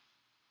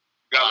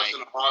 You gotta listen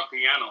to Hard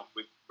Piano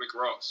with Rick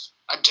Ross.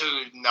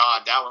 Dude,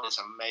 that one is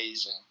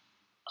amazing.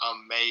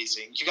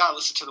 Amazing. You gotta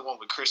listen to the one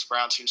with Chris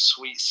Brown too,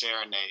 Sweet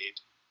Serenade.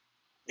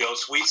 Yo,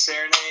 Sweet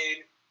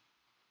Serenade?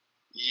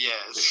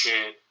 Yes.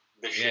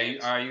 The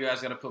shit. All right, you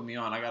guys gotta put me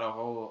on. I gotta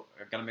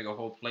make a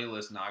whole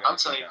playlist now. I'm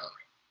telling you,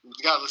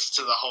 you gotta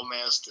listen to the whole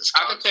man's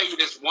discography. I can tell you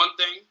this one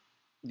thing.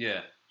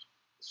 Yeah.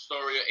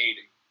 Story of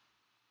Aiden.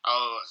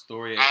 Oh,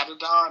 Story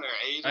Adidon or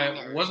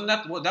Aiden? Wasn't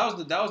that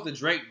that was the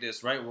Drake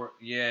diss, right?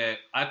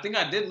 I think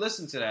I did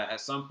listen to that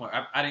at some point.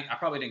 I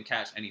probably didn't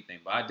catch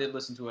anything, but I did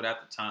listen to it at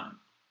the time.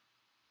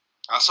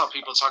 I saw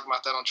people talking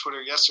about that on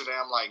Twitter yesterday.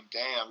 I'm like,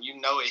 damn,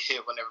 it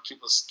hit whenever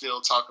people still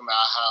talking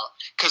about how,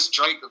 because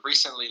Drake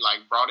recently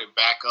brought it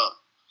back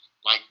up,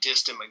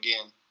 dissed him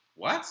again.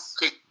 What?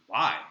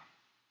 Why?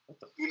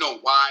 You know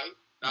why?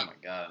 Oh my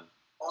God.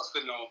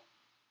 Austin, no.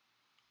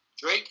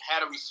 Drake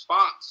had a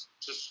response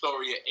to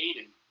Story of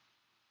Aiden.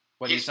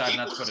 But he decided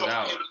not to put it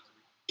out.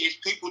 His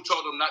people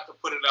told him not to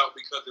put it out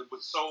because it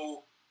was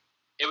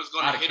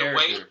going to hit a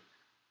way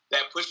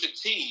that Pusha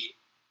T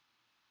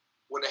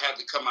would have had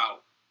to come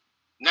out.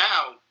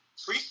 Now,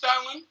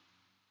 freestyling,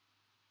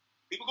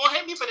 people gonna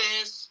hate me for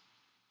this.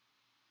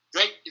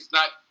 Drake is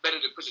not better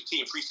than Pusha T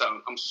in freestyling.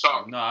 I'm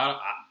sorry. No,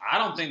 I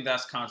don't think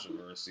that's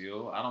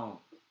controversial. I don't.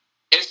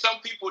 There's some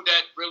people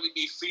that really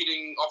be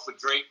feeding off of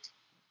Drake.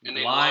 And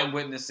blind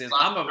witnesses.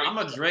 I'm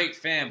a Drake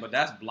fan, but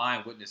that's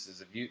blind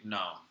witnesses.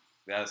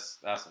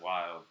 That's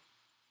wild.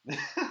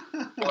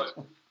 But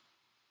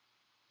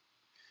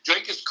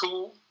Drake is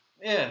cool.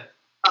 Yeah.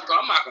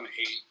 I'm not gonna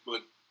hate,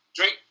 but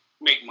Drake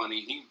make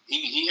money.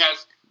 He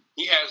has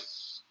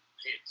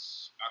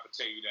hits. I can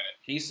tell you that.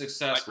 He's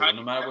successful.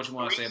 No matter what you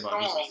want to say about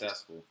him, he's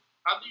successful.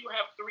 How do you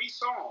have 3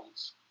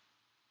 songs?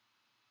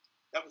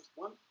 That was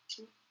 1,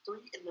 2, 3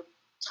 in the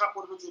top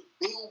 100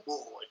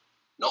 Billboard.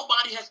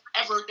 Nobody has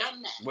ever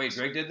done that. Wait,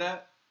 Drake did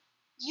that?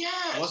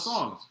 Yes. What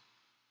songs?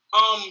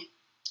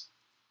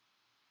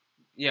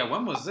 Yeah,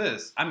 when was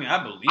this? I mean,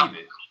 I believe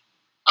it.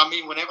 I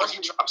mean, whenever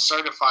he dropped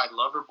Certified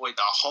Lover Boy,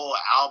 the whole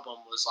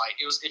album was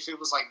if it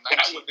was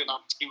 19,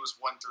 he was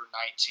 1 through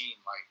 19.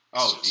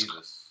 Oh,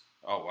 Jesus.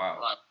 Oh, wow.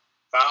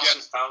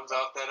 Found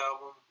out that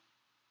album.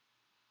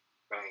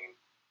 Bang.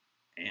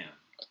 Damn.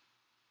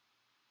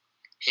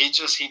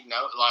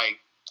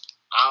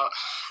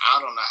 I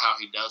don't know how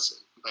he does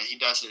it, but he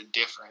does it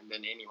different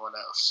than anyone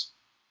else.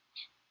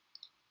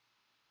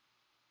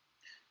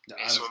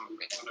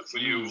 For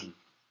you.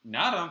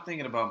 Now that I'm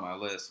thinking about my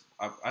list,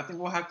 I think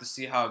we'll have to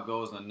see how it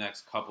goes in the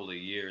next couple of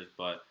years.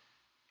 But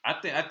I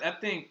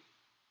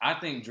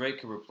think Drake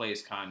could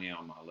replace Kanye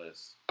on my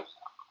list.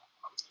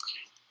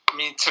 I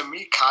mean, to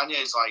me, Kanye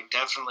is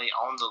definitely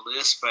on the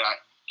list, but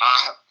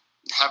I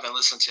haven't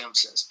listened to him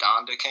since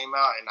Donda came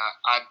out, and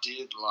I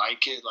did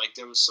like it.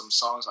 There was some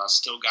songs I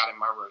still got in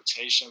my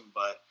rotation,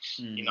 but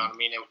you know what I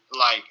mean.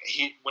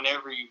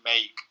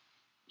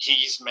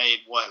 He's made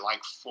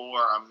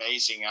 4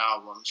 amazing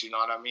albums. You know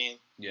what I mean?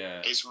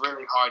 Yeah. It's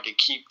really hard to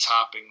keep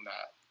topping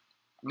that.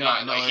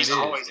 He's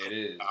always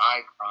an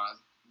icon,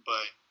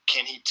 but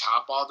can he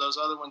top all those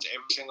other ones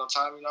every single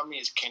time? You know what I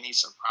mean? Can he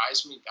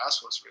surprise me?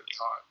 That's what's really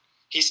hard.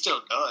 he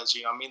still does.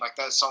 You know what I mean? Like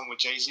that song with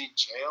Jay-Z,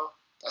 Jail.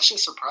 That shit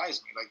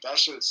surprised me. Like that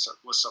shit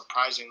was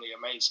surprisingly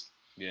amazing.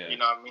 Yeah. You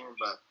know what I mean?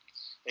 But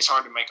it's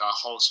hard to make a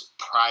whole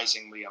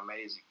surprisingly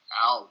amazing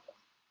album.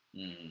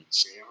 Mm-hmm.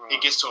 So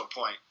it gets to a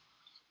point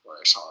where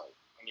it's hard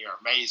when you're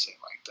amazing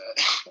like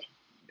that.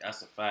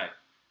 That's a fact.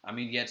 I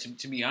mean, yeah,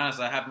 to be honest,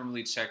 I haven't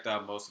really checked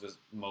out most of his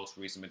most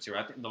recent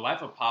material. I think The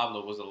Life of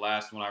Pablo was the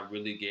last one I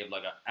really gave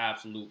like an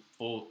absolute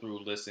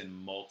full-through listen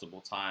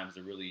multiple times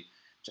to really...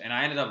 And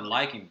I ended up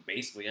liking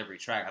basically every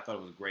track. I thought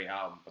it was a great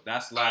album. But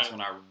that's the last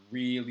one I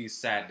really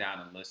sat down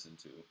and listened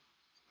to.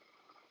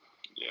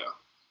 Yeah.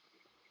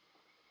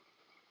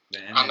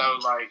 And I know,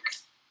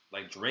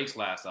 like Drake's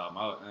last album,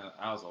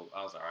 I was all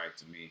right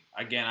to me.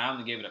 Again, I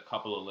only gave it a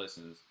couple of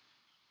listens,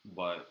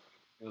 but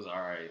it was all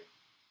right.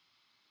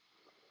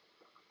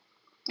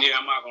 Yeah,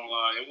 I'm not gonna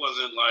lie. It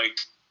wasn't like,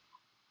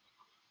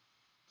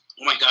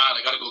 oh my god,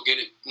 I gotta go get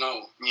it.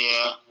 No.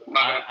 Yeah.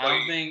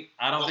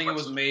 I don't think it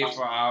was made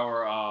for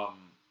our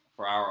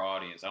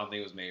audience. I don't think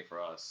it was made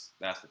for us.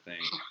 That's the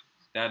thing.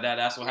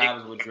 That's what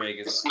happens with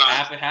Drake. Is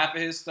half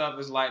of his stuff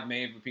is like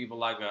made for people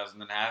like us, and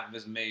then half of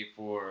it's made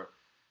for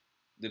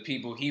the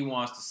people he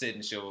wants to sit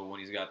and chill with when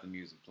he's got the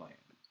music playing.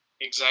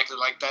 Exactly,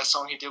 like that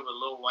song he did with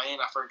Lil Wayne.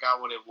 I forgot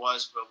what it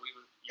was, but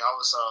y'all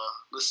was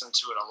listening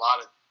to it a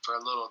lot for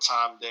a little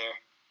time there.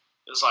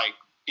 It was like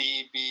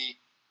BB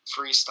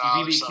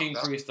Freestyle. BB King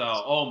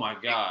Freestyle. Oh my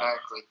god.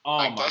 Exactly. Oh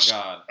like, my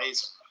god.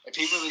 Amazing. If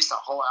he released a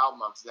whole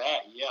album of that,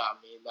 yeah, I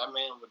mean that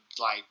man would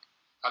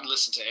I'd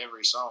listen to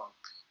every song.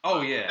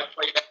 Oh yeah. I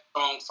play that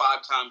song 5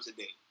 times a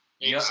day.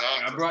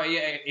 Exactly. Bro,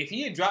 yeah, if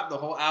he had dropped the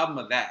whole album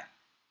of that,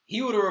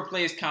 he would have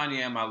replaced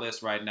Kanye on my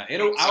list right now. I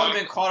would have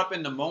been caught up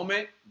in the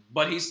moment,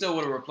 but he still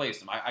would have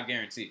replaced him. I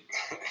guarantee.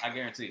 I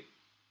guarantee.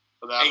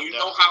 And you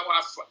know how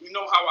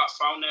I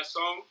found that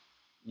song?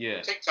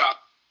 Yeah. TikTok.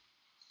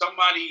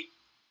 Somebody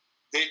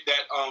did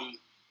that.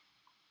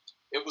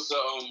 It was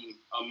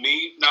a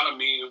meme, not a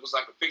meme. It was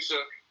like a picture,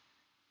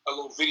 a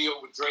little video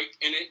with Drake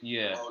in it.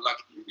 Yeah.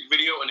 Like a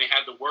video, and they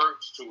had the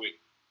words to it.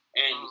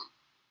 And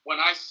when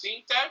I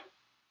seen that,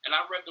 and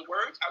I read the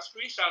words, I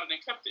screenshotted and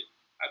kept it.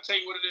 I tell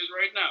you what it is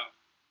right now.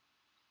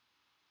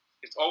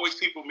 It's always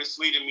people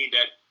misleading me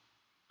that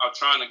are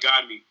trying to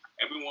guide me.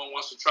 Everyone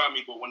wants to try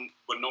me, but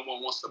no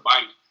one wants to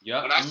buy me.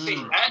 Yep. When I see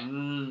that,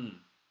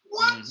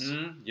 what?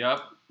 Mm-hmm. Yep.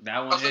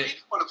 That one hit. You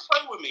want to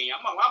play with me?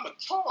 I'm a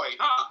toy,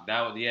 huh?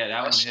 That one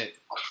hit.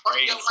 Fuck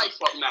your life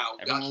up now.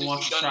 Everyone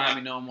wants to try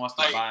me. No one wants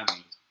to buy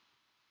me.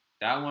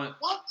 That one.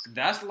 What?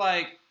 That's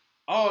like,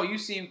 oh, you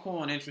seem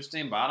cool and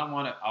interesting, but I don't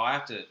want to. I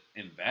have to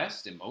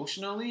invest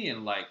emotionally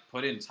and like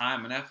put in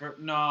time and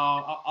effort. No,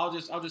 I'll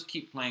just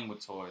keep playing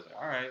with toys.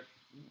 Like, all right.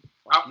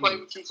 I'll play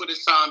with you for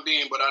this time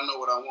being, but I know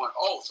what I want.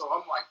 Oh, so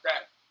I'm like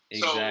that.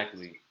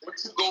 Exactly. So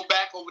if you go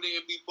back over there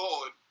and be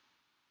bored,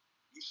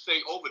 you stay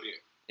over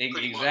there.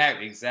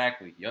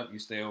 Exactly. Yep, you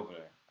stay over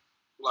there.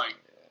 Like,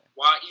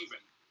 why even?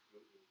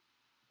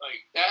 Like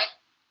that.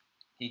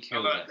 He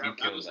killed that. He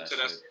killed that.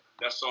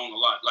 That song a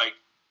lot. Like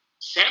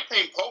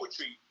Champagne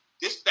Poetry.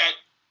 That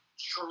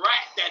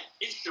track, that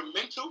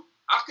instrumental.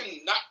 I can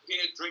not hear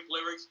Drake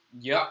lyrics.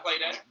 Yep. I play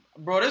that.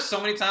 Bro, there's so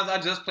many times I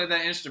just played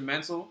that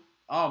instrumental.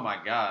 Oh my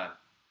god.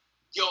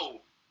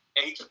 Yo,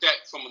 and he took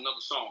that from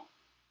another song.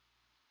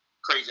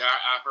 Crazy.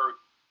 I heard,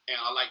 and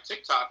I like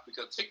TikTok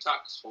because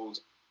TikTok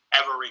exposes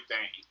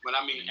everything. When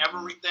I mean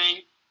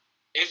everything,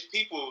 it's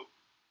people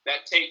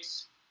that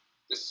takes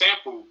the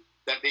sample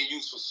that they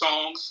use for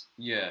songs.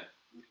 Yeah.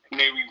 And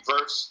they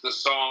reverse the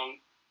song,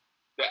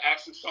 the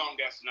actual song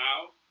that's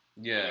now.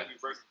 Yeah. And they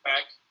reverse it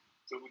back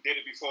to who did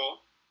it before.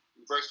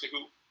 Reverse it to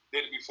who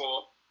did it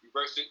before.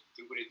 Reverse it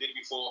to who they did it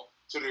before.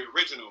 To the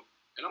original.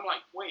 And I'm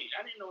like, wait,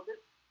 I didn't know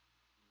this.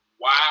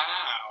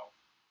 Wow.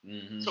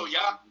 Mm-hmm. So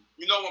y'all,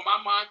 you know what my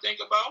mind think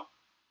about?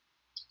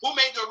 Who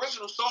made the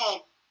original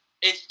song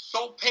is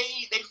so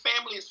paid, their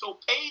family is so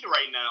paid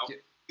right now.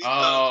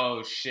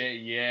 Oh,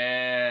 shit,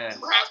 yeah.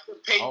 You have to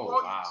pay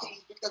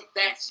royalties because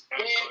that's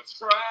their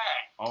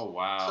track. Oh,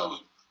 wow.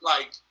 So,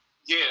 like,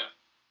 yeah.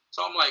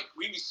 So I'm like,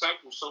 we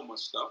recycle so much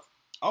stuff.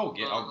 Oh,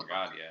 yeah. Oh, my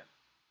God, yeah.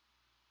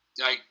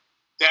 Like,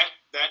 that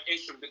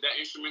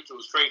instrumental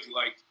is crazy.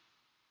 Like,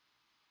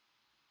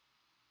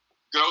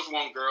 girls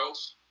want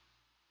girls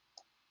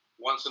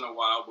once in a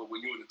while, but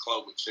when you're in the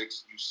club with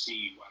chicks, you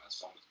see why that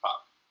song is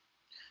popping.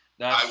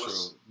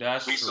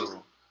 That's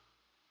true.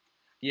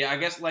 Yeah, I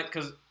guess like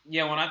because when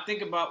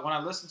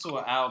I listen to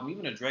an album,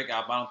 even a Drake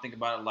album, I don't think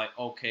about it like,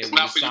 okay, would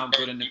this sound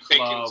good in the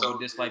club? Would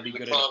this like be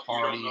good at a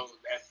party?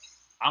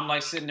 I'm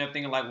like sitting there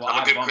thinking like, well,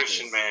 I'm a good bumped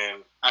Christian this.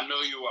 man. I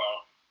know you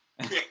are.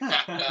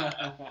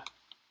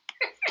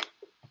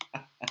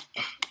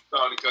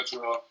 Sorry to cut you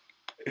off.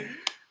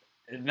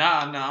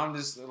 Nah, I'm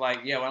just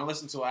like, when I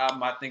listen to an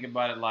album, I think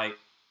about it like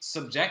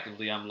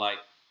subjectively. I'm like,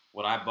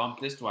 would I bump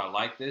this? Do I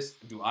like this?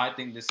 Do I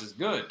think this is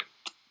good?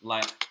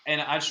 Like,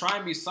 and I try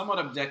and be somewhat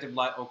objective.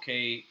 Like,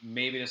 okay,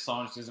 maybe the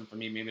song just isn't for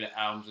me. Maybe the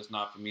album's just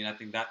not for me. And I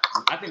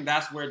think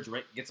that's where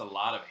Drake gets a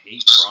lot of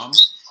hate from.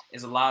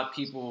 is a lot of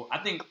people. I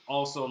think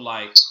also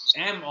like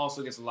M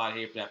also gets a lot of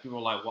hate for that. People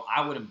are like, well,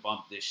 I wouldn't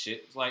bump this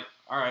shit. It's like,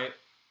 all right,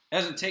 it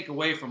doesn't take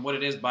away from what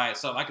it is by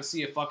itself. I could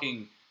see a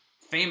fucking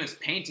famous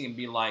painting and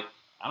be like,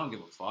 I don't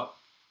give a fuck.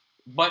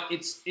 But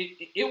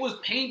it was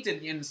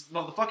painted in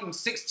the fucking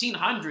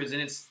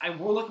 1600s, and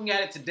we're looking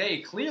at it today.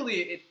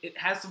 Clearly, it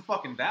has some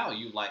fucking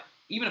value. Like,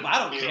 even if I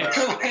don't care.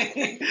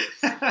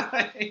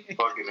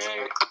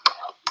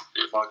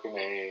 Fucking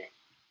A.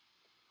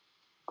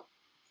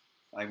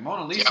 Like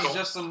Mona Lisa is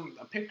just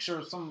a picture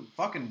of some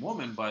fucking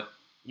woman, but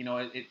you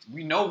know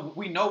we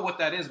know what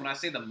that is. When I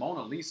say the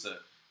Mona Lisa,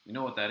 we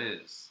know what that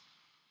is,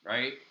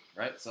 right?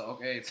 Right. So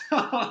okay, so,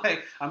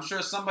 like I'm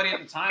sure somebody at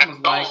the time was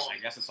like, I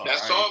guess it's all right.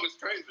 That song is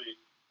crazy.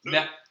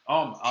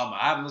 I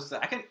haven't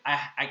listened.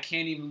 I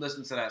can't even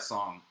listen to that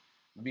song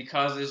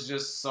because it's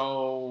just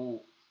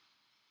so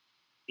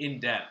in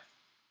depth.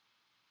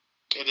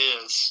 It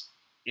is.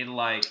 It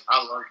like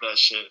I love that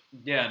shit.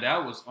 Yeah,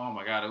 that was oh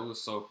my god, it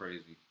was so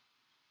crazy.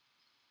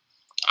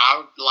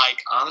 I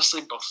like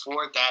honestly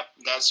before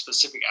that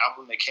specific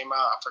album that came out,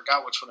 I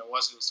forgot which one it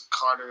was. It was a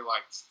Carter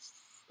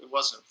it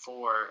wasn't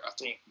 4, I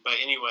think. But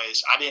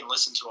anyways, I didn't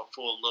listen to a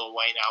full Lil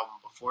Wayne album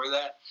before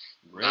that.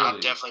 Really? I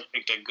definitely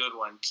picked a good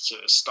one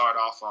to start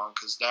off on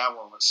because that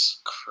one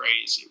was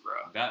crazy,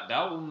 bro.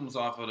 That one was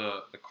off of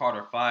the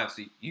Carter 5.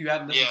 So you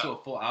hadn't listened to a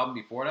full album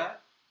before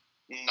that?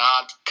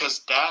 Not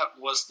because that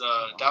was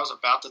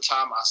about the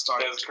time I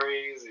started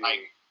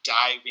like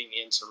diving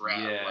into rap.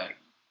 Yeah. Like,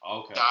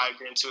 okay.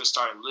 Dived into it,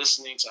 started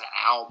listening to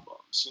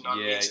albums. You know what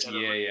I mean? Instead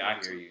of I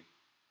hear you.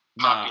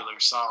 Popular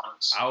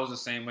songs. I was the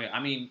same way. I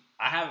mean,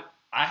 I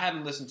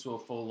hadn't listened to a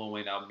full Lil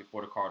Wayne album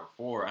before the Carter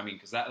 4. I mean,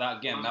 because that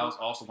was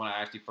also when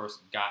I actually first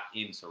got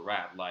into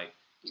rap. Like,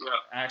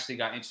 I actually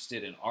got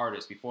interested in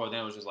artists. Before then,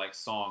 it was just like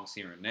songs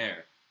here and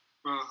there.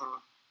 Mm-hmm.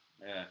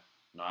 Yeah.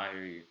 No, I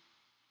hear you.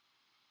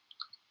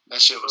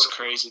 That shit was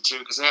crazy too,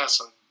 because it has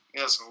some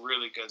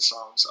really good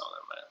songs on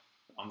it, man.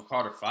 On the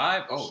Carter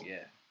 5? Oh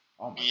yeah.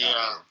 Oh my god.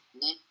 Yeah.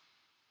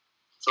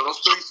 So those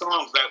 3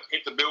 songs that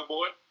hit the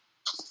Billboard: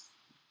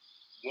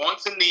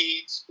 "Wants and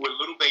Needs" with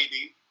Lil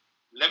Baby,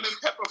 "Lemon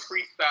Pepper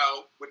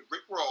Freestyle" with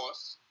Rick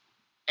Ross,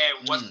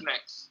 and "What's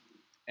Next."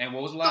 And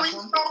what was the last 3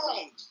 one?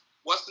 songs.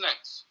 What's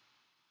Next?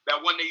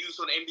 That one they used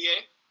on the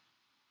NBA.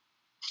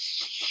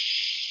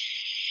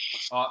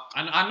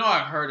 I know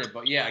I've heard it,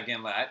 but yeah,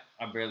 again, like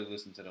I barely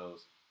listened to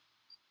those.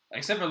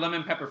 Except for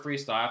Lemon Pepper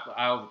Freestyle,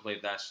 I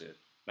overplayed that shit.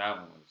 That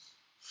one was.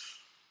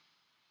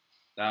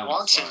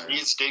 Wants and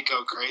Needs did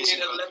go crazy.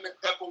 Need a lemon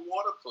pepper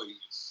water,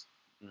 please.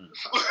 When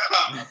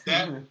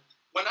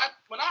I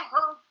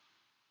heard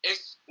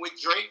it's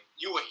with Drake,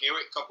 you would hear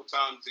it a couple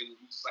times and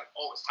it's like,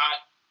 oh, it's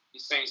hot.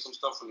 He's saying some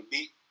stuff from the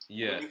beat.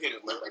 Yeah. When you hear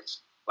the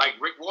lyrics, like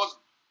Rick Ross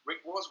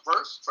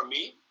verse for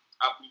me.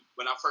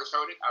 When I first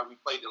heard it, I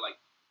replayed it like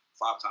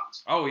 5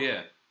 times. Oh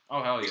yeah.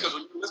 Oh hell yeah. Because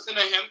when you listen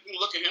to him, you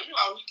look at him, you're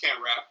like, oh, he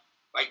can't rap.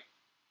 Like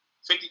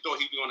 50 thought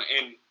he'd be on the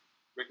end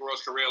Rick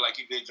Ross' career like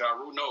he did Ja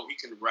Rule. No, he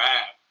can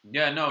rap.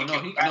 Yeah,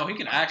 he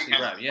can actually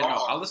rap. Yeah,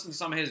 no, I listened to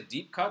some of his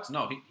deep cuts.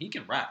 No, he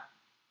can rap.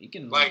 He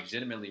can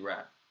legitimately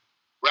rap.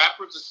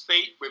 Rapper's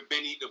Estate with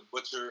Benny the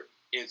Butcher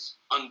is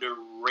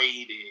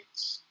underrated.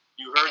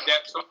 You heard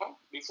that song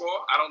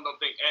before? I don't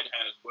think Ed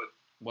has, but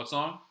what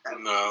song?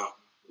 No.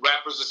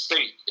 Rapper's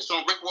Estate. It's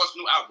on Rick Ross'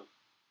 new album.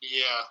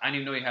 Yeah. I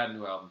didn't even know he had a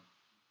new album.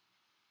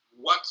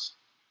 What?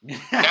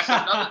 That's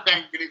another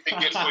thing you need to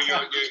get for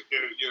your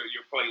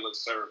playlist,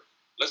 sir.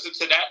 Listen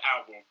to that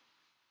album.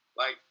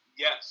 Like,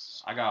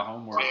 yes. I got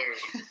homework.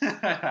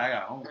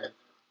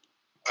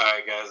 All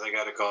right, guys, I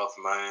got to call for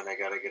mine. I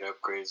got to get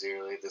up crazy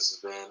early. This has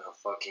been a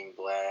fucking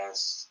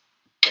blast.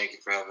 Thank you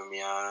for having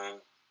me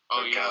on.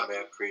 Oh, yeah.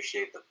 Combat,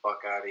 appreciate the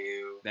fuck out of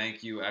you.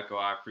 Thank you, Echo.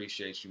 I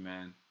appreciate you,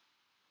 man.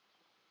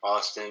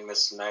 Austin,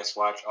 Mr. Nice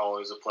Watch,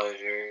 always a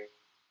pleasure.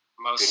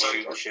 Good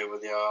shooting shit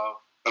with y'all.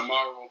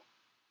 Tomorrow.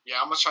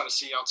 Yeah, I'm going to try to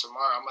see y'all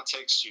tomorrow. I'm going to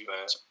text you.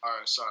 All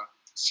right, so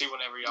see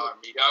whenever y'all are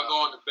meeting. Y'all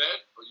going to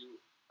bed? Or you?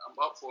 I'm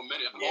up for a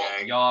minute.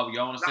 Y'all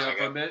want to stay up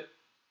for a bit?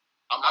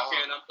 I'm talking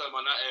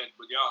about not Ed,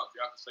 but y'all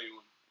can stay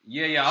on.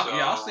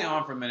 I'll stay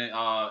on for a minute.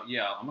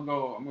 I'm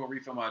gonna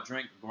refill my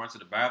drink, go into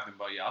the bathroom,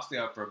 but yeah, I'll stay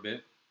up for a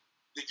bit.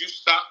 Did you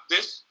stop the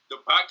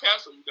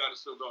podcast, or you got it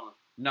still going?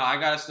 No, I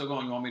got it still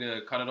going. You want me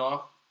to cut it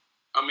off?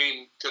 I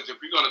mean, because if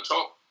you're gonna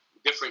talk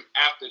different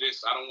after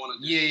this, I don't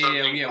want to.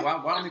 Yeah.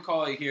 Why don't we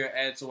call it here,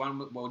 Ed? So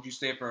would you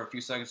stay for a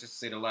few seconds just to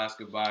say the last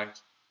goodbye?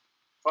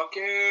 Fuck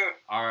yeah.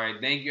 All right.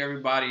 Thank you,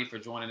 everybody, for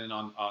joining in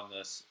on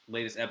this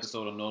latest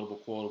episode of Notable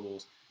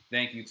Quotables.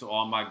 Thank you to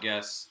all my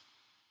guests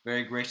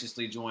very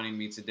graciously joining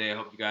me today. I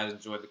hope you guys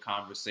enjoyed the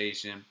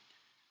conversation.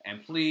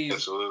 And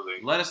please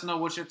let us know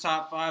what your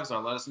top 5s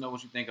are. Let us know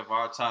what you think of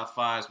our top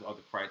 5s, what are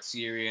the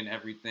criteria and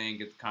everything.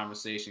 Get the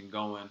conversation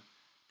going.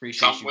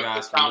 Appreciate you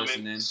guys for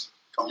listening.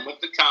 Come with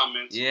the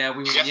comments.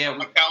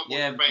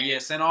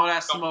 Send all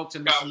that smoke to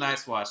Mr.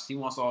 Nice Watch. He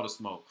wants all the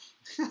smoke.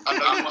 I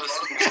know you want to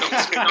see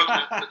because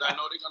I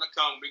know they're gonna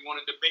come. We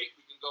want to debate.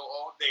 We can go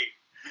all day.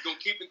 We're gonna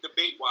keep it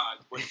debate wise,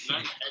 but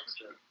nothing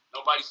extra.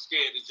 Nobody's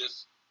scared. It's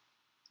just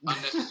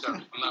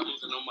unnecessary. I'm not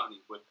losing no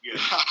money, but yeah.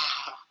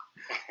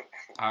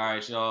 All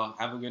right, y'all.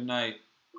 Have a good night.